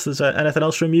unless there's anything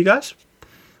else from you guys.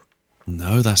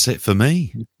 No, that's it for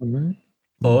me.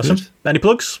 Awesome. Good. Any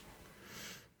plugs?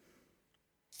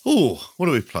 Oh, what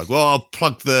do we plug? Well, I'll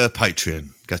plug the Patreon.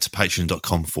 Go to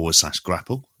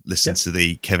patreon.com/grapple. Listen to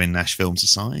the Kevin Nash Film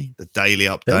Society, the daily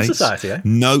updates. Film Society,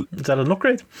 No. Is that an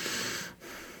upgrade?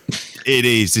 It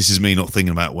is. This is me not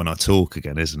thinking about when I talk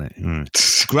again, isn't it?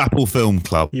 Grapple Film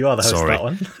Club. You are the host of that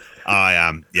one. I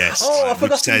am, yes. Oh, I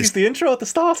forgot to use the intro at the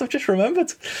start. I've just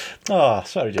remembered. Oh,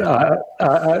 sorry, Jim.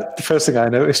 The first thing I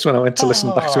noticed when I went to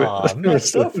listen back to it.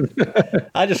 Messed up.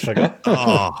 I just forgot.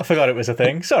 I forgot it was a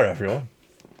thing. Sorry, everyone.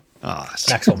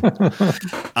 Next one.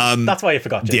 That's why you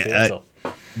forgot, Jim.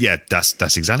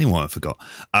 That's exactly why I forgot.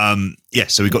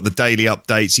 So we've got the daily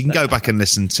updates. You can go back and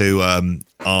listen to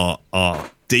our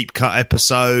deep cut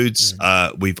episodes.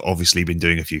 We've obviously been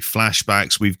doing a few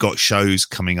flashbacks. We've got shows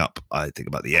coming up. I think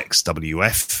about the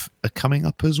XWF are coming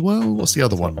up as well. What's the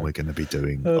other one we're going to be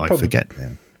doing? I forget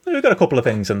now. We've got a couple of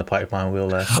things in the pipeline.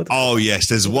 We'll yes,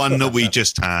 there's one that we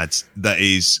just had that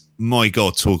is, my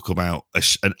God, talk about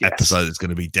an episode that's going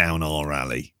to be down our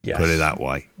alley. Yes. Put it that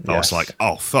way. I was like,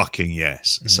 oh, fucking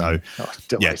yes. So,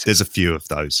 there's a few of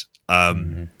those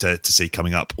to see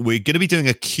coming up. We're going to be doing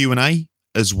a Q&A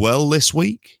as well this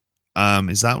week.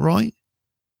 Is that right?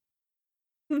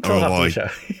 I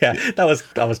was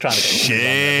trying to get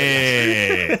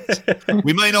shit.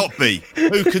 We may not be.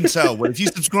 Who can tell? Well, if you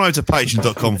subscribe to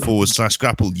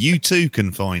patreon.com/grapple, you too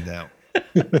can find out.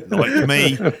 Like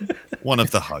me, one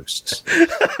of the hosts.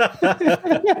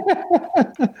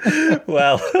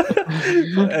 Well,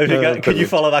 can you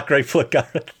follow that great flick,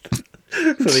 Gareth,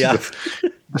 for the app?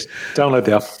 Download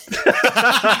the app.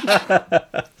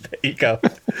 There you go.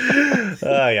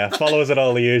 Follow us at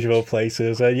all the usual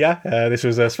places. This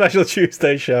was a special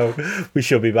Tuesday show. We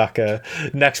should be back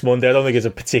next Monday. I don't think it's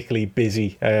a particularly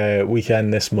busy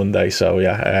weekend this Monday, so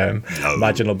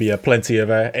imagine there'll be plenty of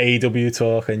AEW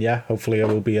talk, and hopefully I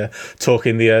will be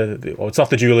talking it's not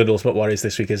the Duel of Ultimate Warriors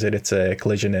this week, is it? It's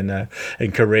Collision in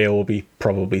Korea. We'll be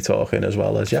probably talking as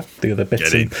well as the other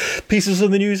bits and pieces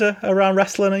of the news around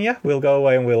wrestling, and we'll go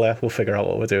away and we'll figure out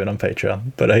what we're doing on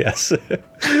Patreon. But yes.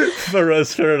 For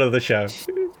us, for another show.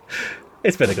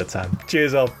 It's been a good time.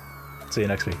 Cheers all. See you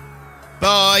next week.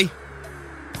 Bye.